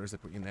bunch of arrows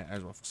that were in there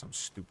as well for some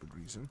stupid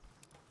reason.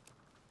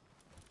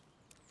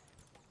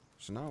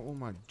 So now all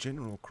my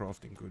general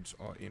crafting goods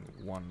are in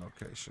one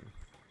location.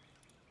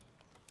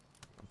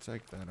 I'll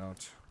take that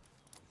out.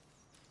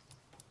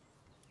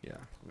 Yeah,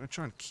 I'm going to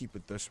try and keep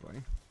it this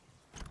way.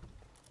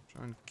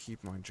 Try and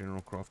keep my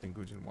general crafting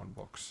goods in one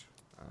box.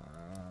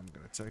 I'm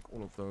going to take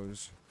all of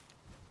those,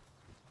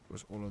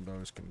 because all of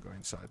those can go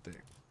inside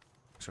there.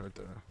 So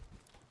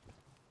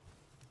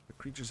the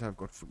creatures have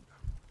got food.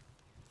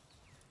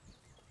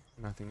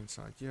 Nothing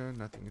inside here,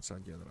 nothing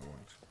inside here that I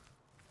want.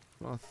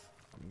 Cloth,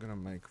 I'm going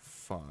to make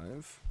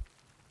 5.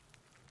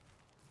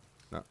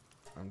 No,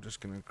 I'm just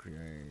going to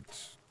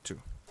create 2.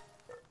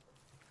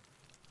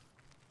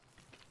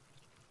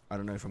 I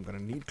don't know if I'm going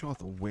to need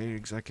cloth or where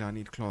exactly I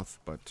need cloth,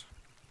 but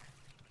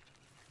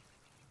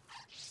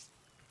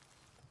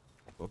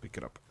we'll pick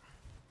it up.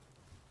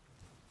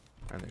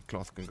 And the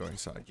cloth can go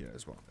inside here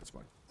as well. That's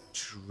my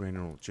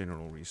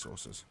general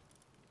resources.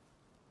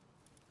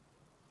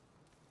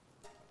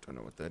 Don't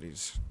know what that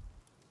is.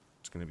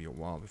 It's going to be a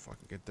while before I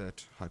can get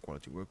that. High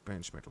quality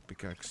workbench, metal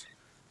pickaxe.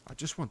 I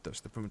just want this,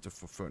 the primitive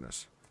for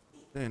furnace.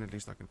 Then at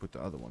least I can put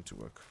the other one to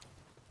work.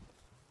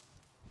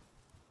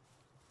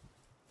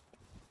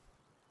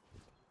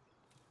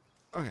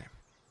 Okay.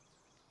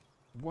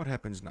 What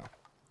happens now?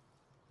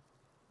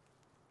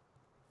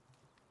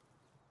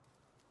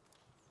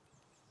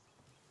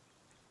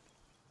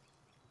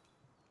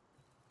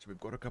 So we've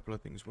got a couple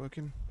of things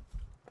working.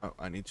 Oh,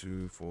 I need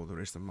to, for the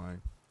rest of my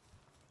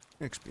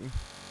XP,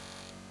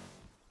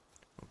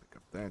 I'll pick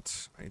up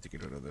that. I need to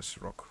get rid of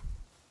this rock.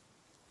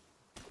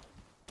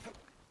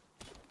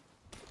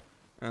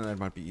 And that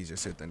might be easier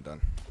said than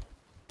done.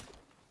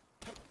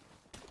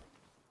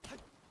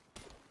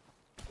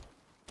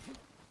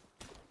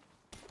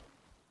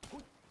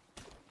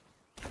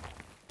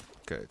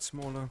 Okay, it's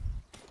smaller.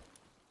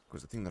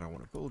 Because the thing that I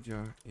want to build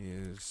here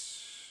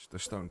is the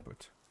stone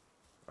pit.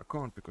 I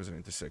can't because it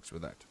intersects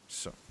with that.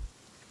 So,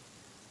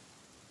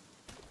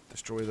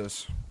 destroy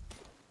this.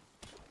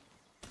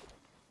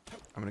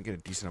 I'm going to get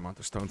a decent amount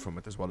of stone from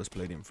it as well as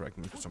palladium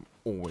fragments, which I'm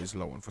always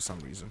low on for some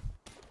reason.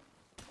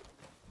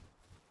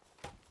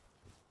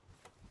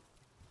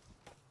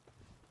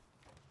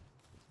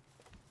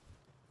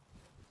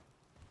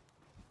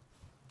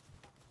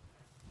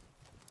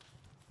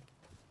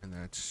 And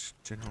that's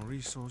general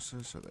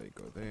resources, so there you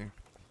go there.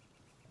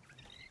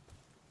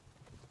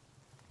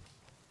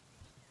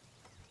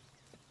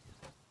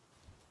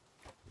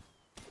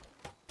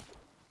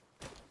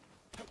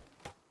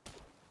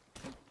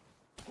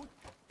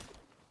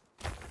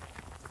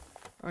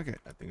 Okay,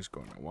 that thing's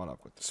going a while.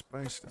 I've got the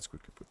space. Let's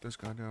quickly put this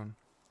guy down.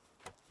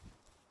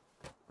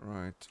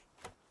 Right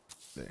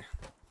there.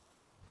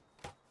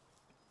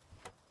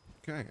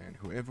 Okay, and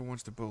whoever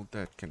wants to build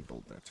that can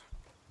build that.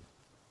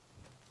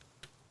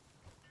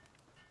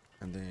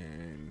 And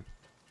then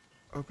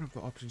open up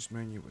the options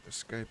menu with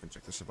escape and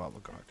check the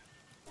survival guide.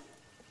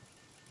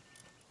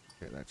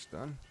 Okay, that's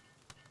done.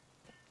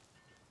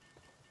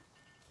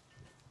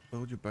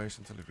 Build your base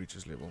until it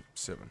reaches level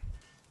 7.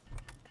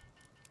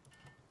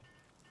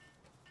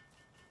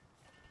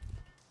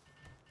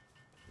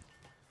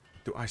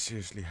 Do I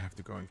seriously have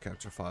to go and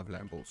capture 5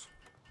 lambles?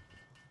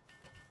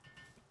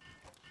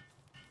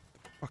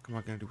 What am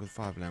I going to do with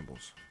 5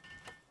 lambles?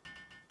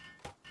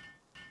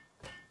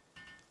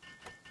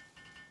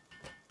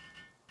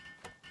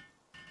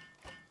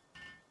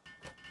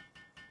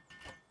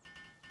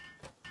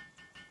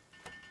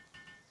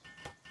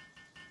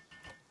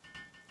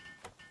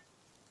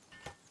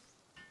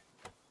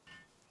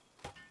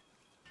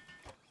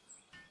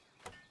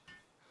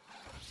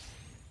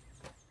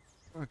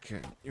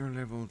 Okay, you're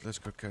leveled. Let's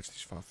go catch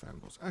these 5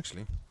 lambles.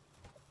 Actually, I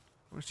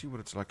want to see what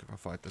it's like if I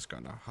fight this guy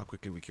now. How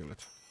quickly we kill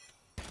it.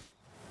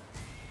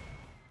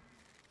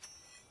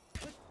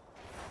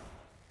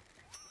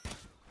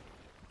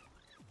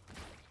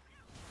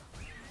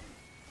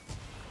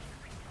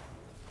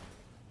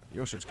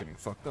 Your shit's getting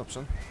fucked up,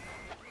 son.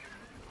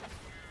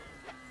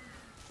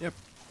 Yep,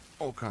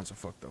 all kinds of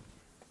fucked up.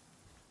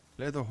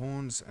 Leather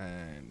horns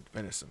and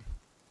venison.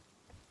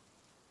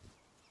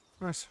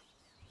 Nice.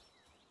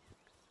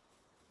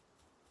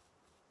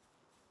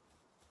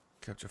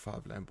 Capture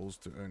 5 lambles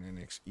to earn an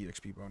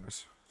EXP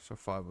bonus. So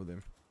 5 of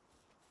them.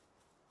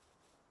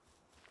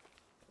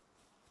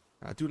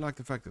 I do like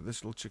the fact that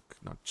this little chick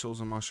now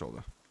chills on my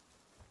shoulder.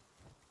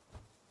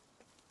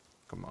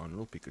 Come on,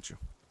 little Pikachu.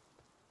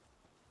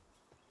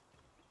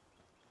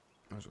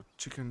 Those are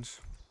chickens.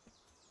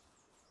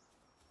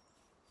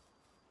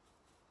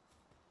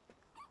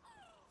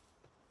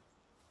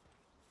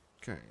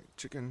 Okay,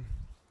 chicken.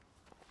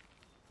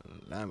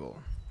 Lambo.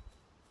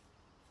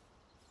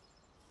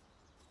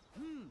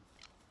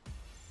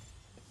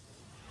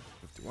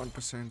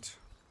 51%.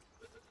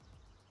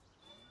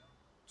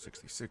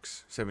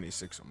 66.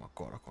 76. Oh my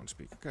god, I can't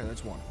speak. Okay,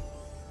 that's one.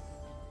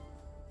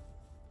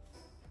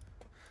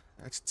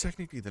 That's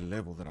technically the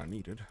level that I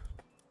needed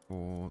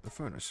for the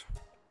furnace.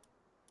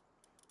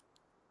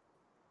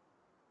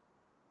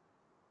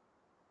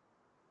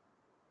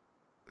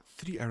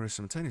 Three arrows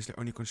simultaneously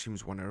only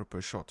consumes 1 arrow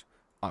per shot.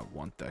 I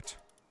want that.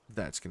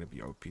 That's gonna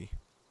be OP.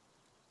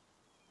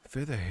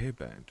 Feather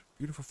hairband.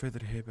 Beautiful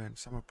feathered hairband.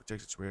 Somehow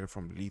protects its wearer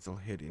from lethal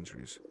head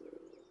injuries.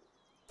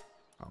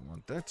 I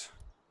want that.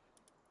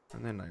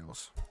 And then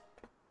nails.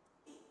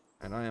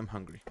 And I am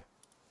hungry.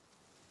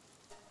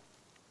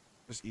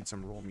 Just eat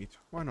some raw meat.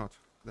 Why not?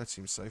 That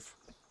seems safe.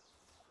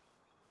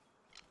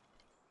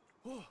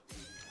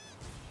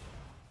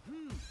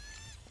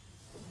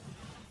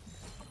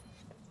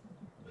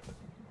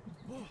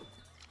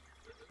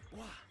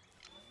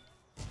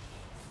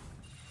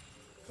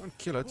 Don't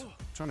kill it. I'm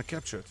trying to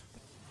capture it.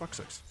 Fuck's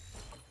sakes.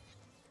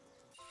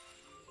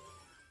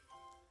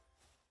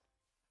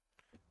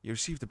 You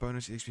receive the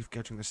bonus XP for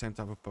capturing the same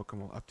type of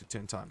Pokemon up to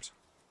 10 times.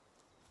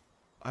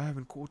 I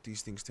haven't caught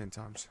these things 10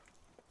 times.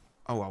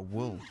 Oh, I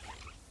will.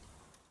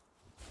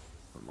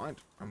 Never mind.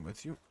 I'm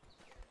with you.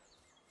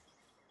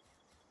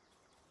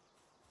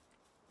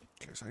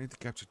 Okay, so I need to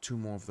capture 2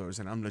 more of those,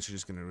 and I'm literally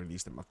just going to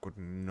release them. I've got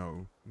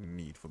no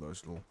need for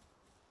those little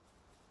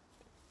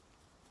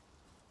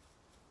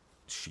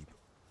sheep.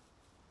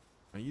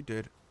 Are you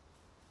dead?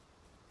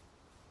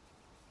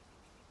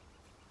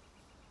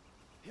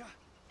 Yeah.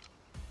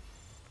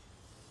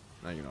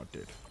 No, you're not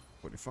dead.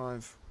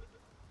 45.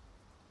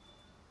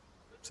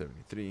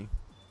 73.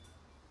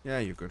 Yeah,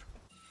 you're good.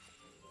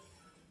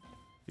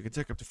 You can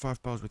take up to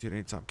 5 pals with you at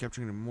any time.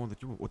 Capturing them more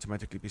that you will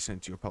automatically be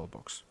sent to your pal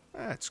box.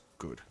 That's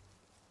good.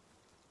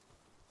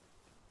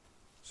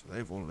 So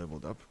they've all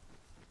leveled up.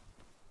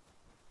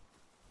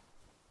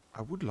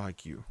 I would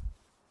like you.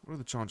 What are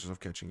the chances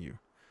of catching you?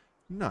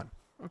 None.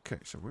 Okay,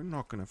 so we're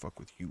not gonna fuck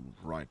with you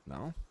right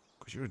now.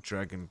 Because you're a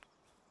dragon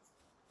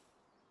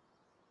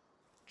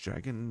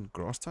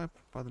grass type,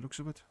 by the looks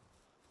of it.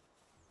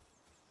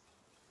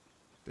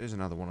 There's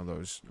another one of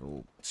those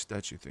little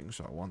statue things,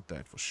 so I want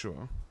that for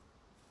sure.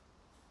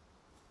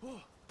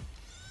 Oh,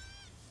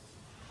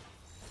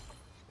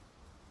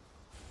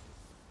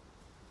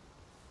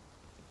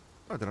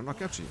 did I not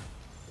capture you?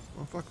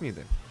 Well, fuck me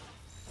then.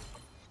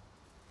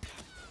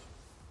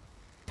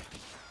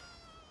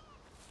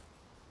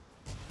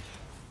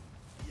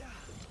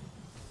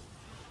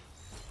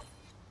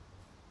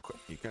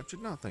 You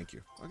captured? No, thank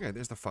you. Okay,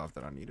 there's the 5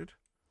 that I needed.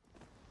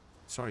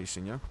 Sorry,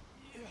 senor.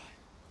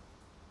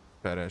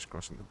 Badass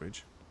crossing the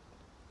bridge.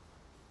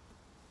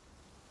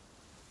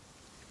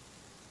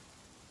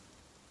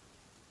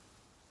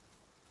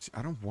 See,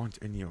 I don't want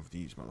any of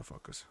these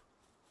motherfuckers.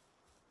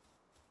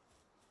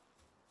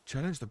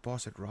 Challenge the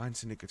boss at Ryan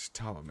Syndicate's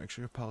tower. Make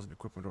sure your pals and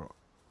equipment are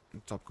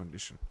in top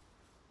condition.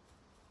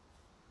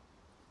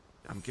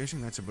 I'm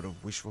guessing that's a bit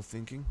of wishful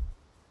thinking.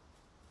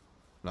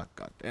 Like,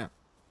 goddamn.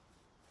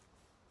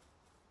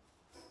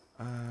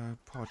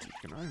 Party.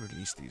 Can I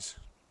release these?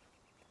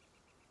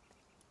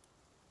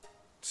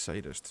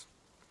 Sadist.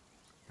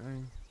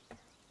 Okay.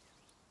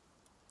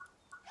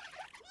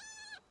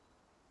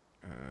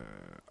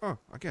 Oh,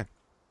 again.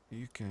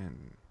 You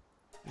can.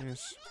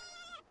 Yes.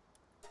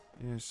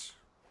 Yes.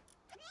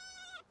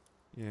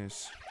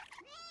 Yes.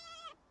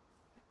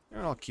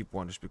 And I'll keep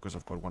one just because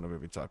I've got one of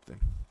every type then.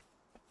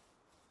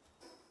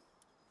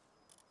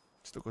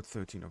 Still got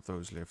 13 of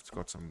those left. It's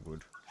got some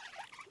wood.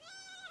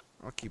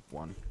 I'll keep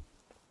one.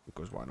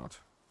 Because why not?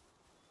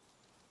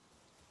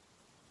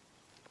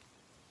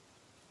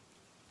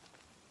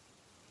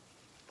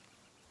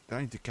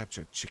 I need to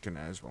capture chicken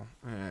as well.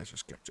 Let's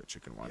just capture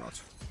chicken, why not?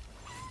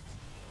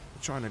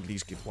 I'll try and at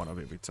least get one of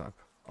every type.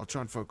 I'll try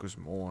and focus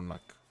more on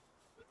like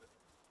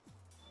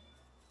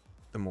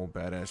the more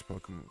badass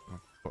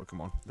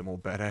Pokemon, the more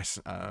badass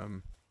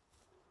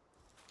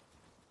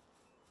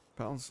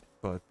pals,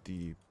 but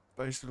the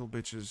base little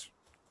bitches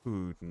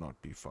would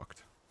not be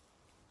fucked.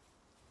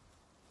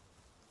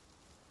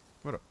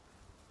 What up?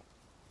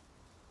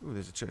 Ooh,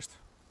 there's a chest.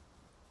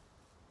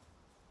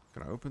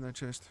 Can I open that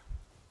chest?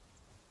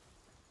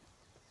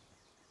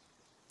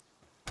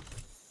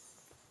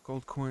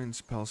 Gold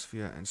coins, pal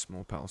sphere, and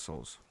small pal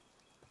souls.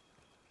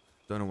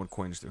 Don't know what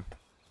coins do.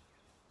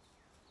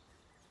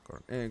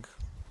 Got an egg.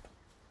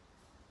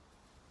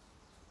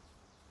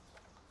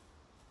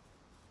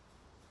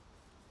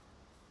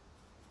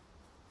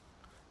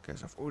 Okay,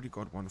 so I've already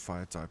got one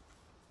fire type.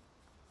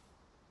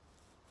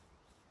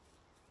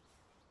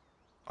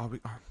 Are we?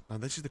 Now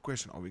this is the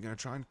question. Are we gonna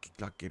try and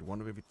like get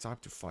one of every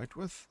type to fight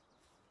with?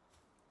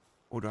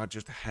 Or do I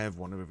just have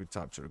one of every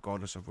type, so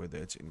regardless of whether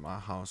it's in my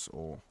house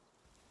or...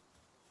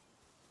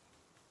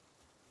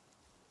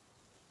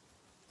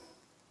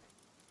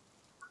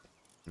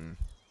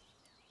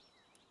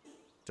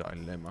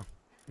 Dilemma.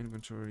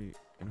 Inventory,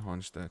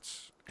 enhance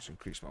stats, just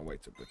increase my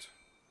weight a bit.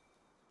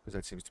 Because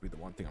that seems to be the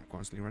one thing I'm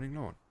constantly running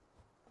low on.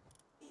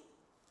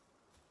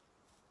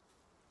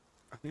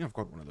 I think I've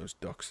got one of those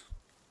ducks.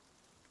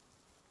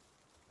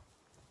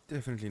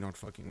 Definitely not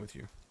fucking with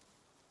you.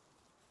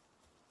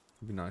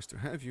 It'd be nice to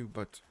have you,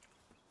 but...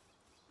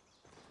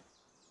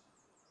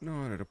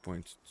 not at a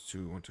point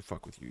to want to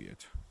fuck with you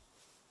yet.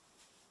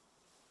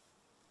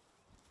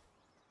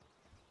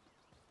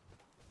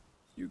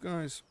 You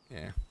guys,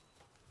 yeah.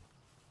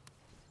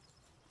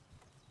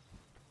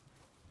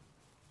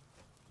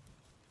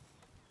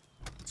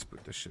 Let's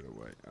put this shit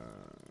away.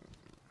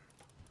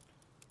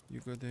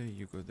 You go there,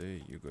 you go there,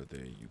 you go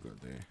there, you go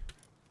there.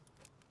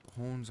 The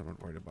horns I'm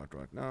not worried about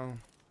right now.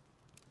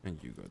 And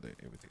you go there.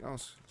 Everything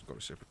else, let's go to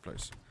a separate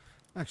place.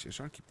 Actually, let's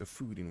try and keep the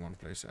food in one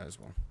place as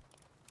well.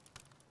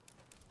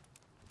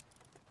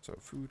 So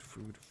food,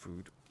 food,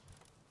 food,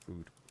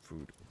 food,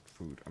 food,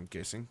 food. I'm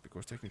guessing,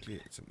 because technically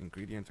it's an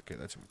ingredient. Okay,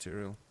 that's a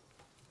material.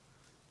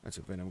 That's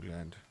a venom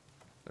gland.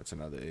 That's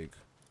another egg.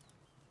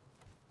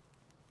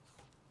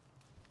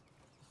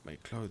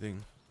 Make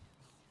clothing.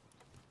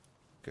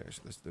 Okay,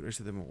 so the rest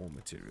of them are all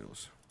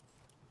materials.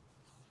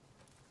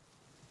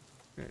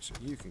 Okay, so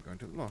you can go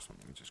into the last one.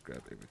 Let me just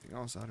grab everything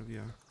else out of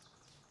here.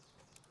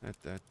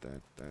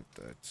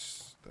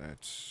 That's...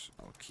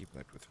 I'll keep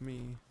that with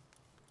me.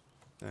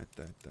 That,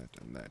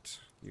 and that.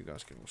 You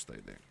guys can all stay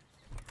there.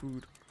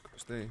 Food, go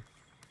stay.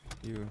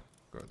 You,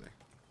 go there.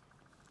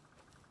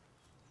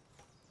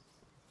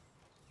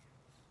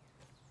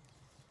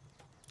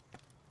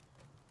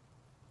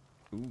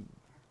 Ooh,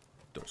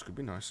 those could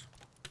be nice.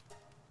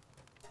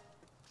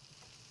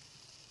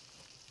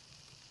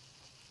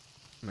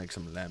 Make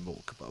some lamb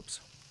ball kebabs.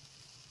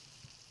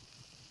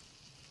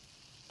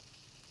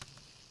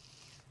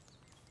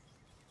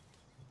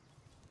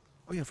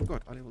 Oh yeah, I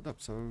forgot. I leveled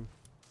up, so...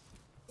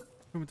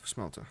 primitive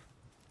smelter.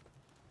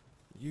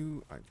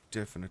 You I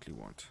definitely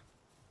want.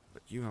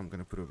 But you I'm going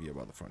to put over here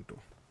by the front door.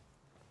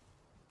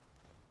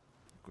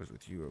 Because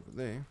with you over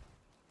there...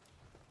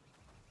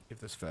 if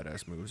this fat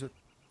ass moves it...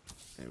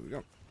 there we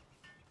go.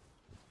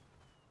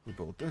 We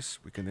build this.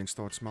 We can then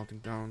start smelting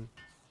down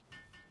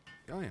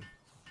the iron.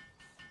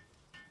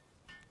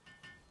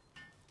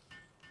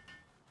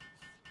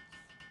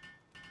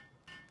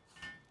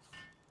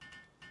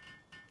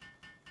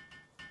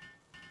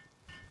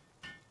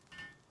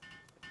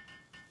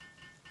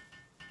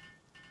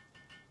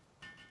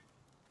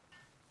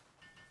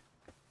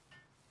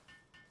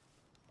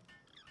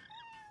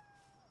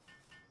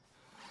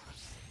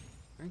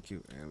 Thank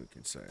you, and we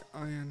can say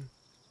iron,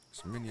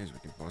 as many as we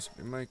can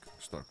possibly make,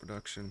 start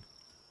production,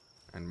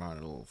 and my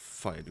little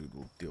fire dude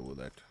will deal with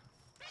that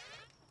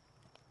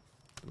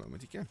the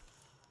moment he can.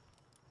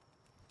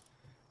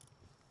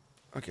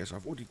 Okay, so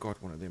I've already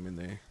got one of them in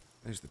there.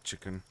 There's the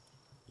chicken.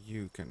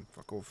 You can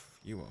fuck off.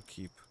 You I'll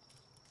keep.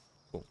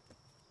 Cool.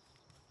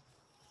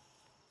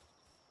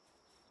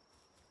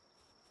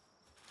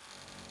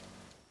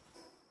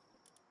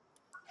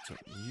 So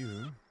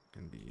you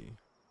can be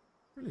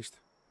released.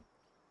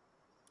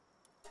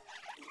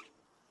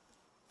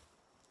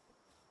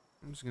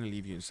 I'm just going to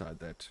leave you inside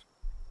that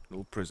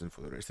little prison for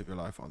the rest of your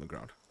life on the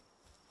ground.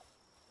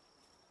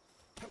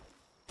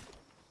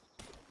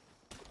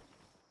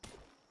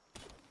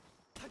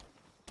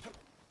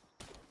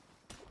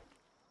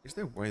 Is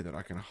there a way that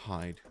I can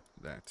hide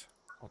that?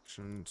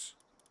 Options.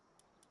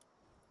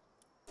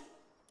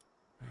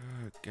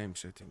 Game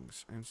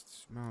settings.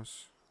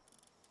 Mouse.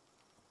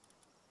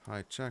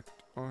 Hide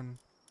checked on.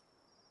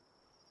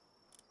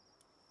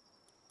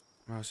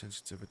 Mouse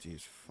sensitivity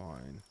is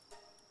fine.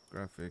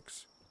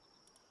 Graphics.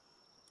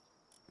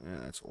 Yeah,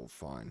 that's all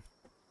fine.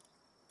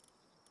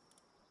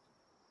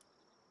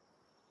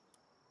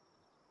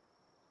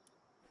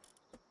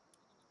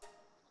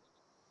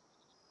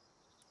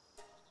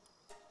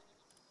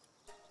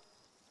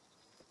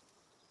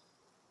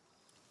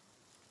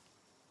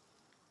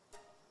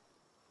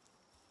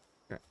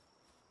 Okay.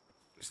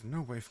 There's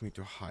no way for me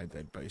to hide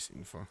that base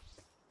info.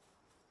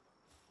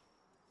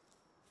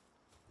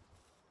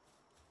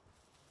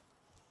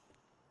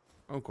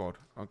 Oh god,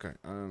 okay,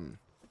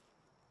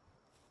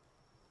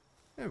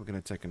 yeah, we're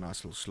gonna take a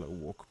nice little slow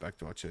walk back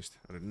to our chest.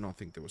 I did not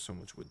think there was so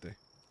much wood there.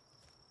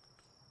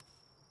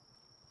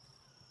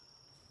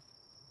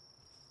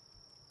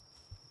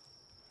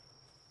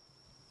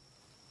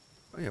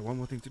 Oh yeah, one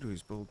more thing to do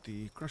is build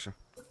the crusher.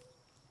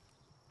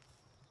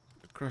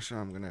 The crusher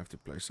I'm gonna have to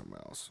place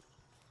somewhere else.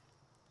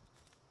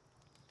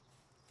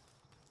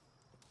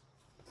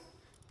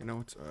 You know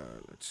what,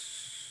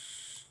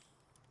 let's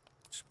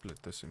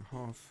split this in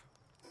half.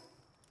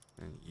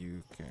 And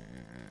you can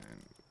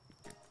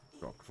get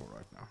dropped for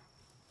right now.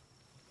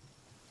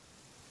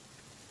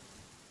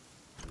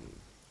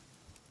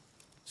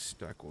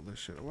 Stack all this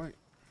shit away.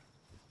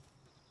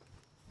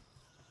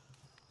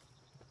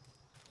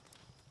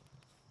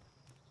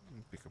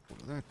 And pick up all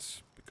of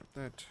that. Pick up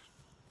that.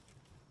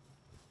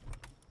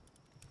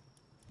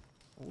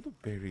 All the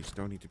berries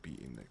don't need to be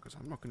in there, because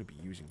I'm not going to be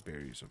using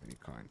berries of any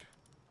kind.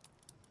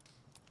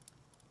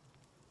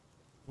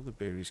 All the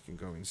berries can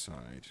go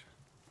inside.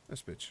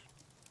 This bitch.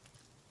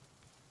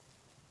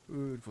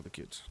 Food for the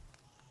kids.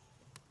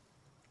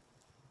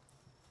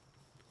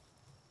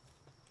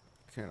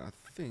 Okay, I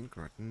think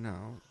right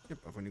now... Yep,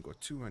 I've only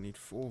got 2. I need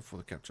 4 for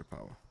the capture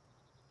power.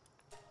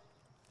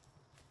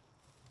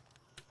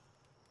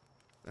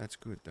 That's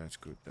good, that's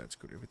good, that's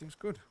good. Everything's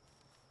good.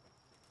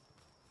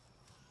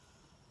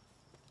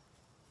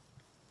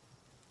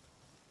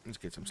 Let's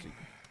get some sleep.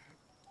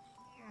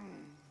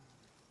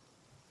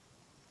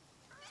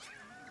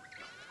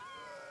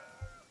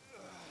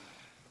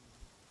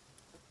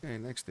 Okay,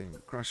 next thing.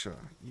 Crusher.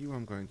 You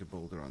I'm going to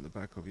build around the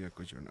back of you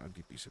because you're an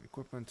ugly piece of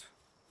equipment.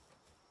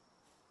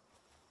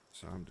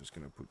 So I'm just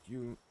going to put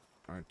you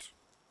right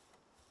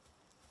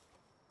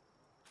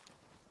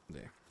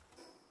there.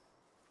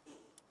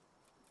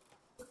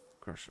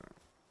 Crusher.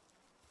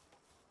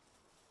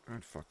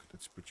 And fuck,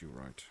 let's put you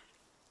right.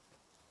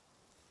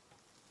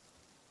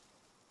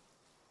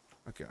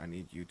 Okay, I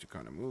need you to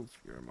kind of move.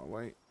 You're in my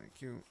way.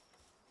 Thank you.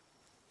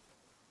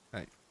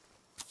 Hey.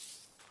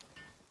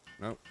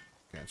 No.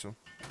 Cancel.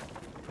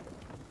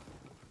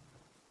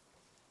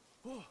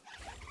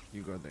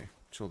 You go there.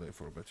 Chill there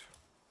for a bit.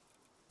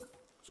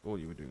 Because all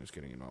you were doing is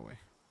getting in my way.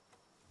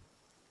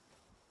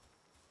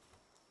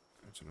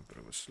 That's on a bit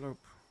of a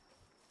slope.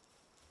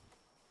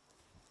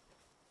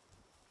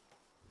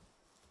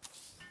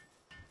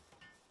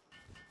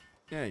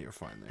 Yeah, you're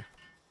fine there.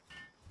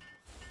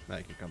 Now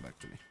you can come back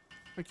to me.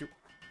 Thank you.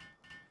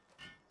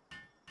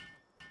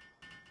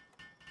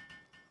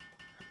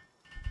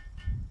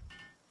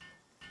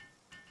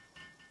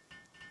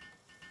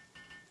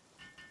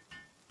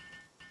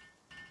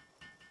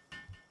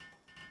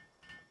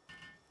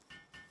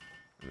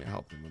 Let me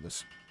help them with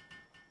this.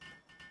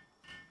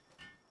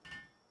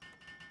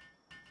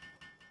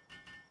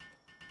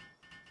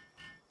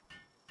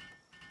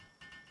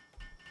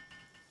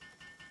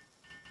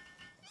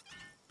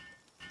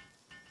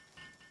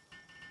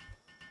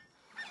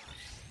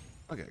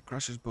 Okay,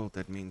 Crusher's built.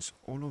 That means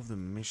all of the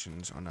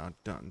missions are now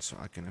done, so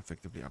I can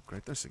effectively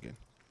upgrade this again.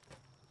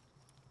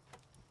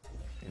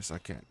 Yes, I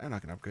can. And I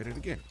can upgrade it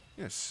again.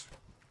 Yes.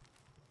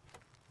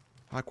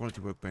 High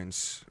quality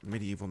workbench,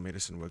 medieval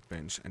medicine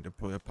workbench, and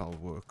deploy a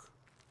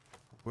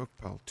work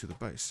pal to the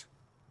base.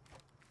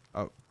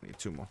 Oh, I need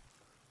 2 more.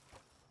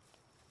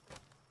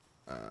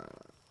 I'm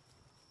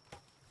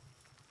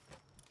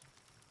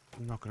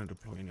not going to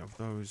deploy any of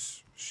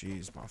those.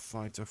 She's my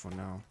fighter for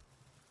now.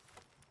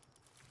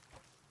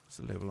 What's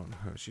the level on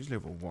her? She's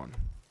level 1.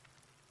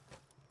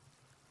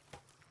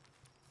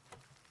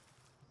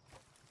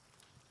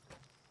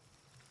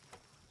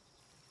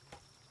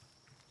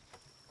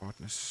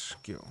 Partner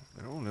skill.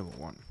 They're all level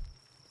 1.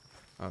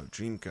 Oh,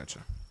 Dream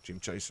Catcher. Dream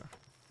Chaser.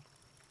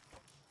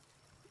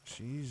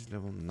 She's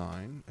level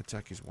 9.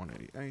 Attack is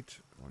 188.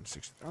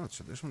 160. Oh,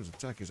 so this one's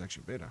attack is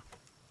actually better.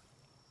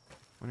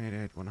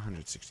 188,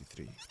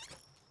 163.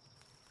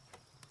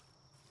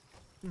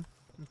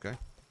 Okay.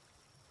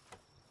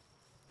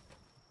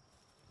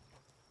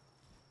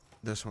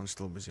 This one's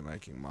still busy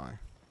making my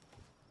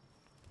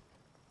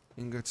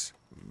ingots.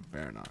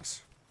 Very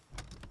nice.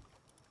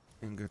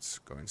 Ingots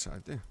go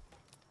inside there.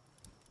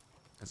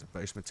 As a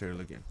base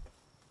material again.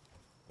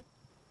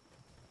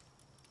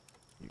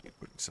 You get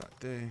put inside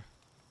there.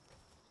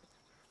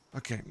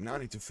 Okay, now I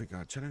need to figure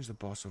out. Challenge the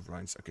boss of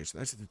ranks. Okay, so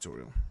that's the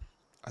tutorial.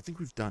 I think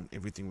we've done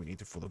everything we need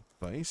to for the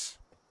base.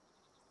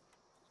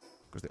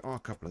 Because there are a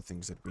couple of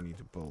things that we need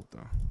to build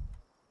though.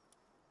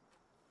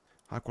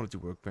 High quality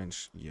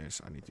workbench,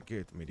 yes, I need to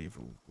get.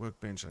 Medieval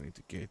workbench, I need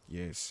to get,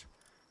 yes.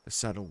 The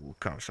saddle will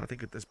come. So I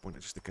think at this point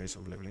it's just a case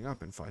of leveling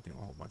up and fighting a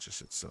whole bunch of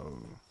shit.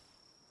 So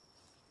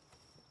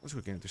let's go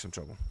get into some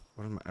trouble.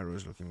 What are my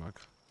arrows looking like?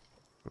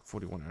 Got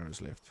 41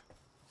 arrows left.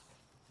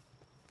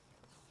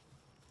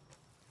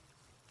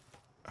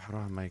 How do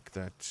I make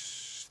that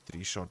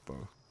 3-shot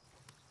bow?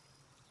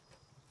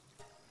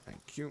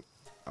 Thank you.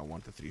 I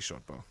want the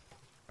 3-shot bow.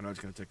 I know it's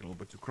going to take a little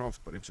bit to craft,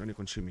 but if it's only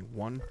consuming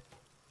 1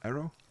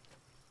 arrow,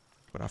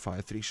 but I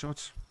fire 3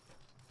 shots,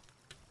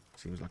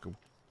 seems like a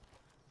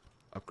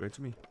upgrade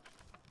to me.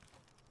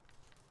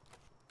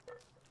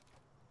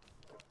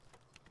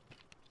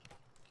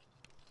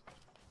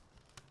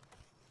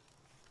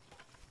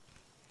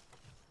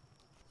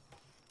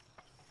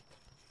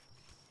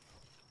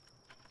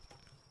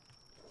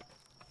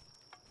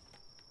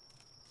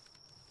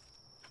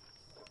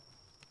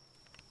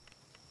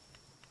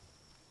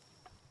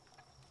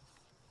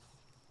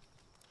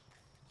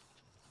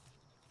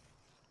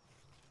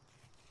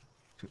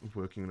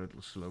 Working a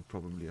little slow,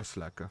 probably a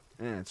slacker.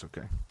 It's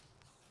okay.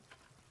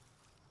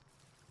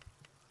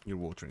 You're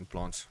watering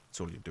plants.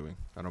 That's all you're doing.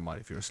 I don't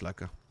mind if you're a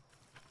slacker.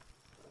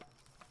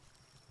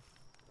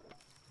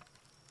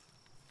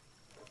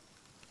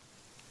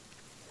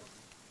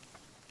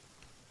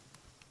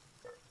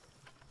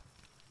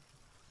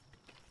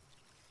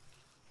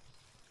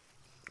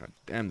 God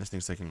damn, this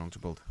thing's taking long to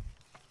build.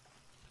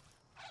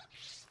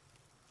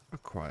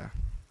 require.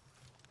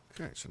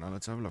 Okay, so now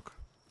let's have a look.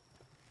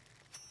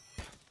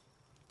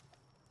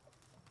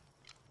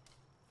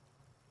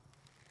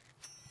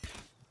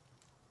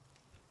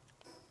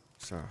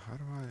 So, how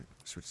do I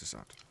switch this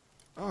out?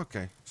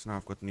 Okay, so now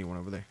I've got the new one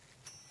over there.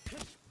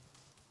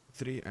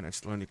 3, and it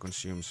still only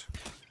consumes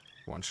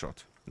 1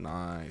 shot.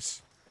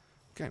 Nice.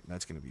 Okay,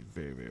 that's going to be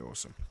very, very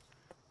awesome.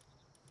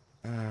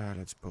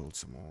 Let's build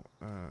some more.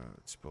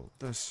 Let's build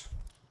this.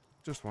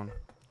 Just one.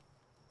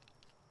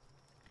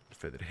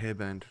 Feathered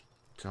hairband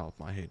to help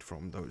my head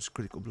from those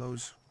critical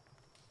blows.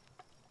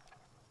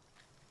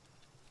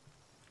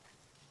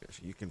 Okay,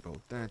 so you can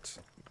build that.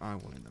 I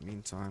will in the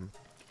meantime.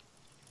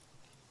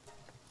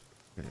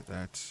 Okay,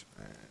 that.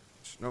 And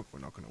nope, we're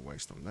not going to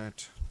waste on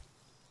that.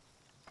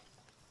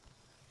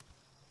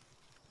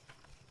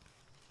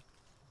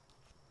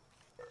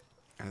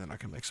 And then I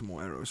can make some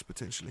more arrows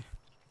potentially.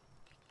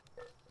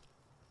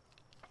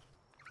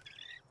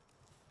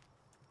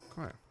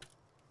 Okay.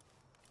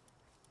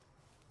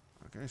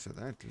 Okay, so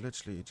that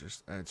literally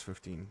just adds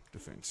 15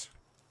 defense.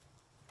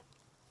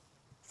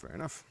 Fair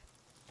enough.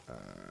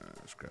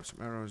 Let's grab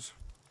some arrows.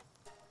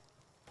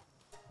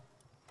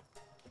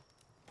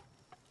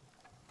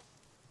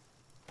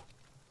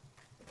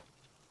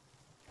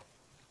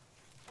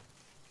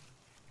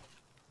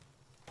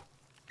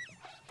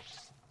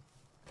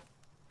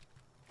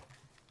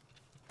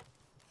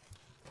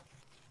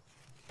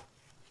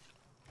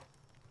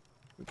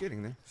 We're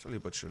getting there, slowly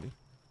but surely.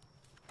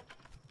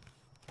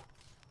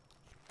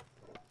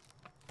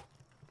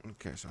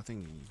 Okay, so I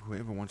think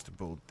whoever wants to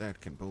build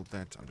that can build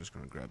that. I'm just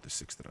going to grab the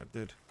 6 that I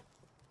did.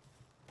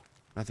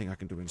 Nothing I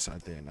can do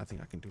inside there, nothing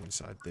I can do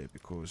inside there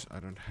because I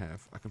don't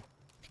have... I can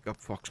pick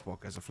up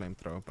Foxbark as a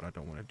flamethrower, but I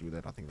don't want to do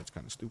that. I think that's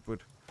kind of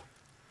stupid.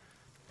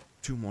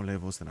 2 more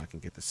levels, then I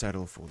can get the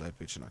saddle for that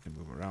bitch and I can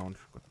move around.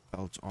 Got the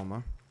belt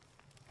armor.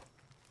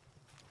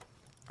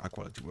 High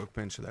quality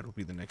workbench, so that will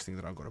be the next thing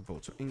that I've got to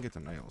build. So ingot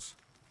and nails.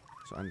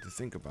 So I need to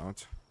think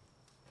about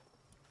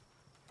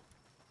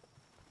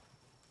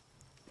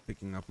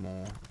picking up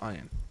more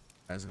iron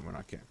as and when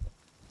I can.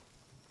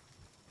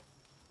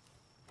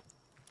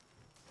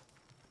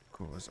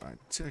 Because I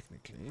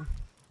technically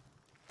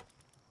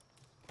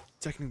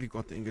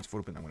got the ingots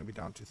for it, but I'm going to be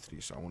down to 3,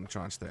 so I want to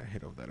try and stay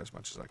ahead of that as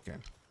much as I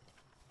can.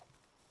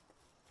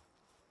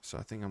 So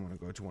I think I'm going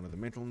to go to one of the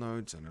metal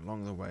nodes, and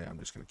along the way I'm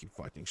just going to keep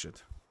fighting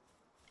shit.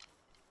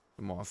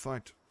 The more I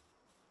fight,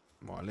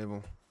 the more I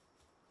level.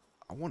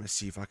 I want to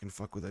see if I can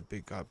fuck with that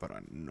big guy, but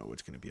I know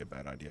it's going to be a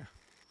bad idea.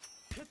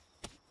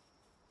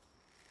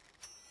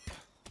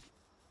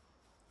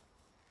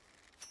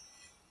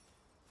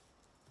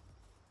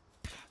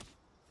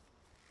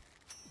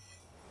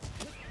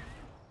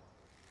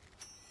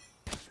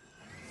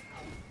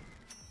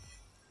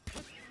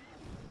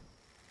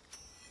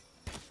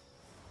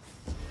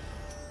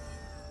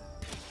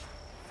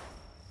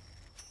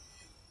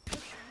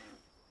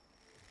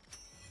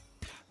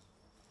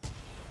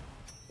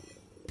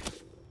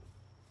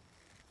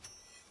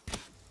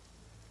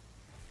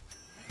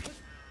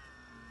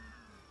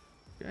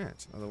 Yeah,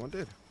 it's another one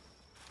dead.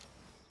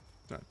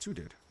 No, 2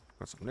 dead.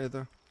 Got some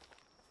leather.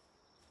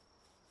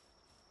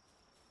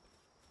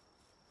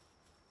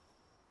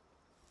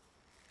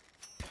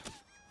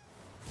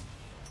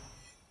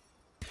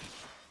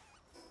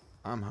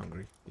 I'm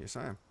hungry. Yes,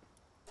 I am.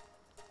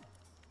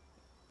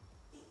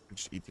 I'm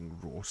just eating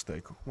raw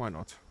steak. Why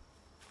not?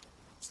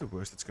 It's the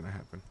worst that's gonna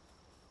happen.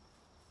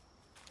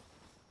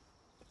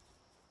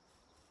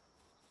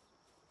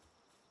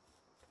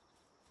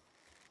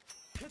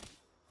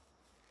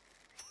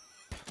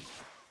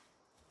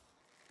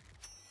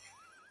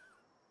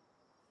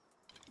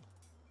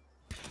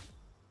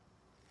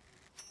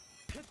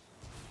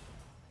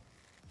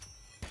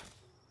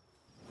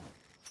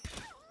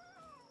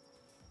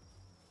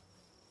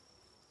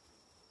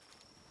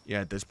 Yeah,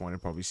 at this point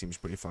it probably seems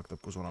pretty fucked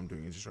up because all I'm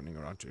doing is just running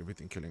around to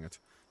everything, killing it.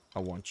 I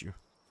want you.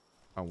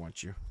 I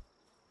want you.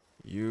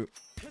 You.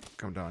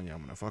 Come down, yeah, I'm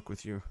gonna fuck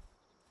with you.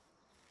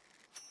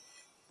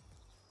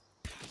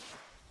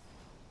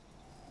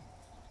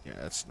 Yeah,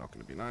 that's not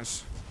gonna be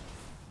nice.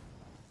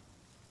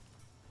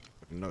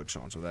 But no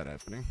chance of that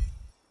happening.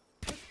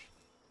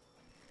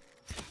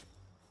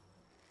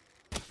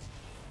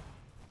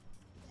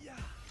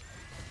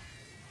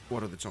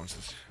 What are the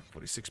chances?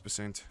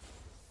 46%.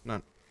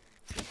 None.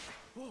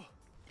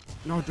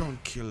 No,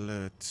 don't kill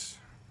it.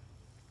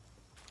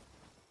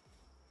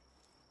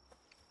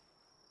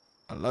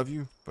 I love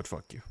you, but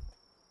fuck you.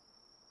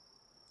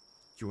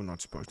 You were not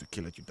supposed to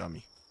kill it, you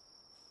dummy.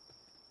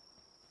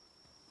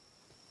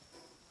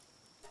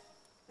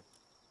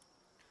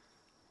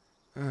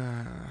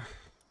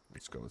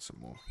 Let's go with some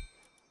more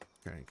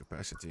carrying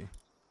capacity.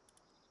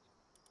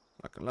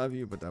 I can love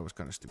you, but that was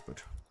kind of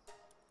stupid.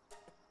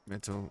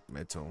 Metal,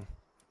 metal.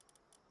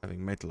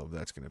 Having metal of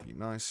that's gonna be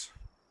nice.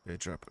 Bear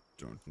trap,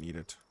 don't need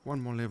it. 1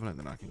 more level and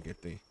then I can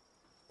get there.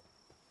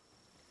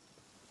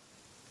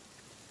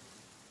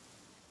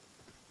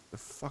 The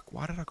fuck?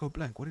 Why did I go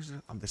blank? What is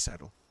it? I'm the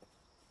saddle.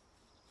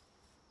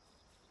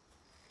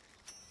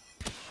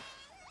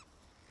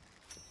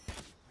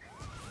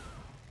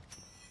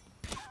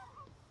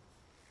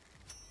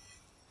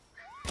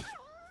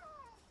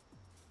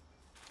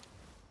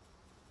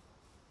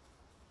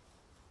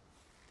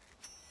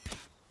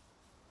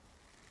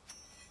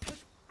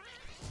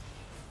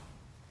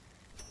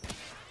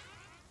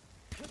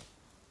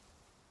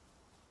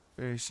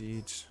 Berry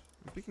seeds.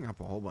 I'm picking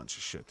up a whole bunch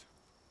of shit.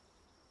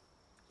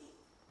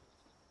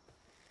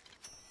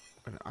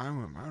 But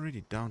I'm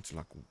already down to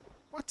like...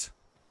 What?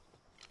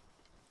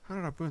 How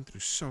did I burn through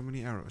so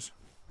many arrows?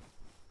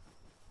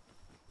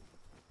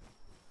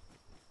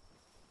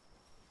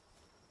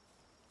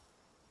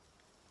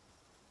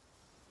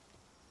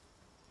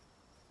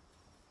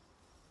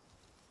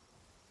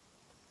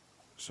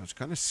 So it's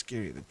kind of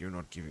scary that you're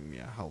not giving me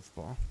a health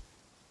bar.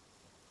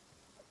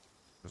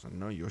 Because I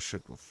know your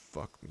shit will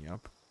fuck me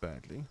up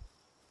badly.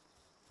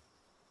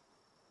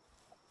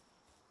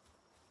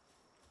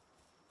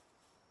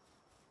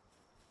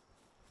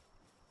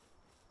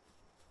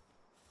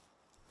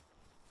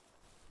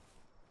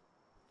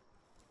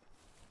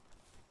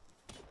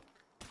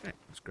 Okay,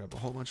 let's grab a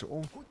whole bunch of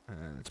ore.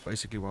 And it's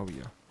basically why we're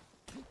here.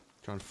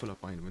 Try and fill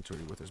up my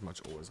inventory with as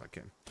much ore as I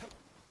can.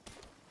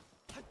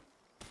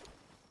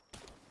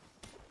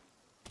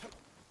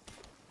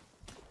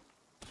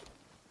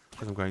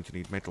 Because I'm going to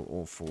need metal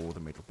ore for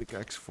the metal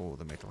pickaxe, for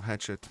the metal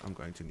hatchet. I'm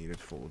going to need it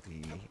for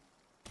the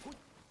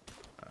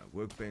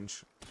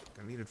workbench.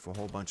 I need it for a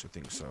whole bunch of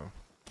things, so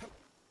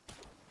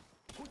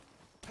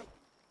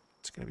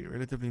it's going to be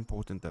relatively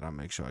important that I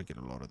make sure I get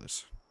a lot of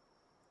this.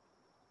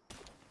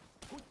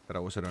 But I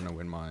also don't know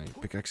when my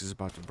pickaxe is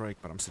about to break,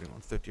 but I'm sitting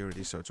on 30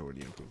 already, so it's already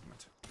an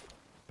improvement.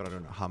 But I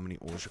don't know how many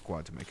ores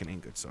required to make an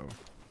ingot, so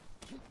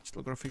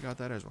still got to figure out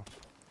that as well.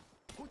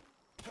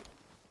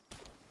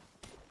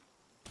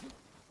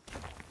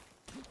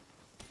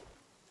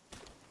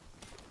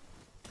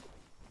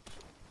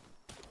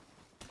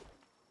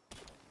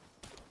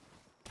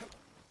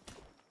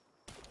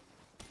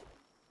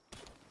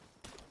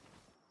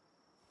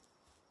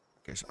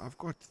 Okay, so I've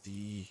got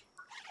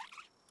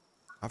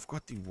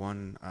the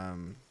one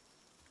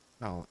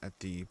well at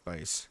the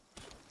base,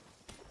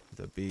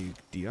 the big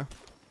deer.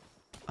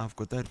 I've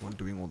got that one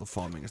doing all the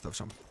farming and stuff,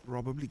 so I'm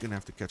probably gonna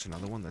have to catch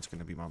another one. That's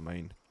gonna be my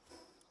main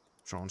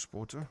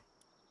transporter.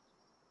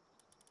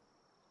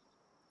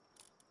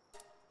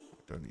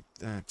 Don't need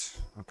that.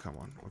 Oh come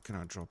on, what can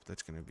I drop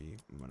that's gonna be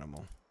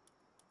minimal?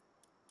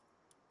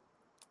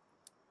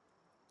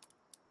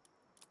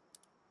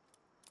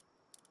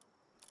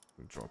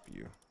 I'll drop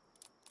you.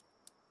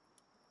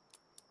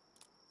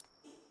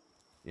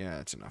 Yeah,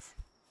 that's enough.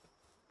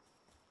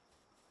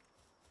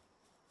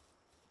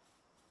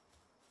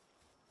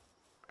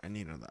 I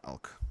need another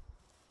elk.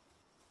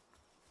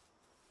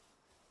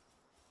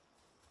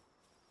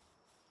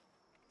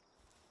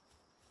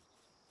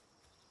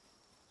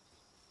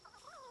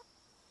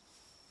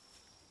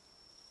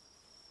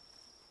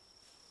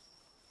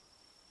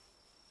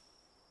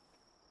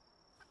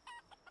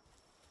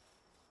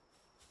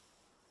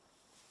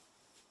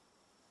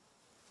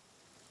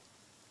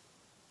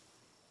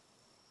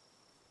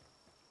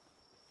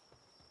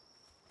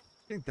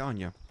 Getting down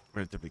here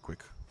relatively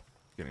quick.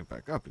 Getting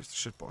back up is the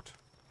shitbot.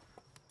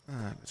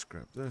 Let's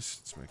grab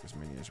this. Let's make as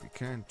many as we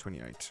can.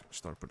 28.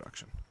 Start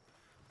production.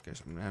 Okay,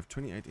 so I'm gonna have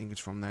 28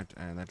 ingots from that,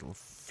 and that little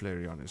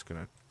Flareon is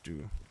gonna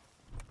do...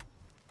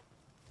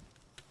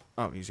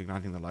 Oh, he's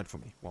igniting the light for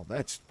me. Well,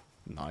 that's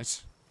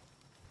nice.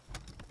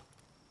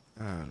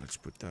 Let's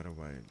put that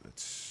away.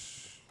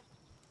 Let's...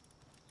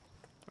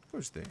 What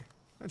goes there?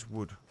 That's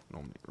wood,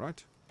 normally,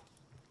 right?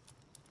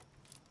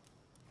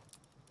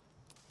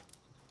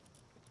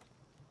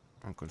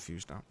 I'm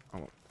confused now.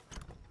 Oh,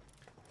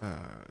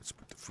 let's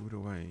put the food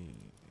away.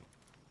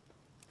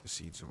 The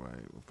seeds away.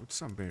 We'll put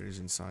some berries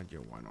inside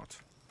here, why not?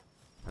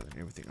 And then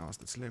everything else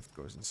that's left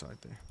goes inside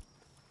there.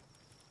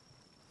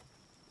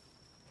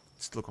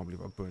 Still can't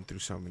believe I burned through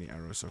so many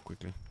arrows so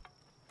quickly.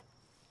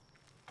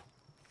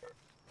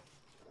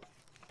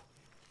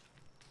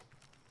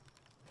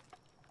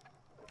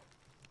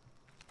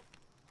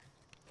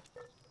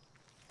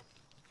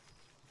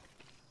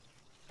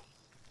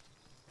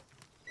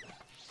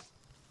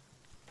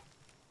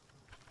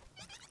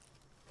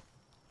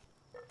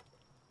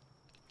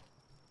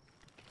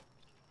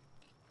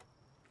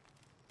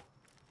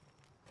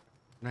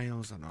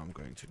 Nails I know I'm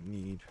going to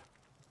need.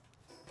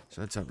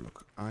 So let's have a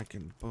look. I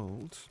can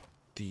build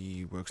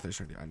the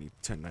workstation already. I need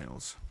 10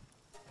 nails.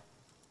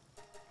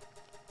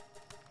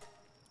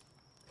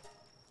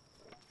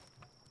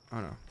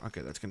 Oh no.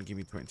 Okay, that's going to give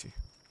me 20.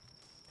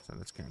 So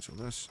let's cancel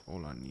this.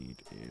 All I need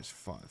is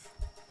 5.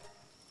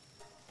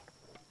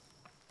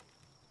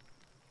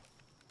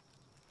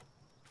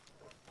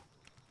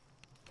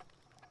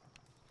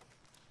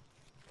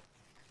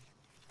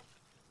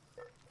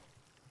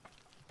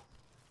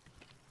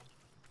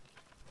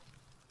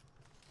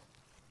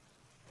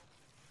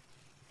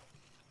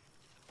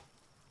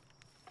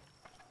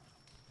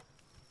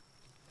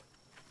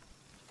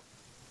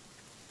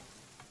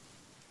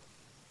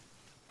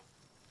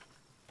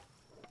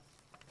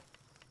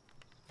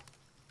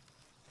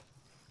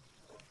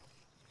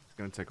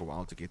 Gonna take a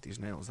while to get these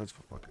nails, that's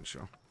for fucking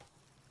sure.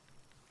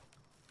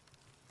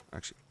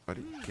 Actually,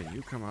 buddy, can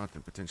you come out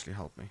and potentially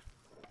help me?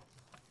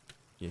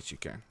 Yes, you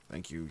can.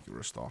 Thank you,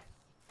 you're a star.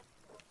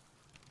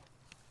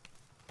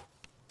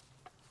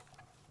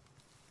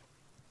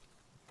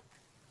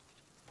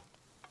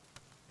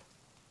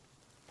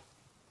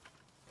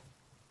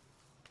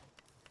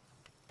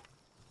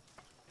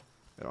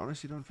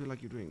 honestly don't feel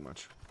like you're doing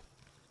much.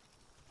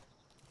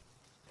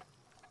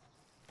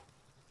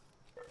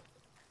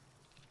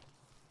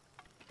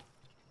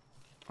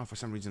 Oh, for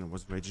some reason it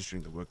wasn't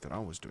registering the work that I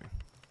was doing.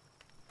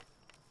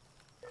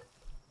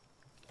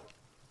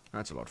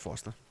 That's a lot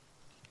faster.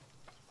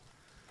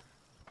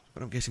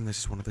 But I'm guessing this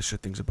is one of the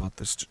shit things about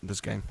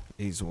this game.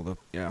 Is all the,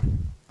 yeah,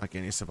 like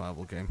any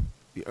survival game.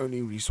 The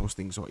only resource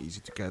things are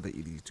easy to gather,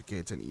 easy to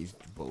get, and easy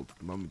to build.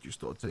 The moment you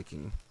start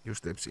taking your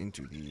steps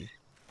into the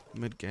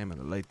mid-game and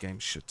the late game,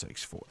 shit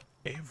takes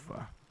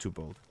forever to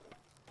build.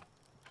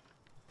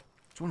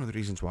 It's one of the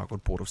reasons why I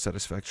got bored of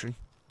Satisfactory.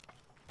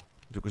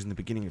 Because in the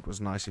beginning it was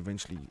nice,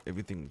 eventually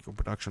everything, your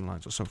production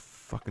lines are so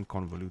fucking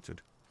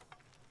convoluted.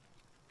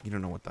 You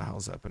don't know what the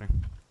hell's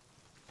happening.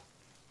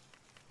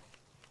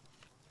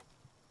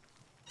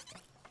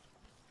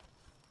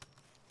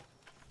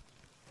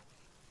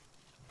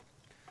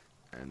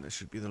 And this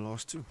should be the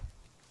last two.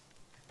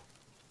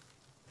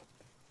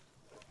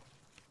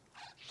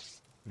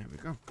 There we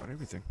go, got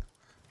everything.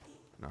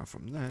 Now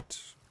from that,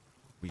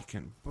 we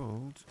can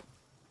build...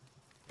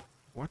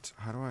 What?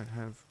 How do I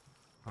have...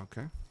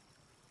 Okay.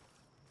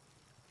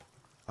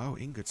 Oh,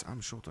 ingots.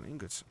 I'm short on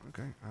ingots.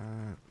 Okay,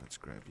 let's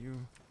grab you.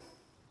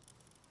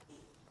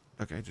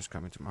 Okay, just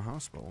come into my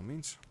house by all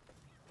means.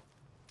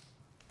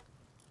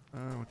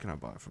 What can I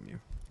buy from you?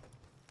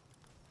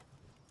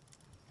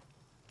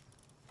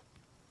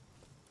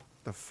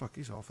 The fuck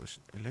is all this?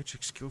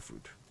 Electric skill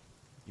fruit.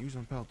 Use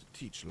on pal to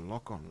teach.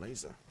 Lock on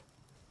laser.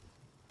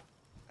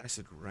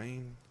 Acid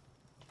rain.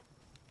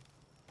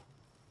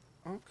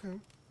 Okay.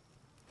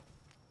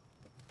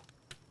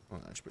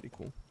 Well, that's pretty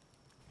cool.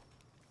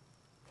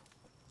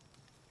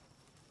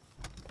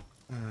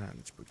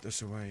 Let's put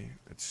this away.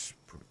 Let's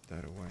put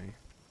that away.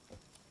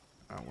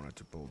 I wanted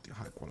to build the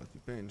high quality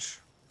bench.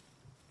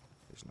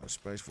 There's no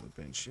space for the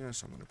bench here,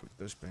 so I'm going to put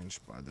this bench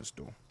by this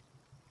door.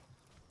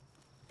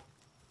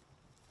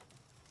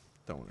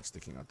 Don't want it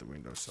sticking out the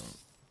window, so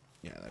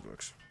yeah, that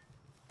works.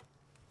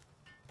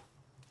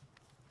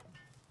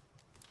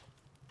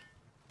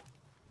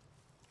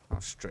 How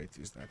straight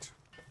is that?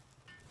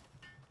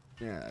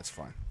 Yeah, that's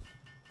fine.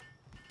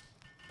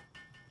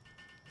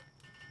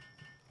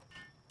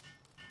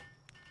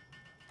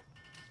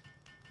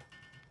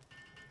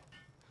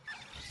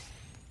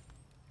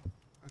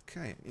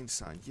 Okay,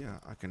 inside here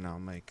I can now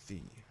make the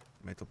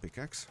metal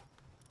pickaxe.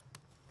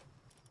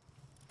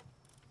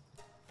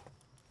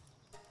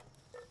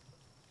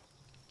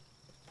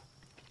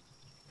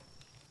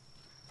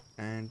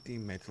 And the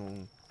metal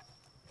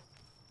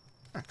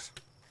axe.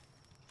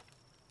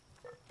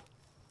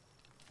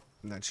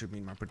 And that should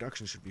mean my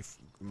production should be,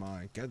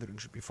 my gathering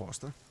should be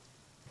faster.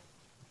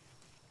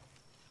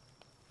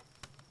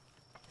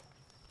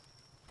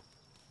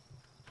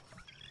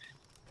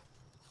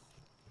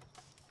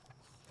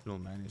 Little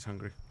man is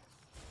hungry.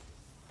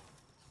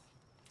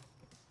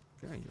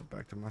 Okay, you're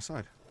back to my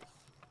side.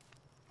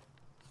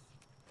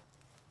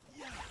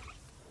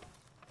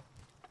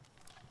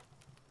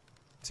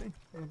 See, a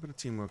little bit of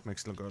teamwork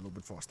makes it go a little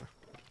bit faster.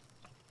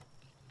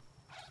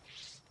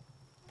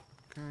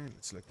 Okay,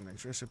 let's select the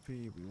next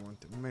recipe. We want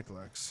the metal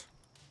axe.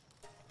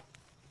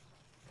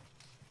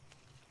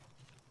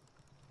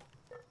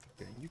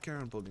 Okay, you carry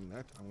on building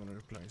that. I'm going to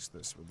replace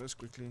this with this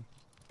quickly.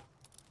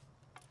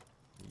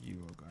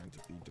 You are going to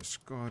be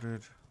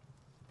discarded.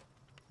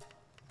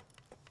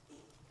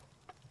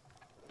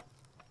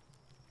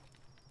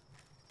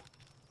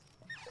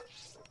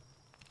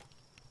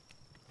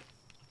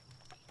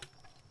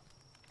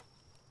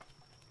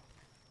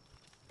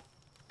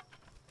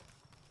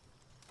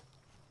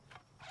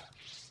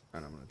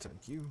 And I'm going to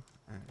take you,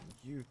 and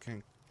you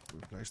can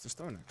replace the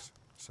stone axe.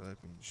 So that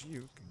means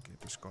you can get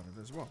discarded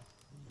as well.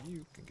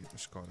 You can get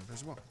discarded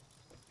as well.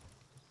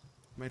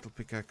 Metal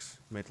pickaxe,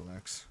 metal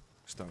axe,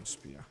 stone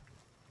spear.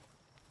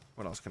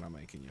 What else can I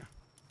make in here?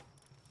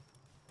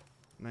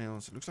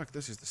 Nails. It looks like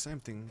this is the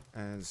same thing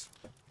as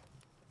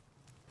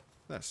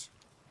this.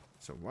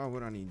 So why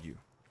would I need you?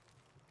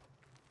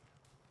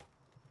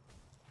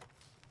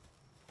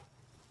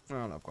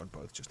 Well, I've got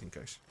both just in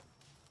case.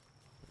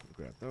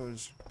 Grab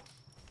those.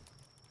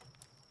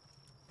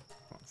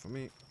 One for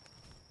me.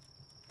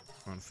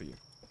 One for you.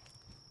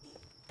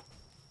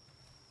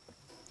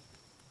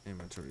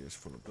 Inventory is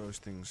full of those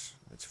things.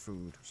 That's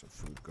food, so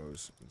food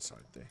goes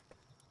inside there.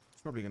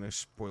 It's probably going to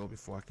spoil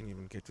before I can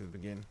even get to it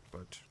again,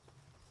 but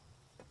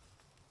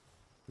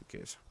who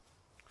cares?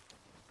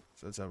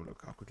 So let's have a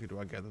look. How quickly do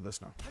I gather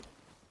this now?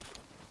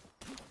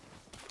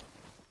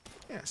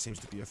 Yeah, seems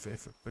to be a fair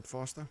bit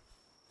faster.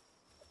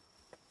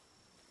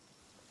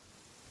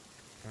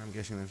 I'm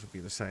guessing this will be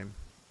the same.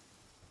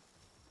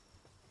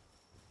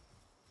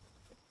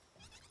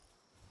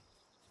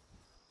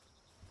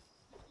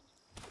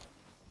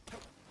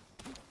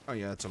 Oh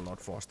yeah, it's a lot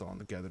faster on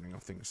the gathering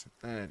of things.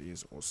 That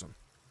is awesome.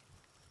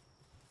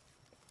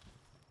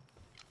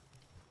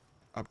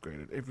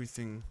 Upgraded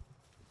everything.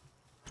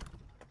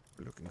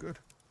 We're looking good.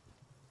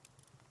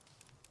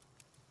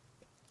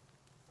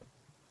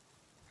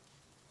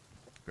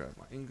 Grab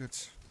my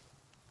ingots.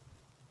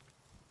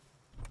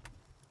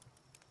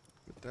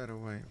 Put that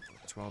away.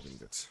 12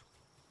 ingots.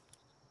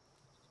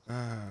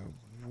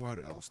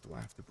 What else do I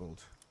have to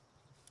build?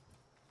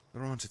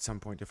 There aren't at some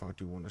point if I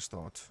do want to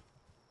start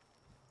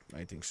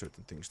mating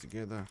certain things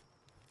together.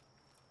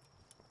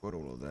 Got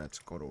all of that,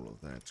 got all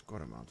of that,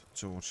 got a mounted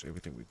torch,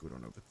 everything we're good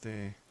on over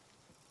there.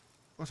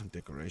 Got some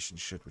decoration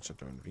shit which I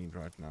don't need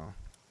right now.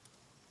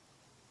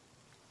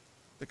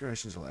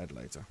 Decorations I'll add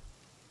later.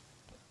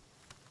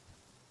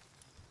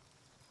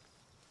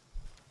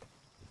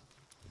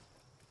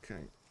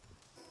 Okay.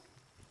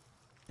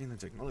 In the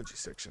technology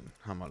section,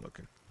 how am I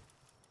looking?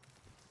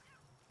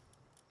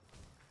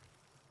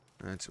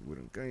 That's a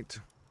wooden gate.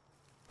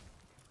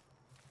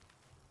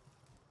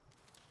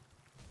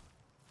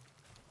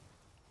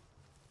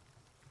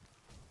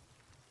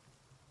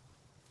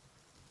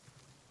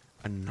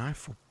 A knife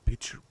for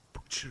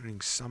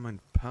butchering summoned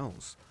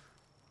pals.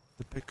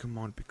 The pet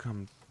command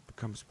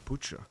becomes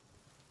butcher.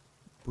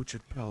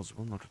 Butchered pals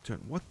will not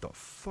return. What the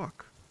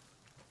fuck?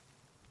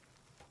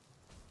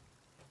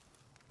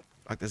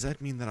 Like, does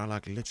that mean that I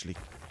like literally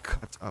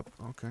cut up?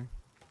 Okay.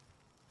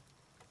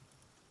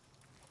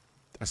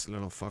 That's a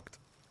little fucked.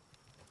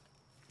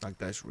 Like,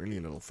 that's really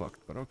a little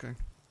fucked, but okay.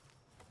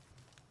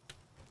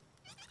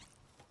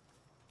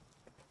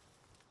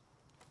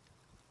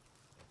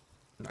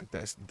 Like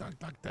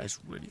that's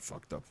really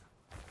fucked up.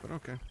 But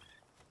okay.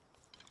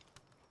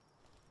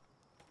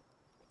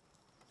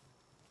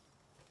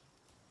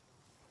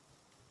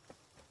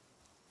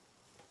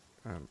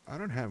 I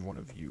don't have one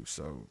of you,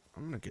 so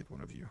I'm gonna get one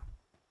of you.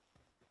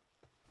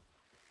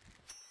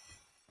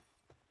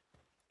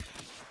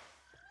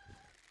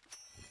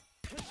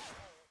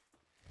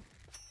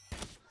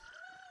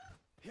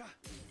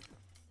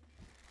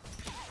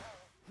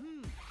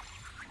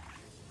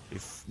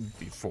 If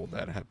before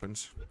that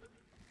happens.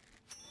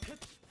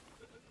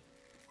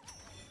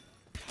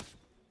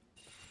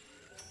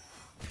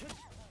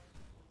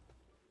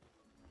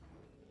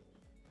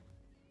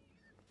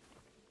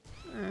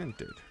 And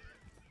dead.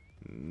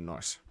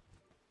 Nice.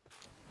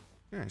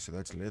 Okay, so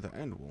that's leather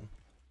and wool.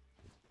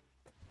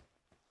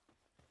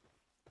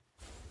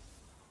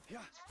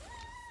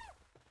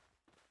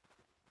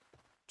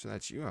 So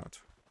that's you out.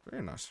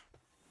 Very nice.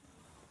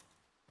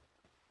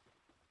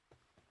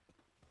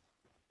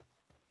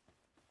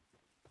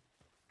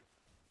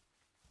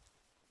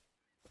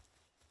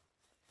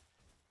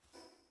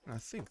 I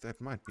think that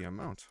might be a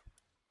mount.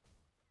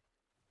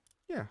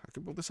 Yeah, I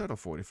can build the saddle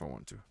for it if I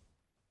want to.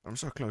 I'm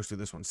so close to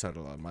this one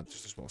saddle, I might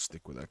just as well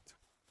stick with that.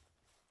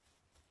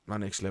 My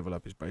next level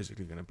up is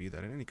basically going to be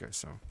that in any case,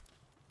 so...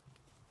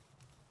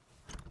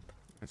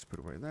 Let's put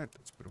away that,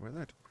 let's put away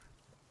that.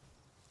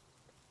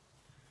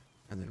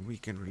 And then we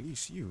can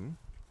release you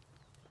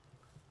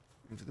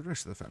into the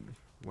rest of the family.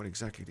 What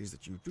exactly it is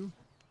that you do,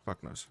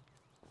 fuck knows.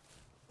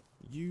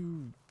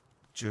 You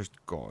just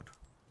God.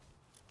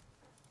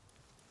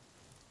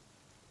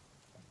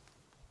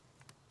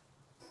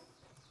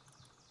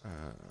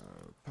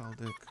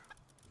 Paldic.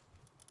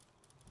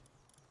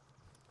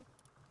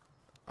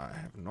 I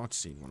have not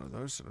seen one of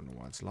those. I don't know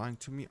why it's lying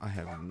to me. I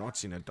have not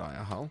seen a dire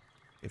hull.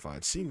 If I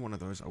had seen one of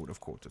those, I would have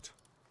caught it.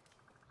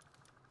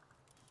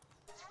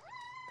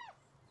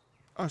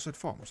 Oh, so it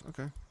farms.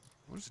 Okay.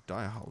 What does a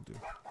dire hull do?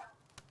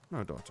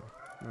 No data.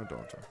 No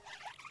data.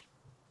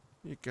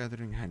 You're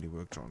gathering,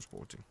 handiwork,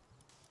 transporting.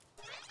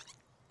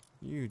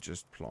 You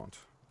just plant.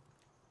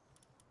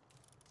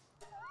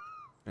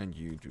 And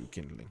you do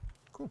kindling.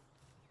 Cool.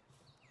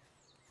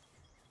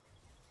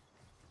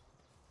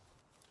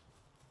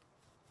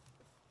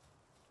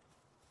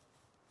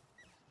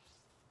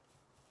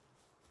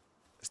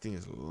 This thing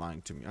is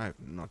lying to me. I have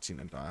not seen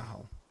a dire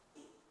hull.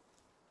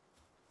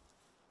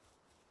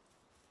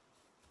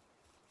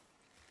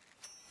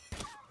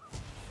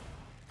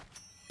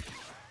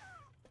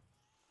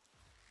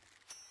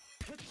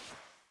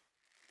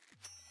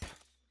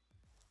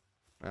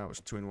 That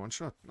was 2 in 1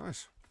 shot.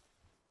 Nice.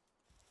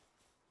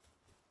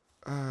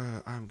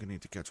 I'm gonna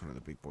need to catch one of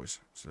the big boys.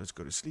 So let's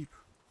go to sleep.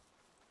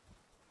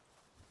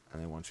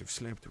 And then once we've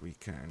slept, we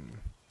can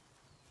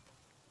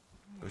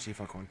go see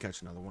if I can't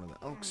catch another one of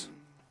the elks.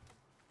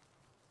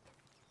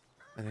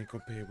 And then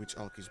compare which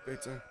elk is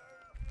better.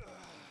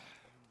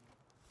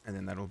 And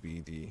then that'll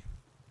be the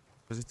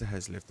visitor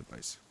has left the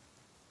base.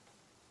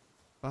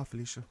 Bye,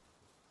 Felicia.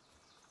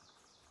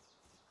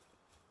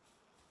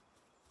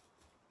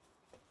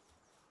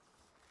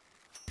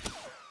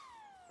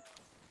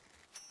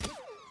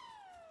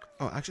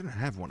 Oh, I actually don't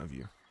have one of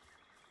you.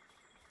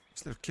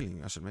 Instead of killing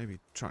you, I should maybe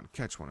try and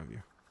catch one of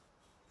you.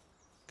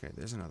 Okay,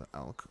 there's another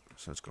elk,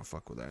 so let's go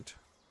fuck with that.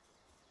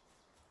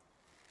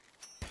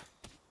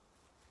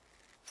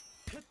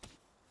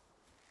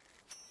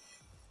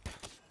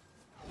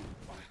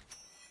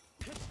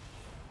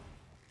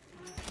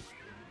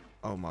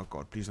 Oh my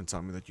god, please don't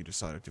tell me that you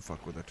decided to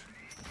fuck with it.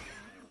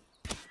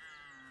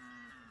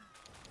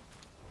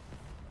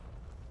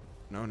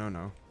 No, no,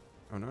 no.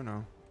 Oh, no,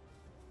 no.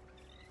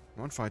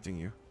 I'm not fighting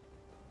you.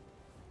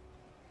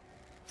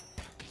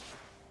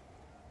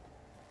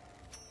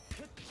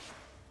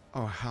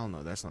 Oh, hell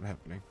no, that's not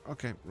happening.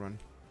 Okay, run.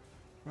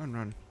 Run,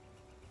 run.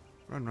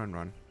 Run, run,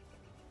 run.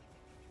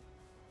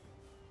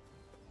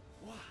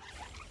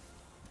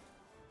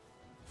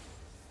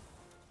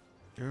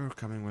 You're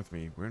coming with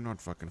me. We're not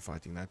fucking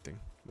fighting that thing.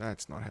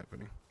 That's not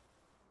happening.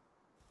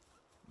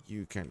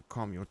 You can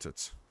calm your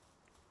tits.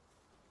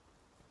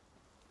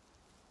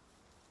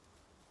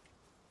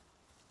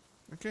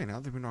 Okay, now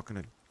that we're not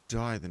gonna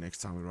die the next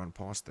time we run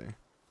past there.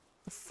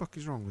 The fuck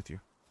is wrong with you?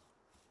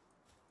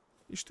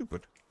 You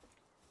stupid.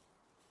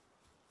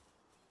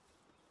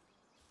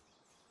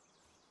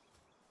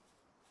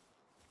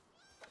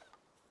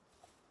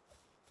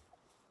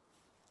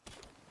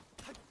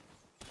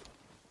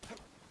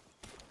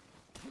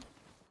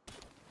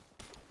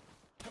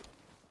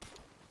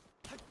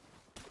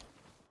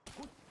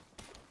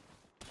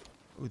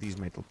 Oh, these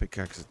metal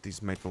pickaxes,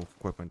 these metal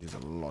equipment is a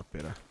lot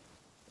better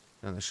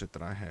than the shit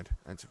that I had.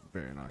 That's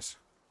very nice.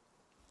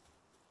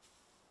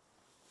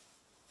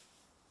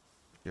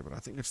 Yeah, but I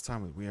think it's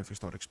time that we have to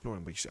start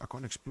exploring. But you see, I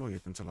can't explore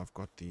it until I've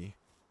got the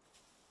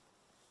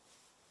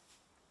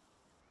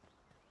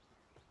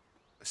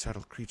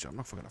saddled creature. I'm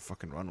not gonna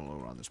fucking run all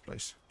around this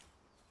place.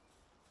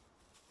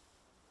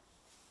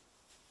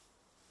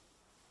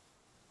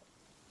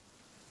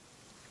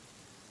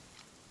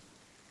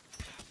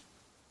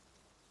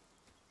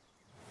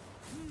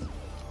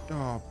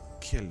 Oh,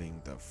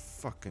 killing the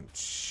fucking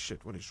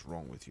shit. What is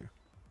wrong with you?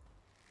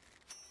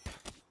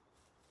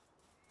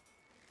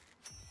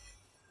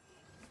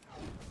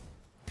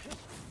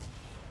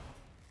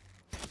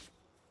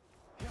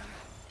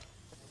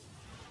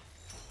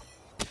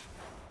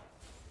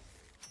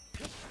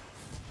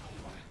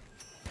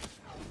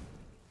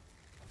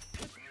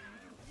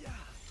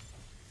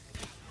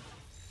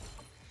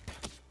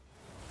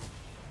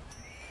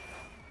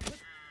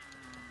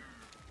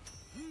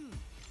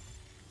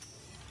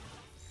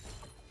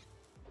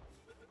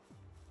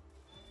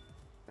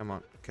 Come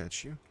on,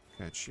 catch you,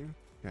 catch you,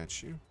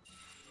 catch you.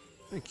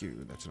 Thank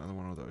you, that's another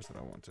one of those that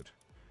I wanted.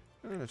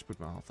 Let's put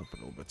my health up a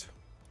little bit.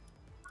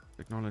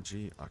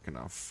 Technology, I can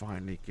now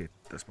finally get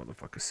this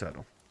motherfucker's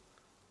saddle.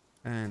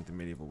 And the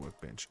medieval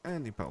workbench,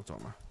 and the belt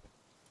armor.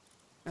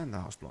 And the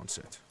houseplant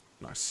set.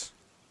 Nice.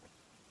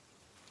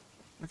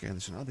 Okay,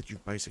 and so now that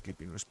you've basically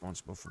been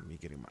responsible for me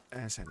getting my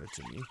ass handed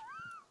to me,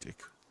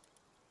 dick.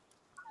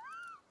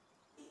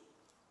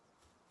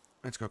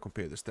 Let's go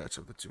compare the stats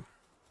of the two.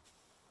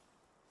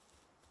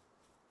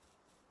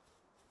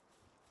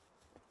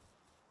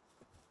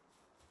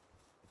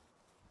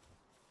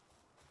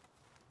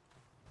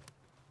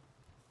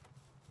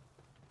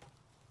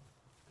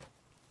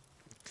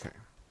 Okay,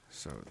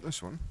 so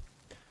this one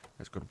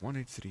has got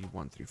 183,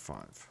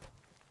 135.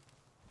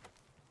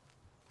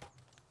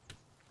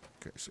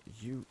 Okay, so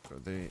you go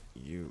there,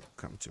 you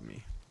come to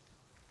me.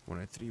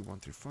 183,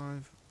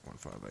 135,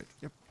 158.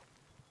 Yep.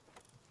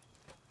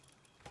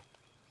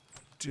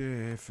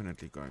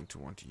 Definitely going to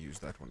want to use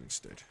that one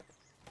instead.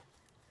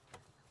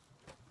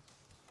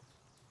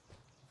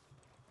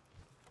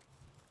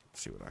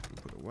 Let's see what I can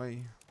put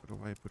away. Put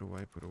away, put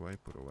away, put away,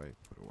 put away,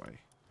 put away.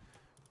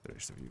 The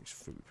rest of you is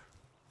food.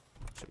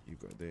 So you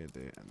go there,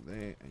 there, and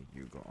there, and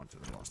you go onto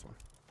the last one.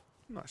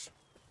 Nice.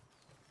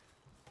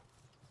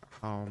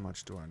 How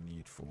much do I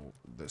need for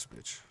this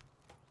bitch?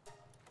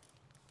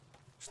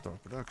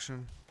 Start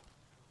production.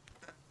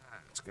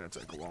 It's gonna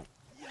take a while.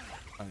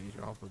 I need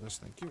your help with this,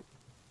 thank you.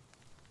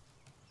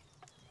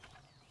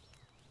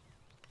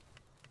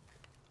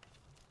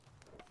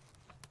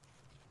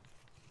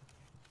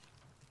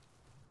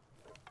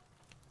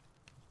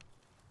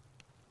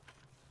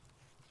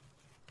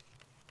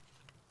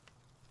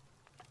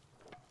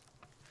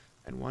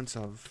 And once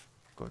I've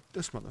got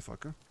this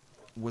motherfucker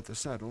with the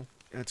saddle,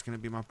 it's gonna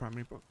be my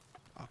primary pal.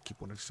 I'll keep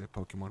wanting to say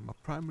Pokemon, my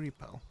primary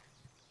pal.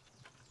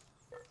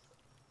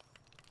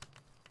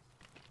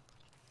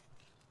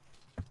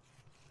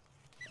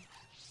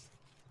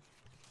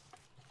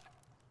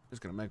 It's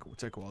gonna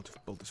take a while to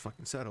build this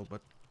fucking saddle,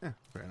 but yeah,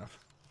 fair enough.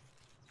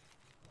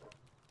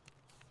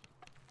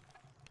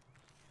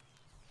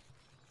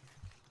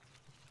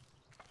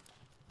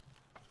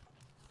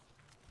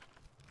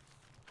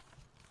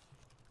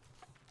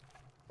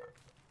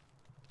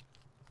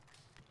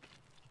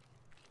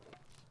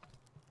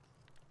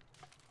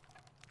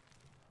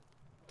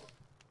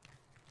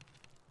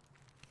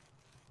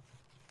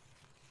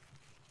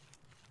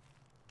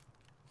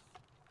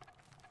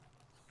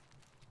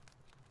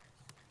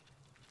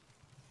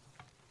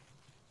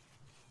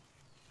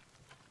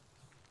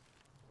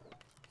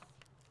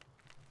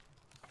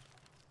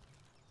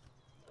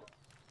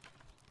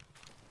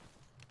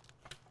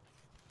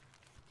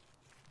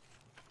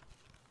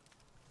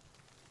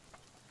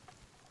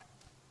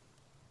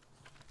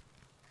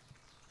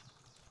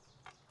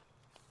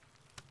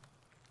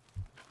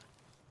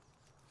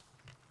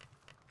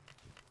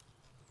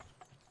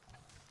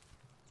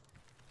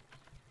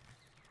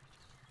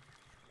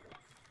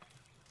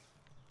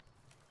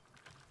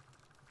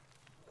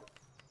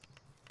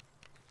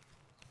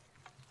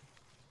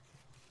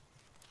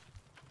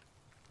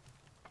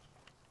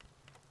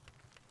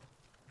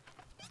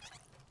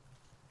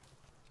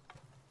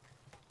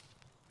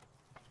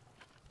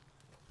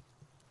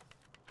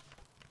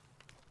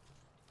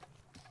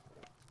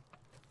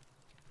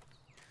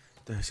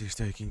 This is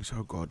taking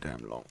so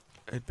goddamn long.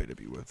 It better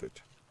be worth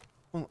it.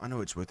 Well, I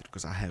know it's worth it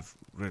because I have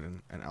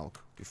ridden an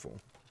elk before.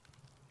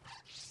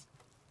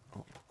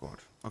 Oh, God.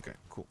 Okay,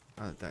 cool.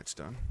 Now that that's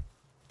done,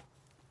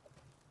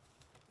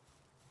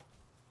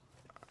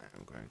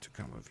 I'm going to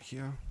come over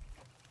here.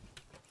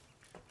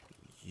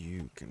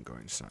 You can go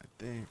inside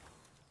there.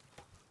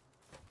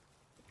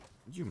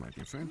 You, my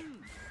dear friend.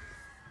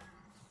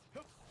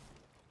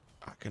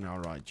 I can now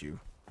ride you.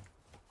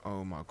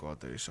 Oh my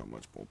God, that is so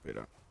much more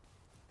better.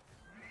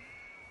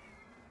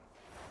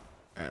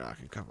 And I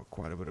can cover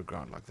quite a bit of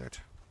ground like that.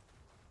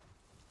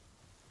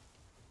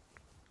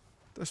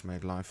 This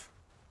made life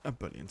a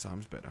billion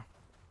times better.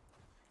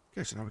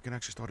 Okay, so now we can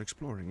actually start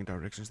exploring in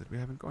directions that we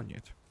haven't gone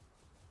yet.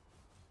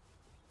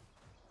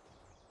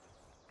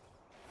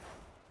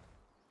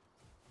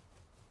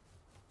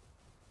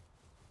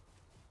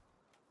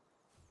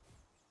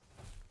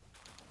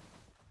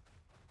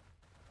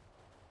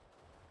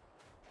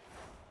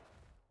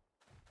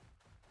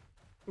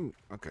 Ooh,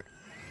 okay.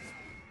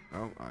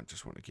 Oh, I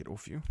just want to get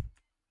off you.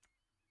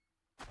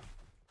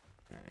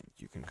 And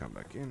you can come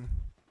back in.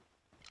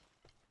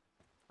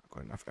 I've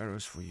got enough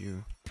arrows for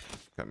you.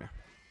 Come here.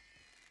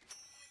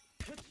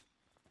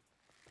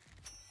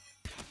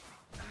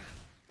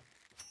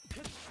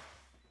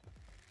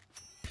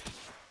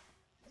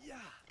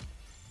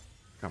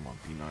 Come on,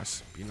 be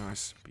nice, be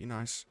nice, be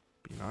nice,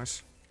 be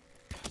nice.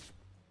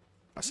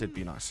 I said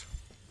be nice.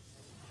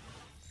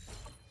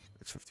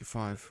 It's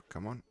 55.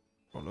 Come on,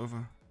 roll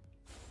over.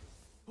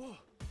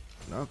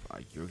 Nope,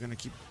 you're gonna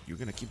keep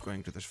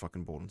going to this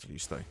fucking ball until you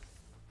stay.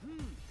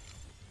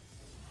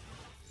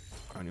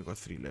 I only got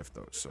 3 left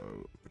though, so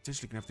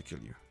potentially gonna have to kill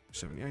you.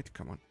 78.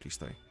 Come on, please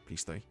stay,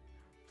 please stay.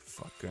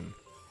 Fucking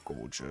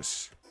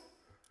gorgeous.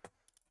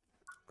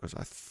 Because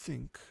I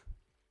think.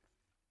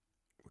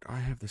 Would I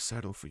have the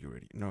saddle for you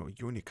already? No,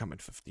 you only come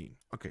at 15.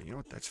 Okay, you know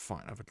what? That's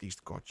fine. I've at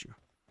least got you.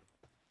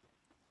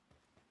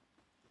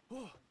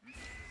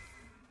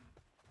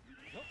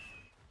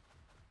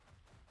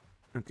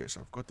 Okay, so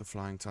I've got the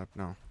flying type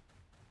now.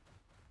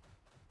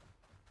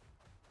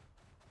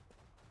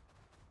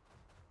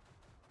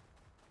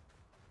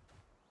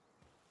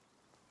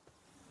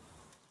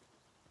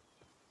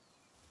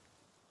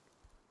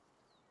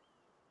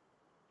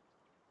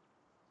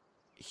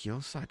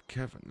 Hillside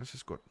Cavern. This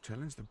has got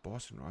challenge the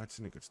boss and rides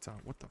in a good town.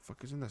 What the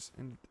fuck is in this?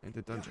 In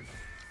the dungeon.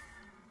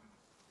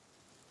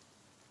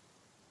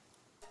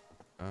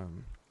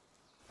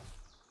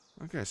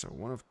 Okay, so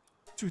one of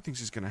 2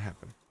 things is gonna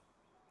happen.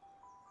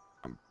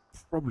 I'm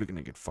probably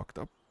gonna get fucked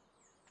up.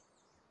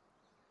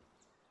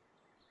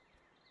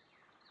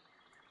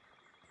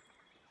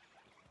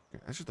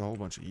 Okay, that's just a whole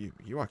bunch of you.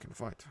 You I can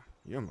fight.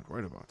 You I'm not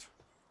worried about.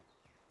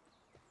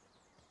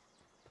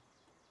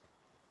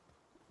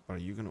 But are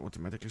you gonna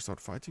automatically start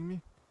fighting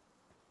me?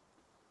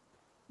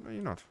 No,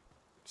 you're not.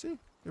 See?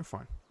 You're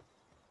fine.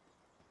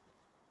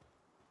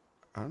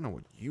 I don't know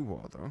what you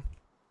are, though.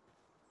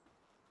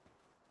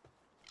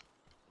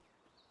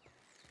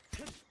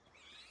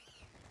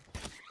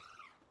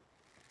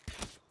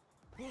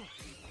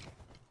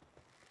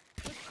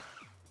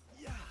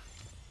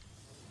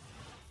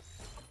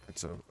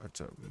 It's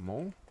a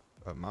mole?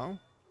 A mao?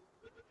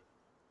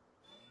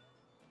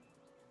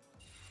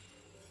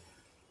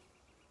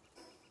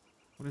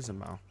 What is a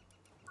mao?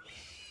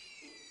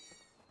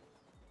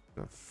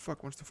 The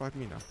fuck wants to fight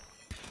me now?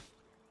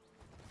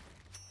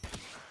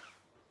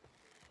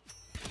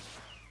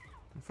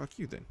 Well, fuck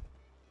you then.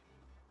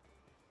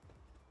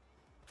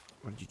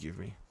 What did you give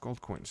me?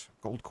 Gold coins.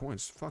 Gold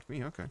coins. Fuck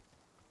me, okay.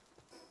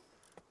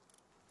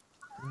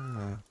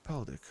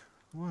 Paldic.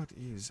 What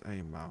is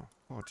a mao?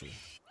 Party.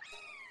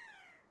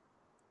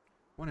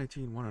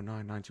 118,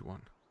 109,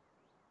 91.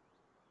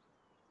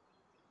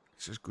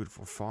 This is good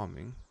for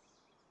farming.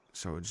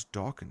 So it's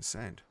dark and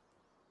sand.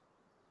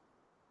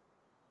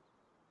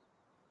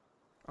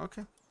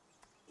 Okay.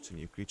 It's a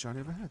new creature I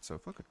never had, so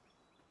fuck it.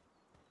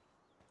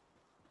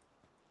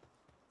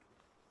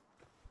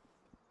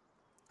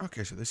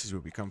 Okay, so this is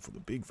where we come for the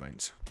big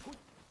veins.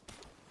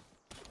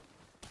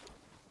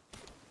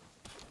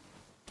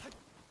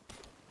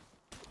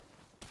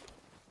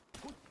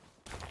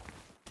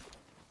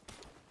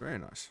 Very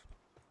nice.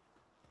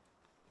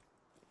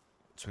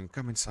 So we can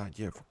come inside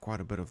here for quite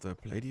a bit of the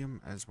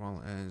palladium as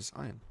well as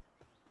iron.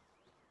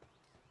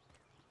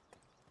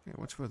 Okay,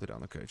 what's further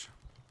down the cage?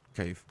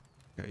 Cave.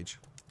 Cage.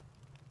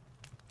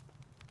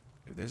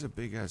 If there's a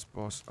big ass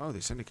boss. Oh,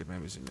 there's syndicate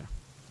members in here.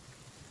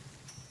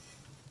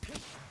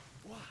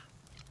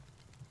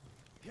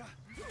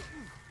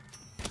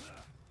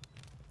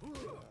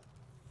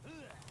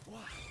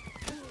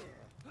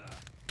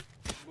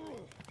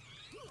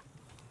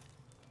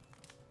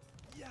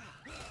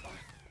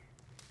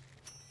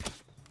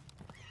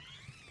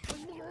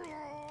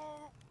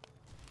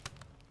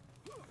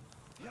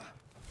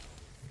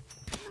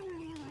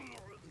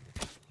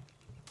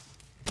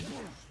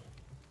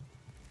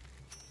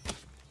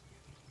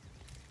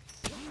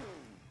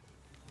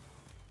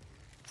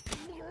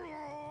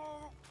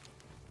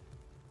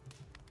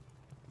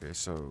 Okay,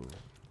 so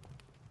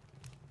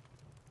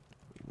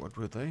what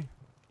were they?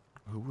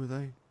 Who were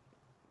they?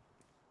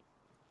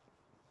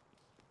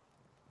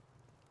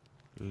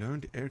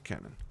 Learned air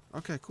cannon.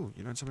 Okay, cool.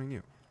 You learned something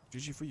new.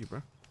 GG for you,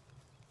 bro.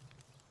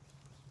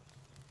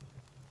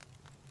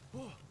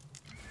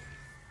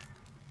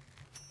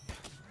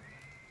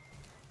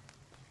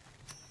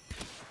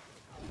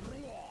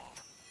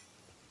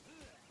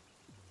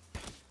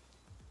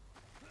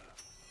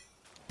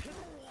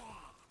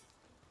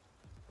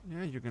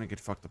 Yeah, you're gonna get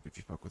fucked up if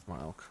you fuck with my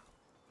elk.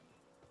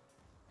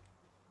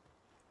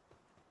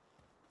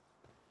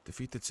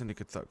 Defeated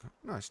Syndicate Thug.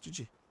 Nice,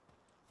 GG.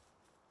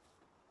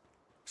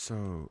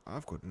 So,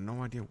 I've got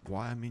no idea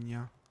why I'm in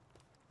here.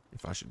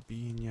 If I should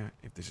be in here.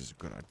 If this is a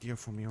good idea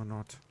for me or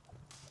not.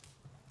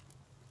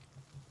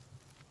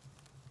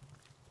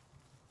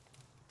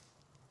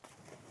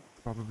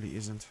 Probably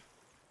isn't.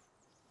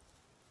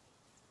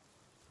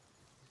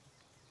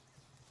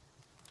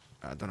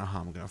 I don't know how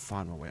I'm gonna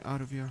find my way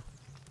out of here.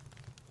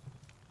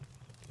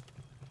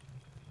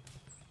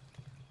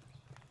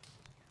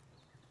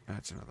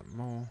 That's another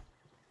mole.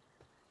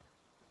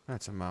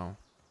 That's a mole.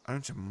 I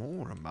don't see a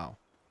mole or a mole.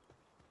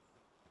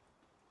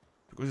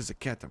 Because it's a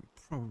cat, I'm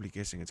probably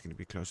guessing it's going to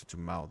be closer to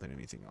Mao than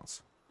anything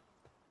else.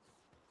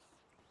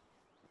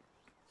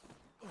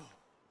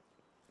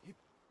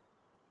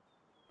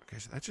 Okay,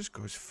 so that just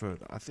goes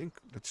further. I think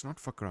let's not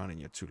fuck around in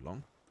here too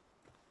long.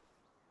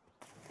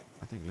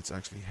 I think let's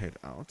actually head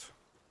out.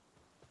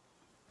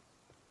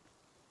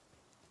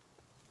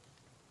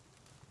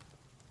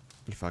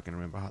 If I can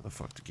remember how the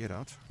fuck to get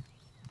out.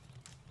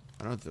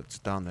 I know that it's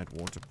down that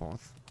water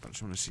path, but I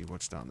just want to see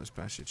what's down this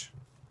passage.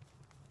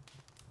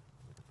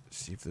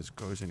 See if this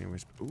goes anywhere.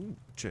 Ooh,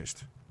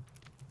 chest.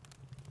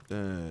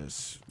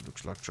 This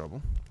looks like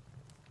trouble.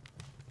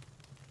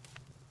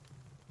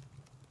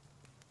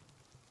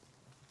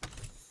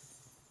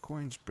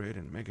 Coins, bread,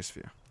 and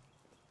megasphere.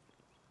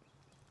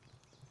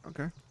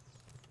 Okay.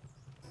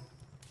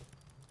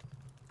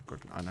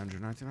 Got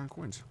 999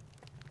 coins.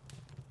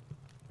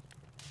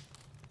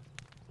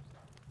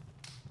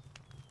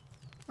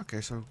 Okay,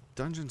 so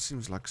dungeon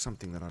seems like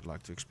something that I'd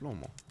like to explore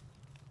more.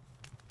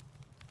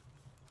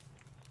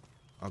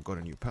 I got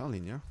a new pal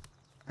in here,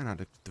 and I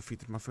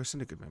defeated my first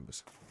syndicate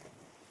members.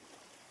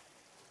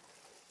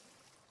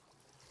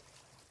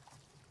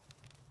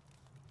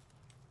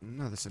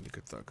 Another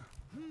syndicate thug.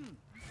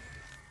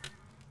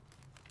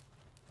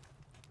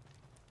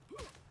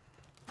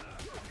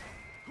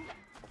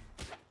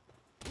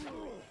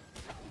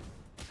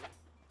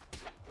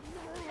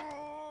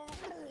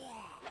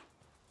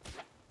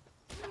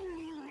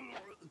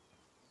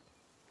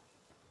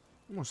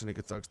 More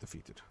syndicate thugs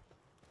defeated.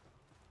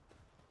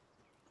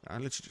 I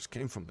literally just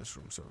came from this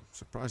room, so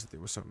surprised that there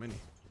were so many.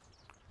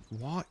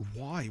 Why?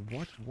 Why?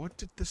 What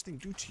did this thing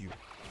do to you?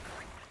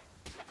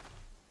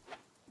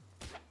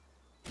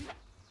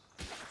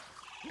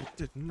 It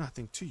did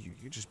nothing to you.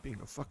 You're just being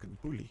a fucking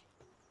bully.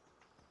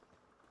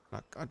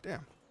 Like,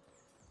 goddamn.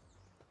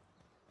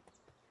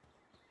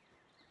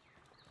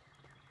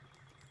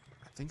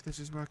 I think this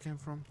is where I came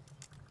from.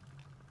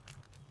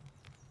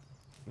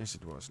 Yes,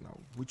 it was. Now,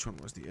 which one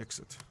was the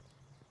exit?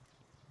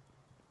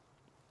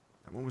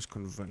 I'm almost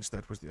convinced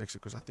that was the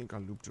exit because I think I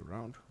looped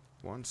around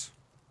once.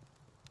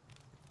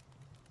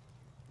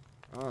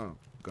 Oh,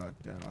 god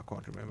damn, I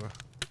can't remember.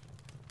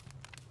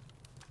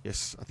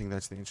 Yes, I think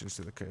that's the entrance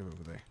to the cave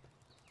over there.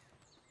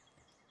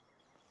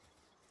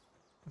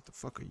 What the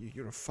fuck are you?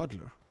 You're a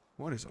fuddler.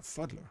 What is a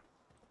fuddler?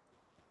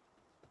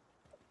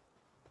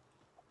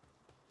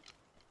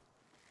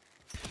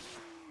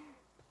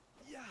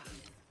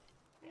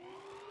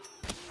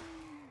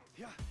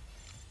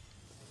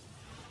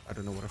 I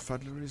don't know what a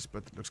fuddler is,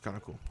 but it looks kind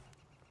of cool.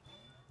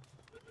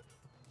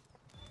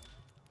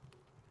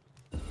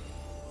 A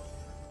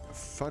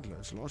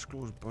fuddler's large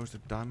claws boast a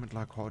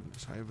diamond-like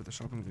hardness. However, the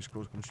sharpening of these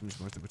claws consumes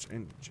most of its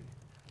energy.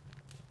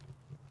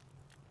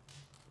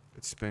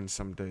 It spends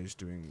some days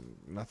doing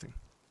nothing.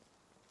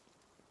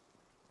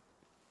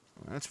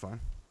 Well, that's fine.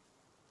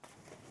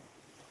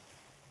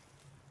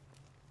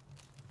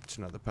 It's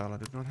another pal I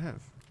did not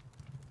have.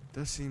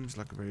 This seems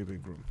like a very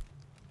big room.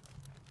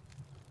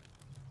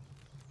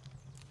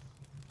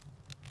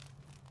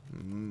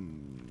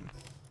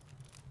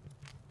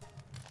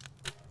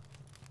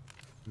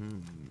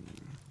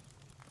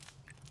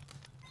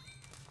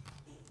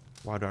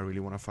 Why do I really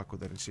want to fuck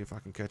with that and see if I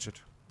can catch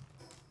it?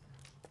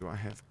 Do I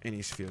have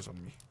any spheres on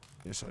me?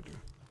 Yes, I do.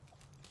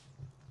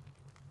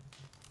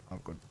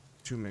 I've got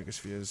 2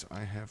 megaspheres.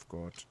 I have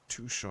got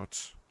 2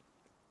 shots.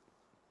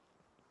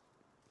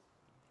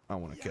 I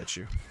want to catch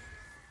you.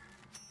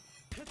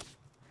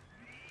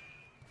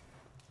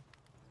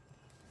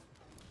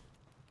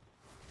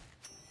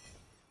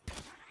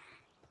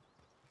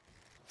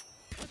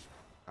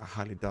 I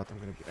highly doubt I'm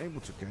going to be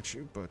able to catch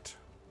you, but...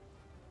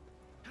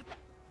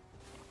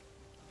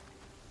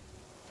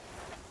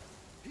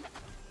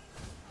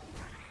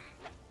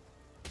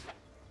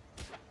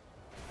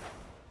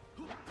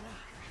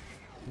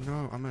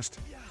 No, I missed.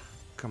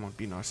 Come on,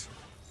 be nice.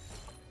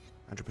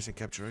 100%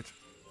 capture it.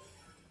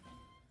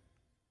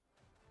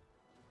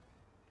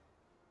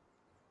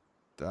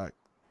 Did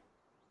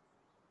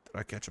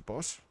I catch a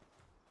boss?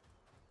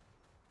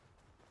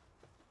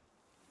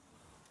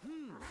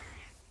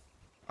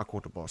 I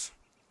caught a boss.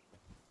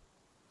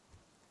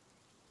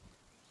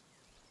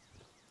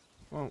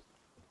 Well,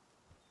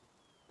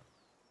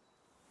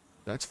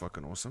 that's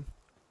fucking awesome.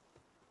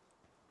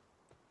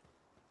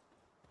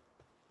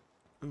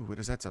 Ooh, where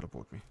does that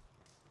teleport me?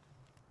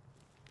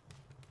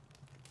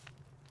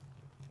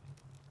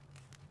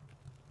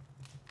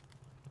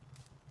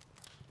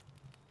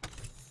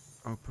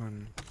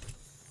 Open.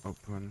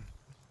 Open.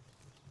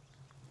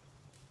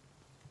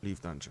 Leave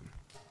dungeon.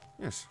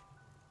 Yes.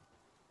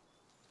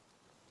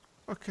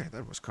 Okay,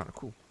 that was kind of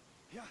cool.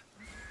 Yeah.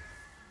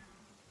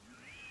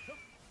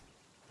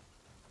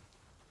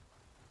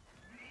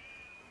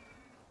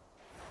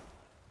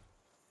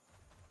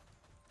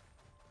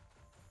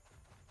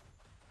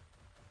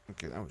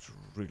 Okay, that was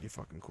really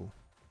fucking cool.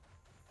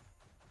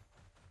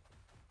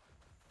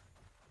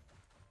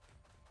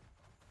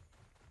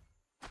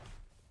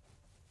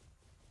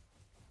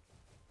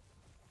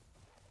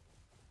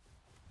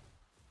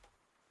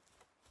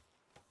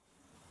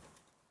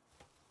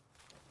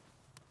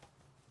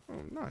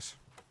 Oh, nice.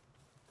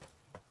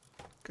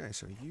 Okay,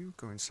 so you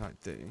go inside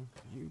there.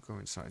 You go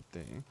inside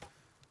there.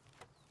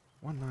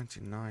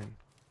 199.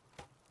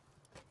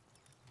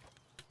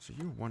 So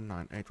you're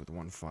 198 with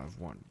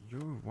 151. You're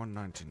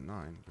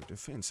 199. Your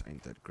defense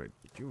ain't that great,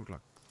 but you're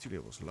like 2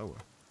 levels lower.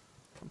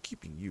 I'm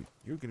keeping you.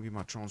 You're gonna be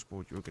my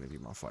transport. You're gonna be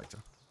my fighter.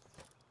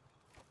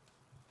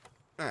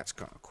 That's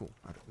kind of cool.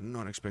 I did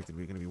not expect that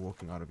we're gonna be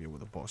walking out of here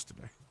with a boss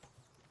today.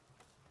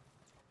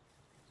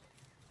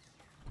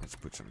 Let's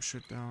put some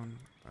shit down.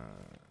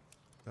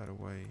 That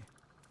away.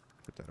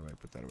 Put that away.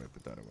 Put that away.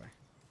 Put that away.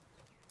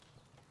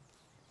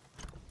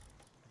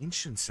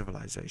 Ancient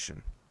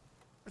civilization.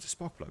 That's a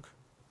spark plug.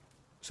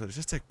 So does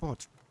this take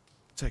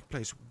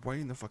place way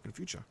in the fucking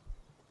future?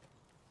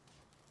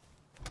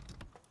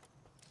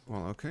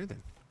 Well, okay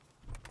then.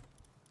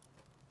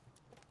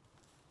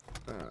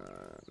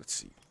 Let's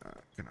see.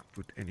 Can I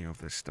put any of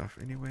this stuff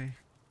anyway?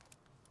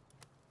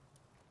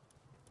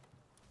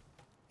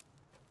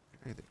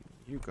 Okay, then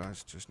you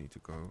guys just need to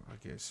go, I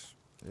guess.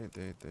 There,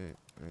 and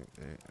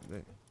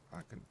there.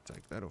 I can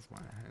take that off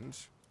my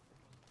hands.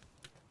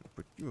 And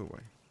put you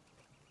away.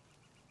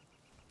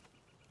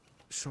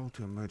 Sold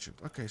to a merchant.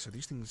 Okay, so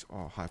these things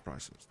are high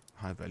prices,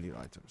 high value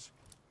items.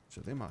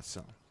 So they must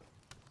sell.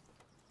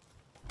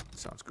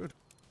 Sounds good.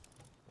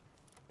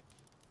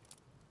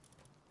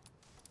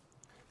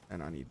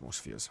 And I need more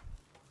spheres.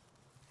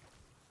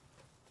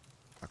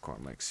 I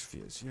can't make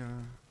spheres here.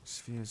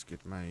 Spheres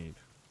get made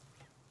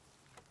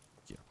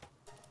here.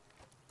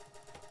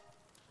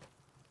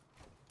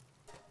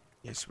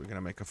 Yes, we're gonna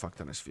make a fuck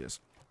ton of spheres.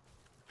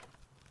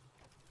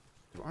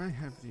 Do I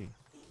have the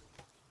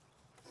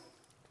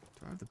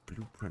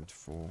blueprint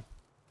for...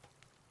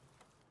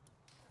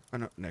 Oh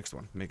no, next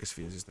one.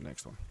 Megaspheres is the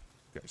next one.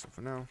 Okay, so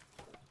for now,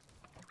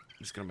 I'm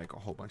just gonna make a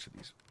whole bunch of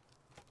these.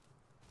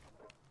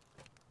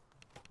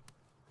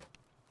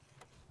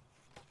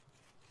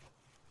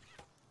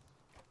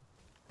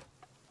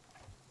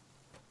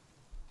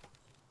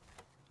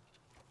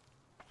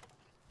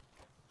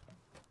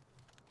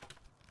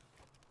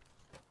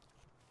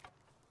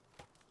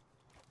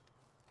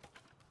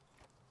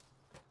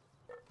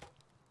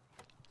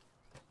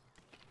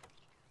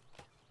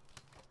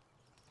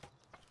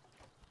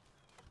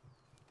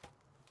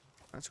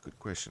 That's a good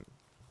question.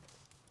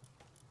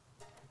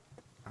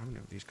 How many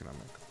of these can I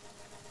make?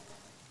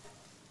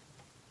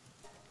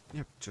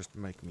 Yep, just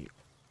make me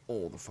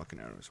all the fucking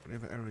arrows.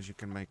 Whatever arrows you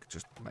can make,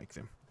 just make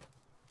them.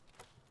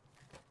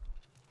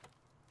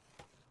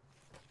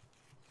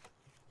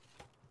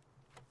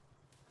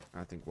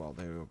 I think while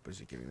they were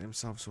busy getting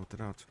themselves sorted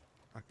out,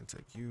 I can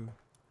take you.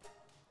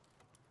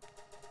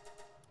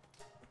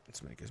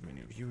 Let's make as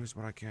many of you as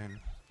what I can.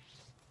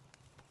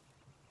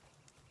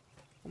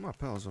 All my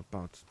pals are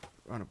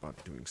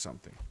about doing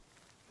something.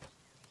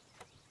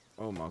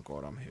 Oh my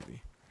god, I'm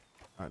heavy.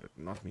 I did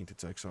not mean to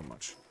take so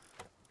much.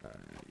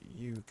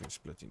 You can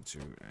split in two,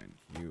 and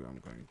you I'm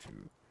going to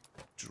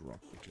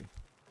drop quickly.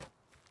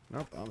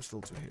 Nope, I'm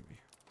still too heavy.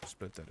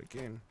 Split that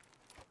again.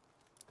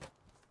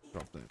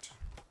 Drop that.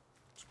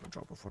 Just gonna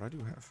drop off what I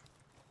do have.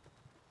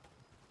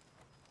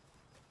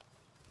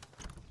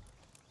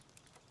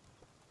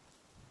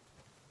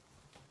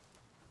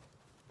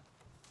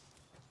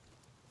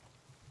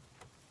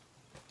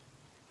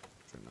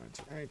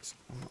 $98.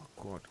 Oh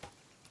my god.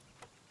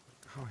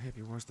 How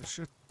heavy was the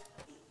shit?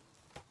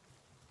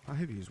 How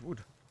heavy is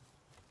wood?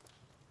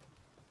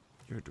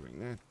 You're doing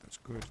that. That's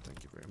good.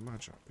 Thank you very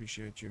much. I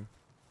appreciate you.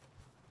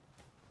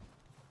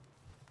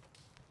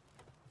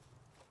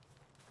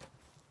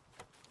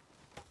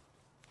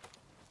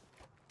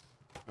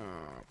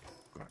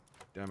 God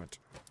damn it.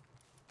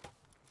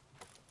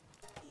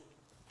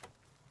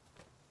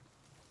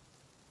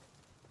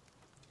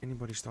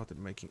 Anybody started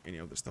making any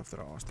of the stuff that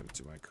I asked them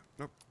to make?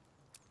 Nope.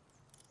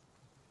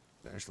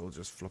 They're still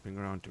just flopping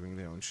around doing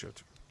their own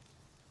shit.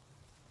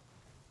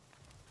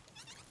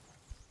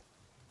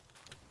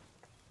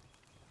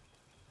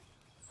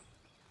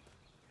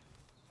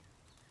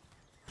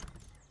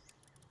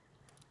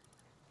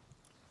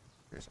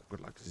 Guess I've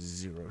got like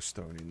 0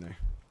 stone in there.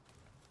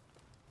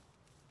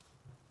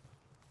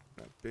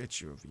 I bet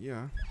you over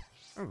here.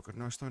 Oh, we've got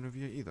no stone over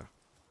here either.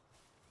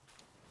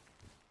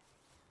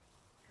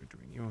 You're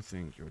doing your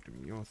thing, you're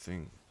doing your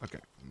thing. Okay,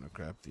 I'm gonna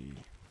grab the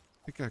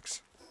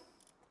pickaxe.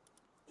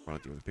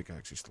 Quality of the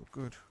pickaxe is still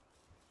good.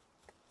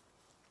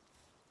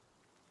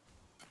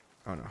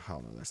 Oh no,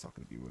 hell no, that's not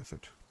gonna be worth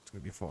it. It's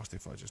gonna be fast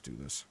if I just do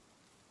this.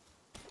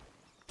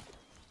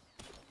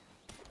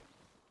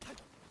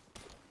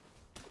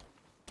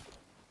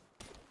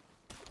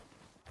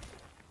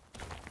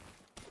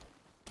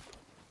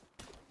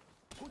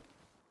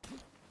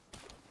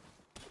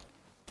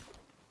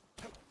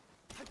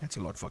 That's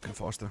a lot fucking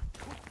faster.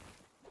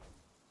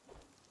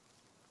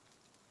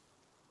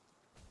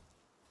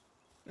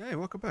 Hey,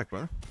 welcome back,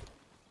 brother.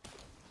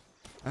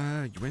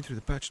 You went through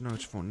the patch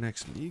notes for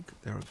next league.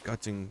 They're a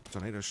gutting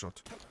tornado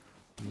shot.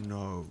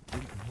 No.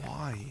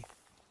 Why?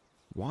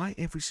 Why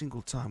every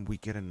single time we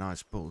get a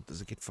nice build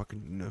does it get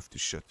fucking nerfed to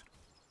shit?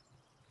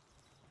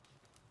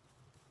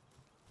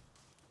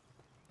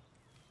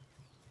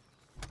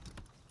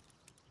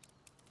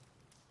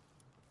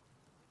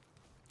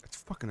 It's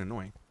fucking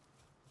annoying.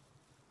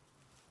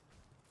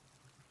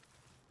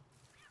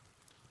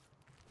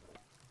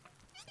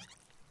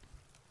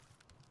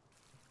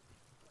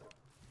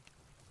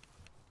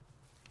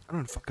 I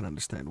don't fucking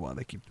understand why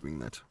they keep doing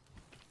that.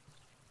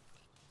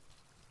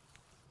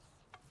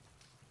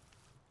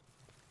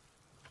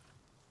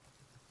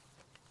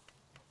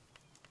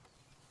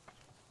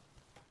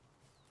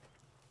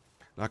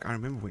 Like, I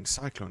remember when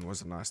Cyclone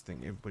was a nice thing.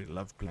 Everybody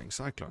loved playing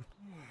Cyclone.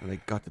 And they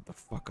gutted the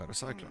fuck out of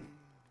Cyclone.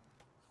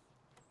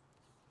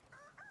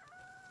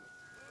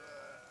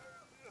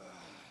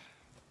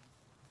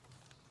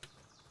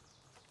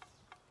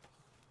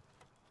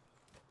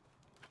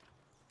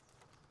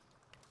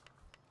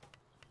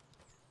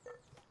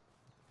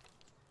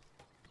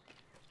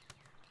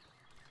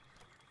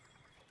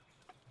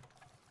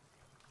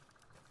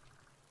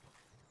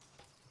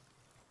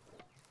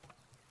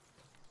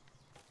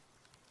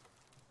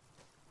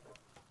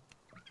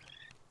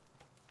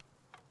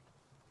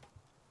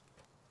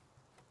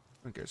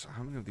 Okay, so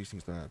how many of these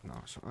things do I have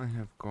now? So I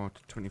have got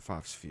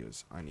 25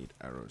 spheres. I need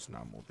arrows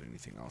now more than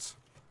anything else.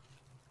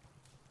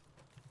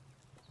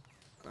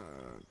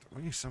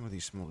 Where are some of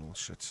these small little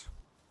shits?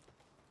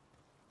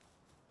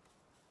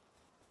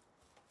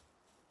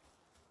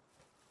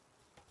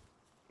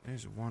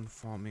 There's one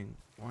farming,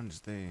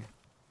 one's there.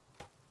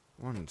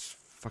 One's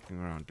fucking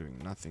around doing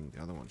nothing,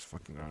 the other one's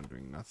fucking around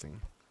doing nothing.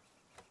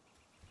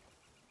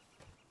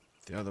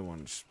 The other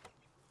one's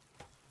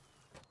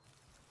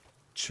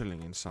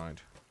chilling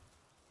inside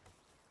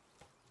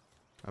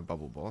a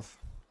bubble bath.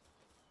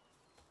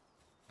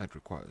 That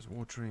requires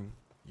watering.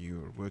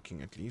 You're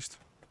working at least.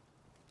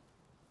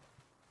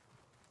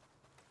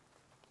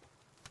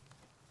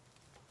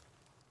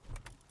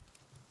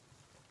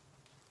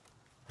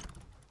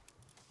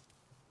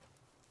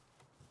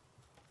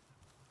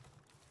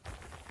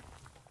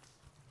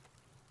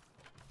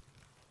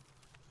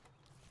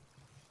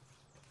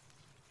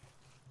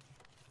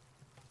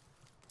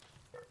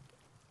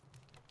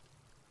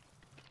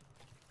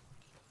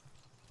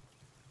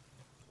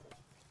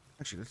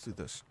 Actually, let's do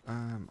this.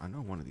 I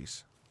know one of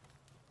these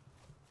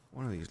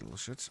little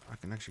shits I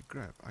can actually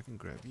grab. I can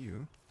grab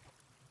you.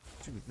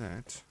 Do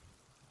that.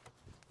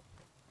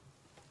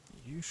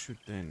 You should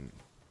then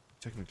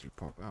technically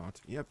pop out.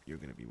 Yep, you're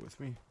going to be with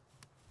me,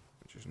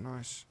 which is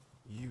nice.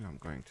 You, I'm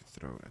going to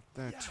throw at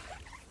that.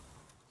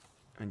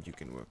 And you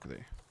can work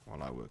there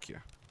while I work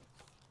here.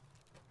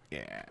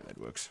 Yeah, that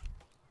works.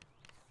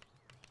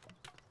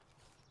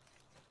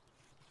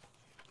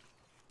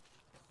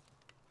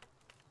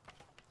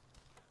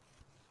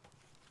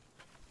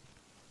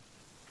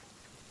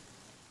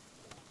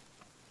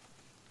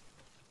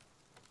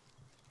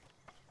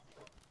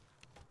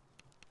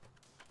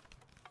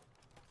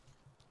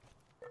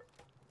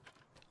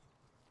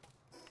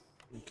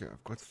 Okay,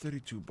 I've got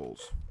 32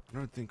 balls. I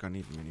don't think I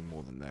need many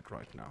more than that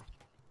right now.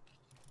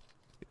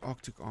 The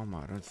Arctic armor,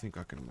 I don't think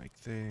I can make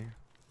there.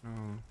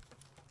 No.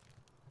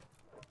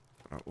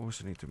 But I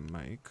also need to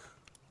make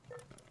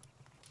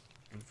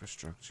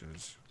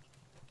infrastructures.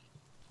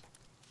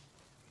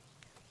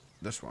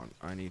 This one,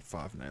 I need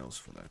 5 nails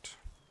for that.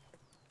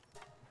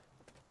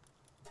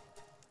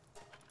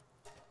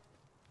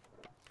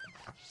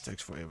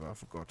 Takes forever, I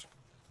forgot.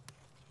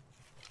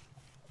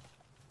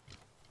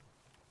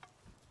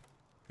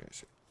 Okay,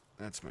 so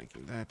that's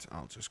making that.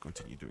 I'll just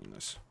continue doing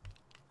this.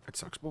 It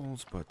sucks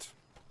balls, but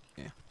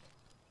yeah.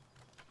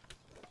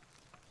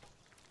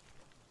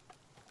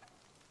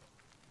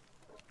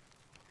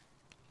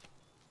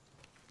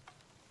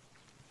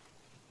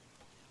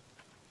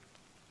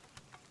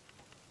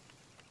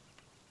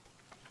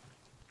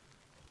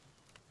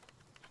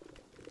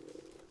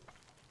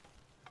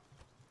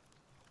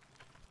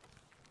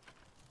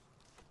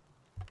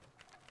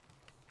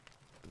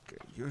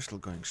 You're still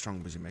going strong,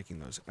 busy making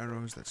those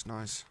arrows. That's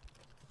nice.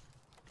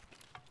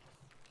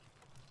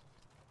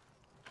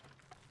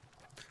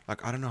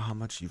 Like, I don't know how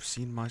much you've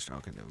seen Maestro.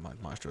 Okay, never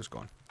mind. Maestro's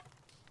gone.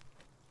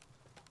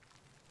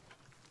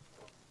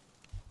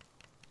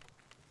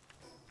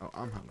 Oh,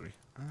 I'm hungry.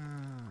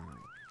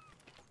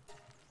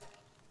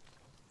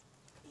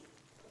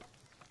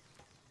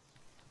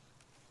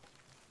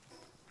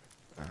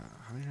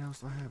 How many nails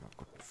do I have? I've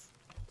got...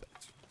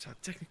 So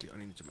technically, I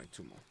need to make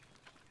 2 more.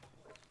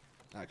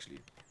 Actually,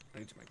 I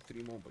need to make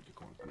 3 more, but you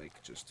can't make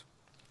just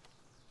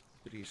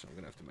 3, so I'm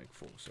gonna have to make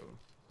 4, so...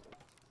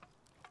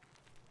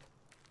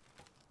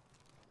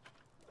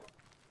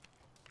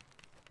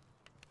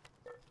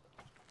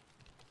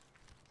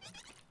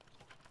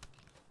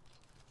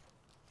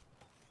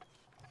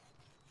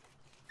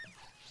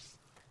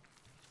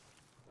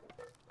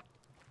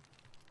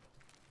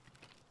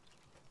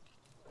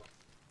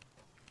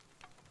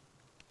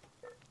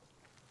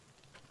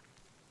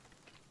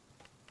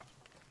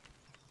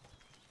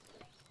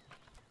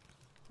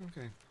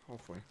 Okay,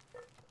 halfway.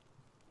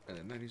 And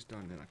then that is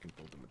done, then I can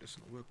build the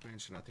medicinal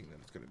workbench, and I think that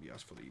it's going to be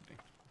us for the evening.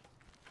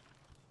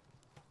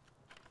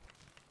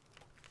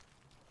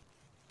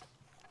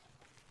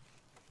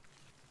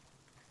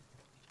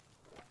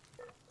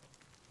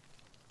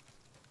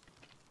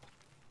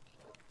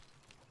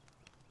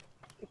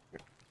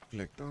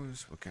 Collect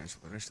those, we'll cancel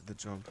the rest of the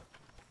job.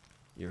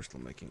 You're still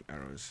making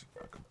arrows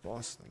like a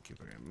boss, thank you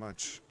very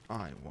much.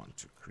 I want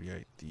to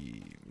create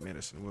the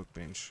medicine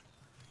workbench.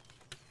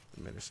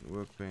 The medicine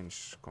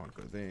workbench can't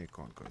go there,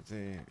 can't go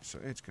there, so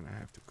it's gonna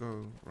have to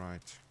go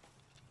right.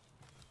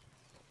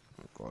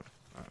 Oh god,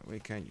 where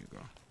can you go?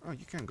 Oh,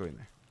 you can go in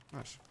there.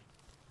 Nice.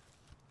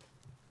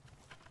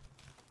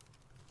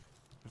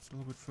 It's a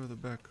little bit further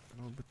back, a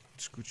little bit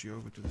scoochy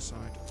over to the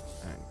side,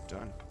 and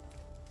done.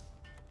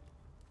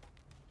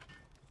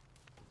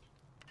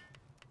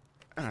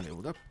 And I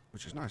leveled up,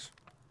 which is nice.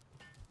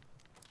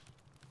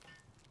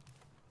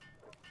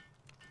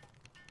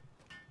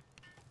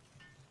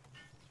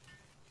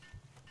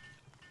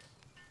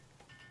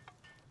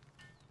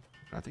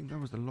 I think that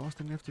was the last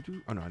thing I have to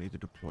do. Oh no, I need to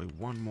deploy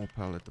 1 more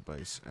pal at the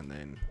base, and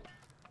then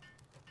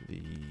the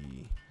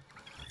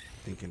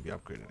thing can be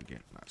upgraded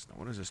again. Nice. Now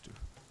what does this do?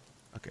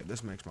 Okay,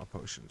 this makes my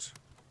potions.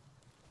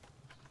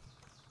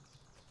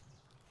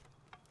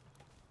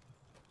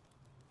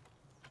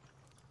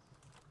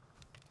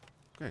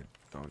 Okay,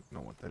 don't know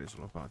what that is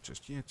all about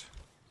just yet.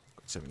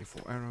 Got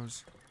 74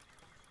 arrows.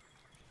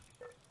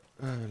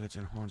 Let's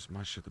enhance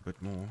my shit a bit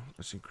more.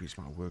 Let's increase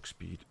my work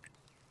speed.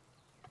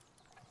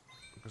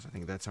 Because I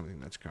think that's something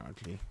that's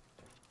currently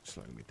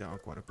slowing me down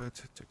quite a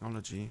bit.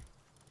 Technology.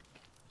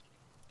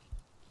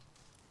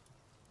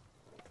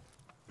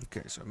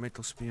 Okay, so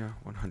metal spear,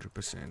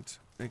 100%.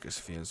 Mega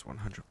spheres,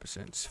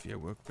 100%. Sphere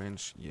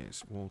workbench,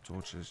 yes. Wall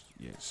torches,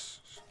 yes.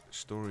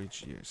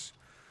 Storage, yes.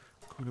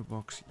 Cooler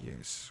box,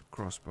 yes.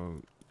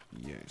 Crossbow,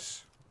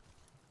 yes.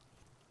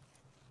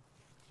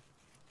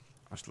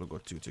 I've still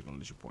got 2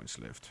 technology points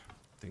left.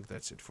 I think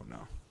that's it for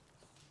now.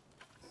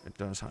 It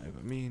does,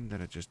 however, mean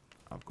that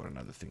I've got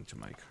another thing to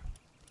make.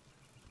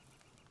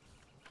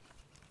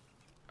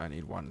 I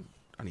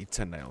need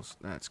 10 nails.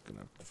 That's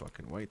gonna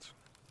fucking wait.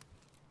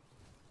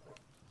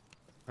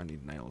 I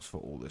need nails for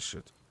all this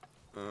shit.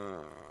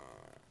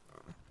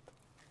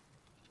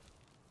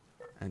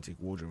 Antique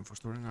wardrobe for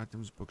storing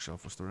items,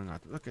 bookshelf for storing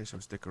items. Okay, so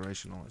it's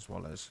decorational as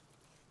well as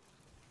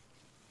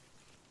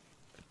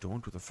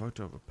adorned with a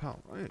photo of a pal.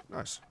 Oh yeah,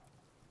 nice.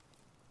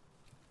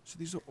 So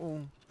these are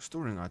all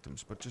storing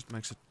items, but just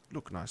makes it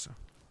look nicer.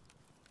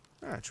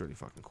 That's really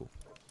fucking cool.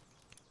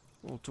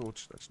 Wall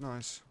torch, that's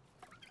nice.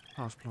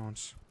 House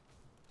plants.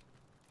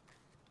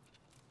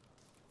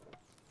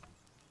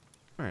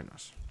 Very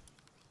nice.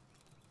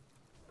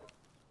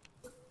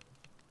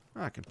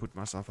 I can put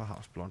myself a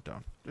house plant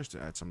down, just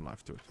to add some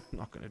life to it. I'm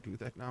not gonna do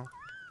that now.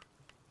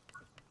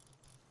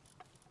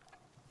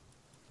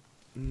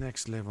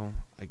 Next level,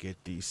 I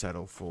get the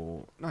saddle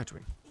for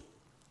Nightwing.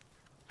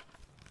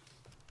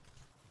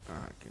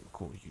 I can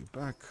call you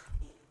back.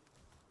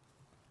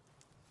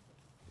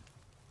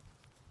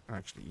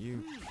 Actually,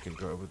 you can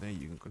go over there.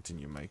 You can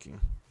continue making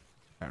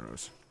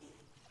arrows.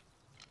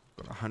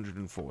 Got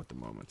 104 at the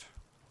moment.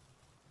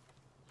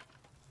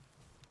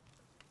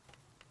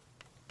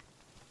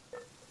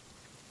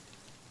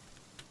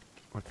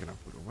 What can I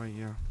put away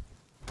here?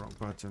 Wrong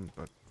button,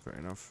 but fair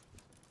enough.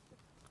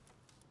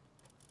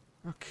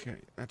 Okay,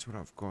 that's what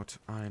I've got.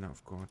 Iron,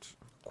 I've got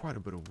quite a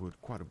bit of wood,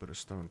 quite a bit of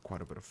stone,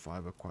 quite a bit of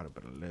fiber, quite a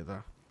bit of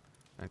leather,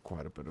 and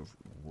quite a bit of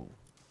wool.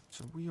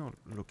 So we are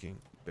looking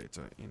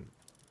better in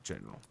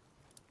general.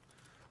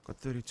 Got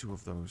 32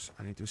 of those.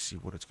 I need to see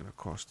what it's going to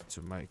cost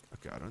to make.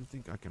 Okay, I don't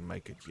think I can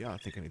make it. Yeah, I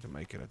think I need to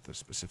make it at the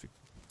specific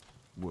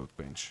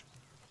workbench.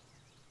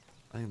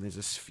 I think there's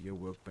a sphere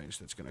workbench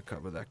that's going to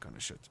cover that kind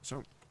of shit.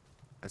 So,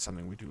 that's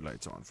something we do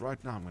later on. For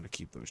right now, I'm going to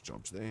keep those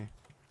jobs there.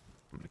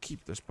 I'm going to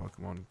keep this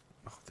Pokemon,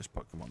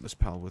 this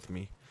pal with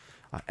me.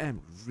 I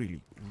am really,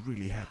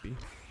 really happy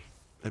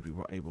that we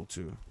were able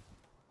to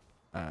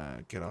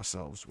get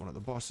ourselves one of the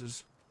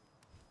bosses.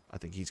 I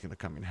think he's going to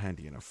come in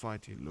handy in a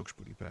fight. He looks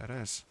pretty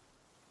badass.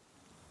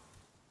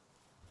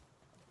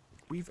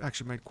 We've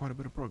actually made quite a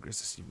bit of progress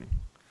this evening.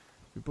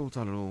 We built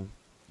our little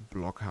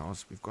block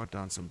house. We've got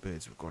down some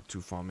beds. We've got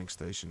 2 farming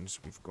stations.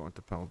 We've got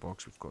the pal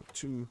box. We've got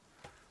 2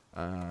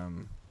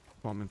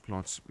 farming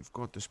plots. We've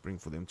got the spring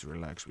for them to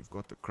relax. We've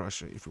got the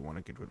crusher if we want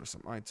to get rid of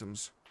some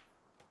items.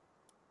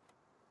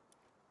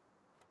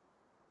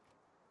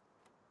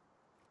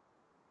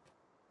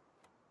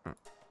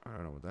 I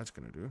don't know what that's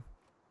going to do.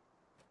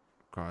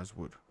 Requires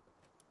wood.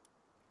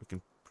 We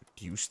can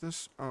produce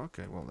this? Oh,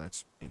 okay. Well,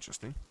 that's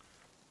interesting.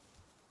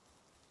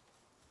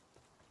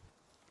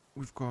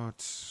 We've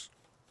got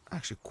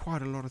actually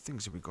quite a lot of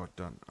things that we got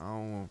done.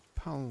 Our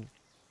PAL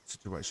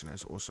situation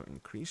has also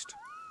increased,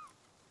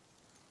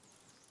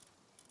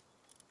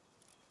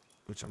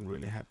 which I'm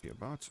really happy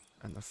about.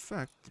 And the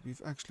fact that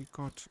we've actually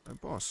got a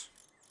boss.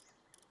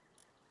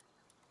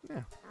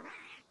 Yeah,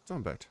 it's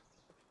not bad.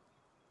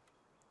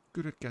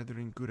 Good at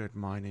gathering, good at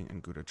mining,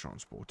 and good at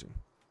transporting.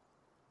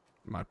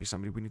 Might be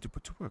somebody we need to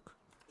put to work.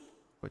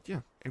 But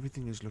yeah,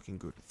 everything is looking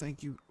good.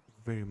 Thank you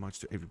very much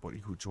to everybody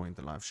who joined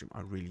the live stream.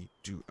 I really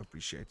do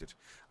appreciate it.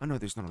 I know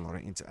there's not a lot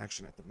of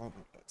interaction at the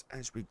moment, but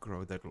as we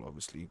grow, that will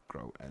obviously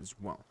grow as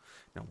well.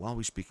 Now, while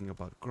we're speaking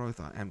about growth,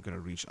 I am going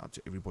to reach out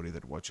to everybody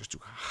that watches to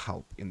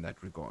help in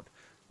that regard.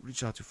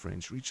 Reach out to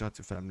friends, reach out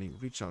to family,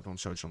 reach out on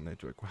social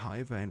network,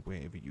 however and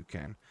wherever you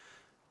can.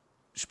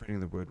 Spreading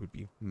the word would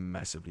be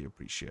massively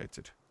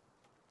appreciated.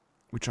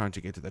 We're trying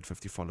to get to that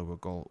 50 follower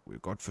goal.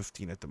 We've got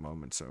 15 at the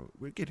moment, so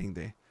we're getting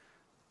there.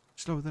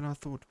 Slower than I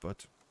thought,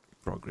 but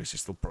progress is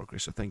still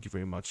progress. So thank you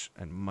very much,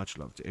 and much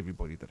love to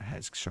everybody that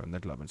has shown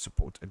that love and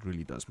support. It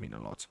really does mean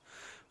a lot.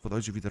 For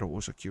those of you that are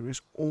also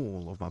curious,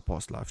 all of my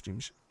past live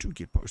streams do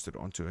get posted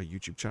onto a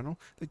YouTube channel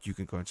that you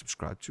can go and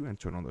subscribe to and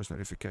turn on those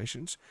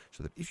notifications,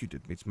 so that if you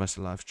did miss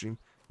a live stream,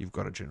 you've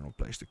got a general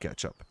place to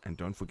catch up. And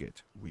don't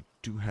forget, we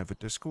do have a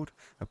Discord,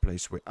 a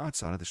place where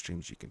outside of the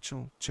streams you can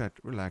chill, chat,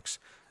 relax,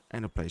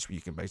 and a place where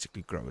you can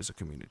basically grow as a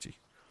community.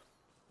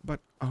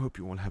 But I hope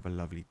you all have a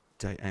lovely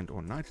day and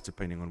or night,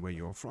 depending on where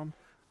you're from.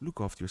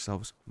 Look after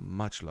yourselves.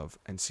 Much love,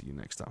 and see you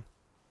next time.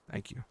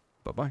 Thank you.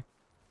 Bye-bye.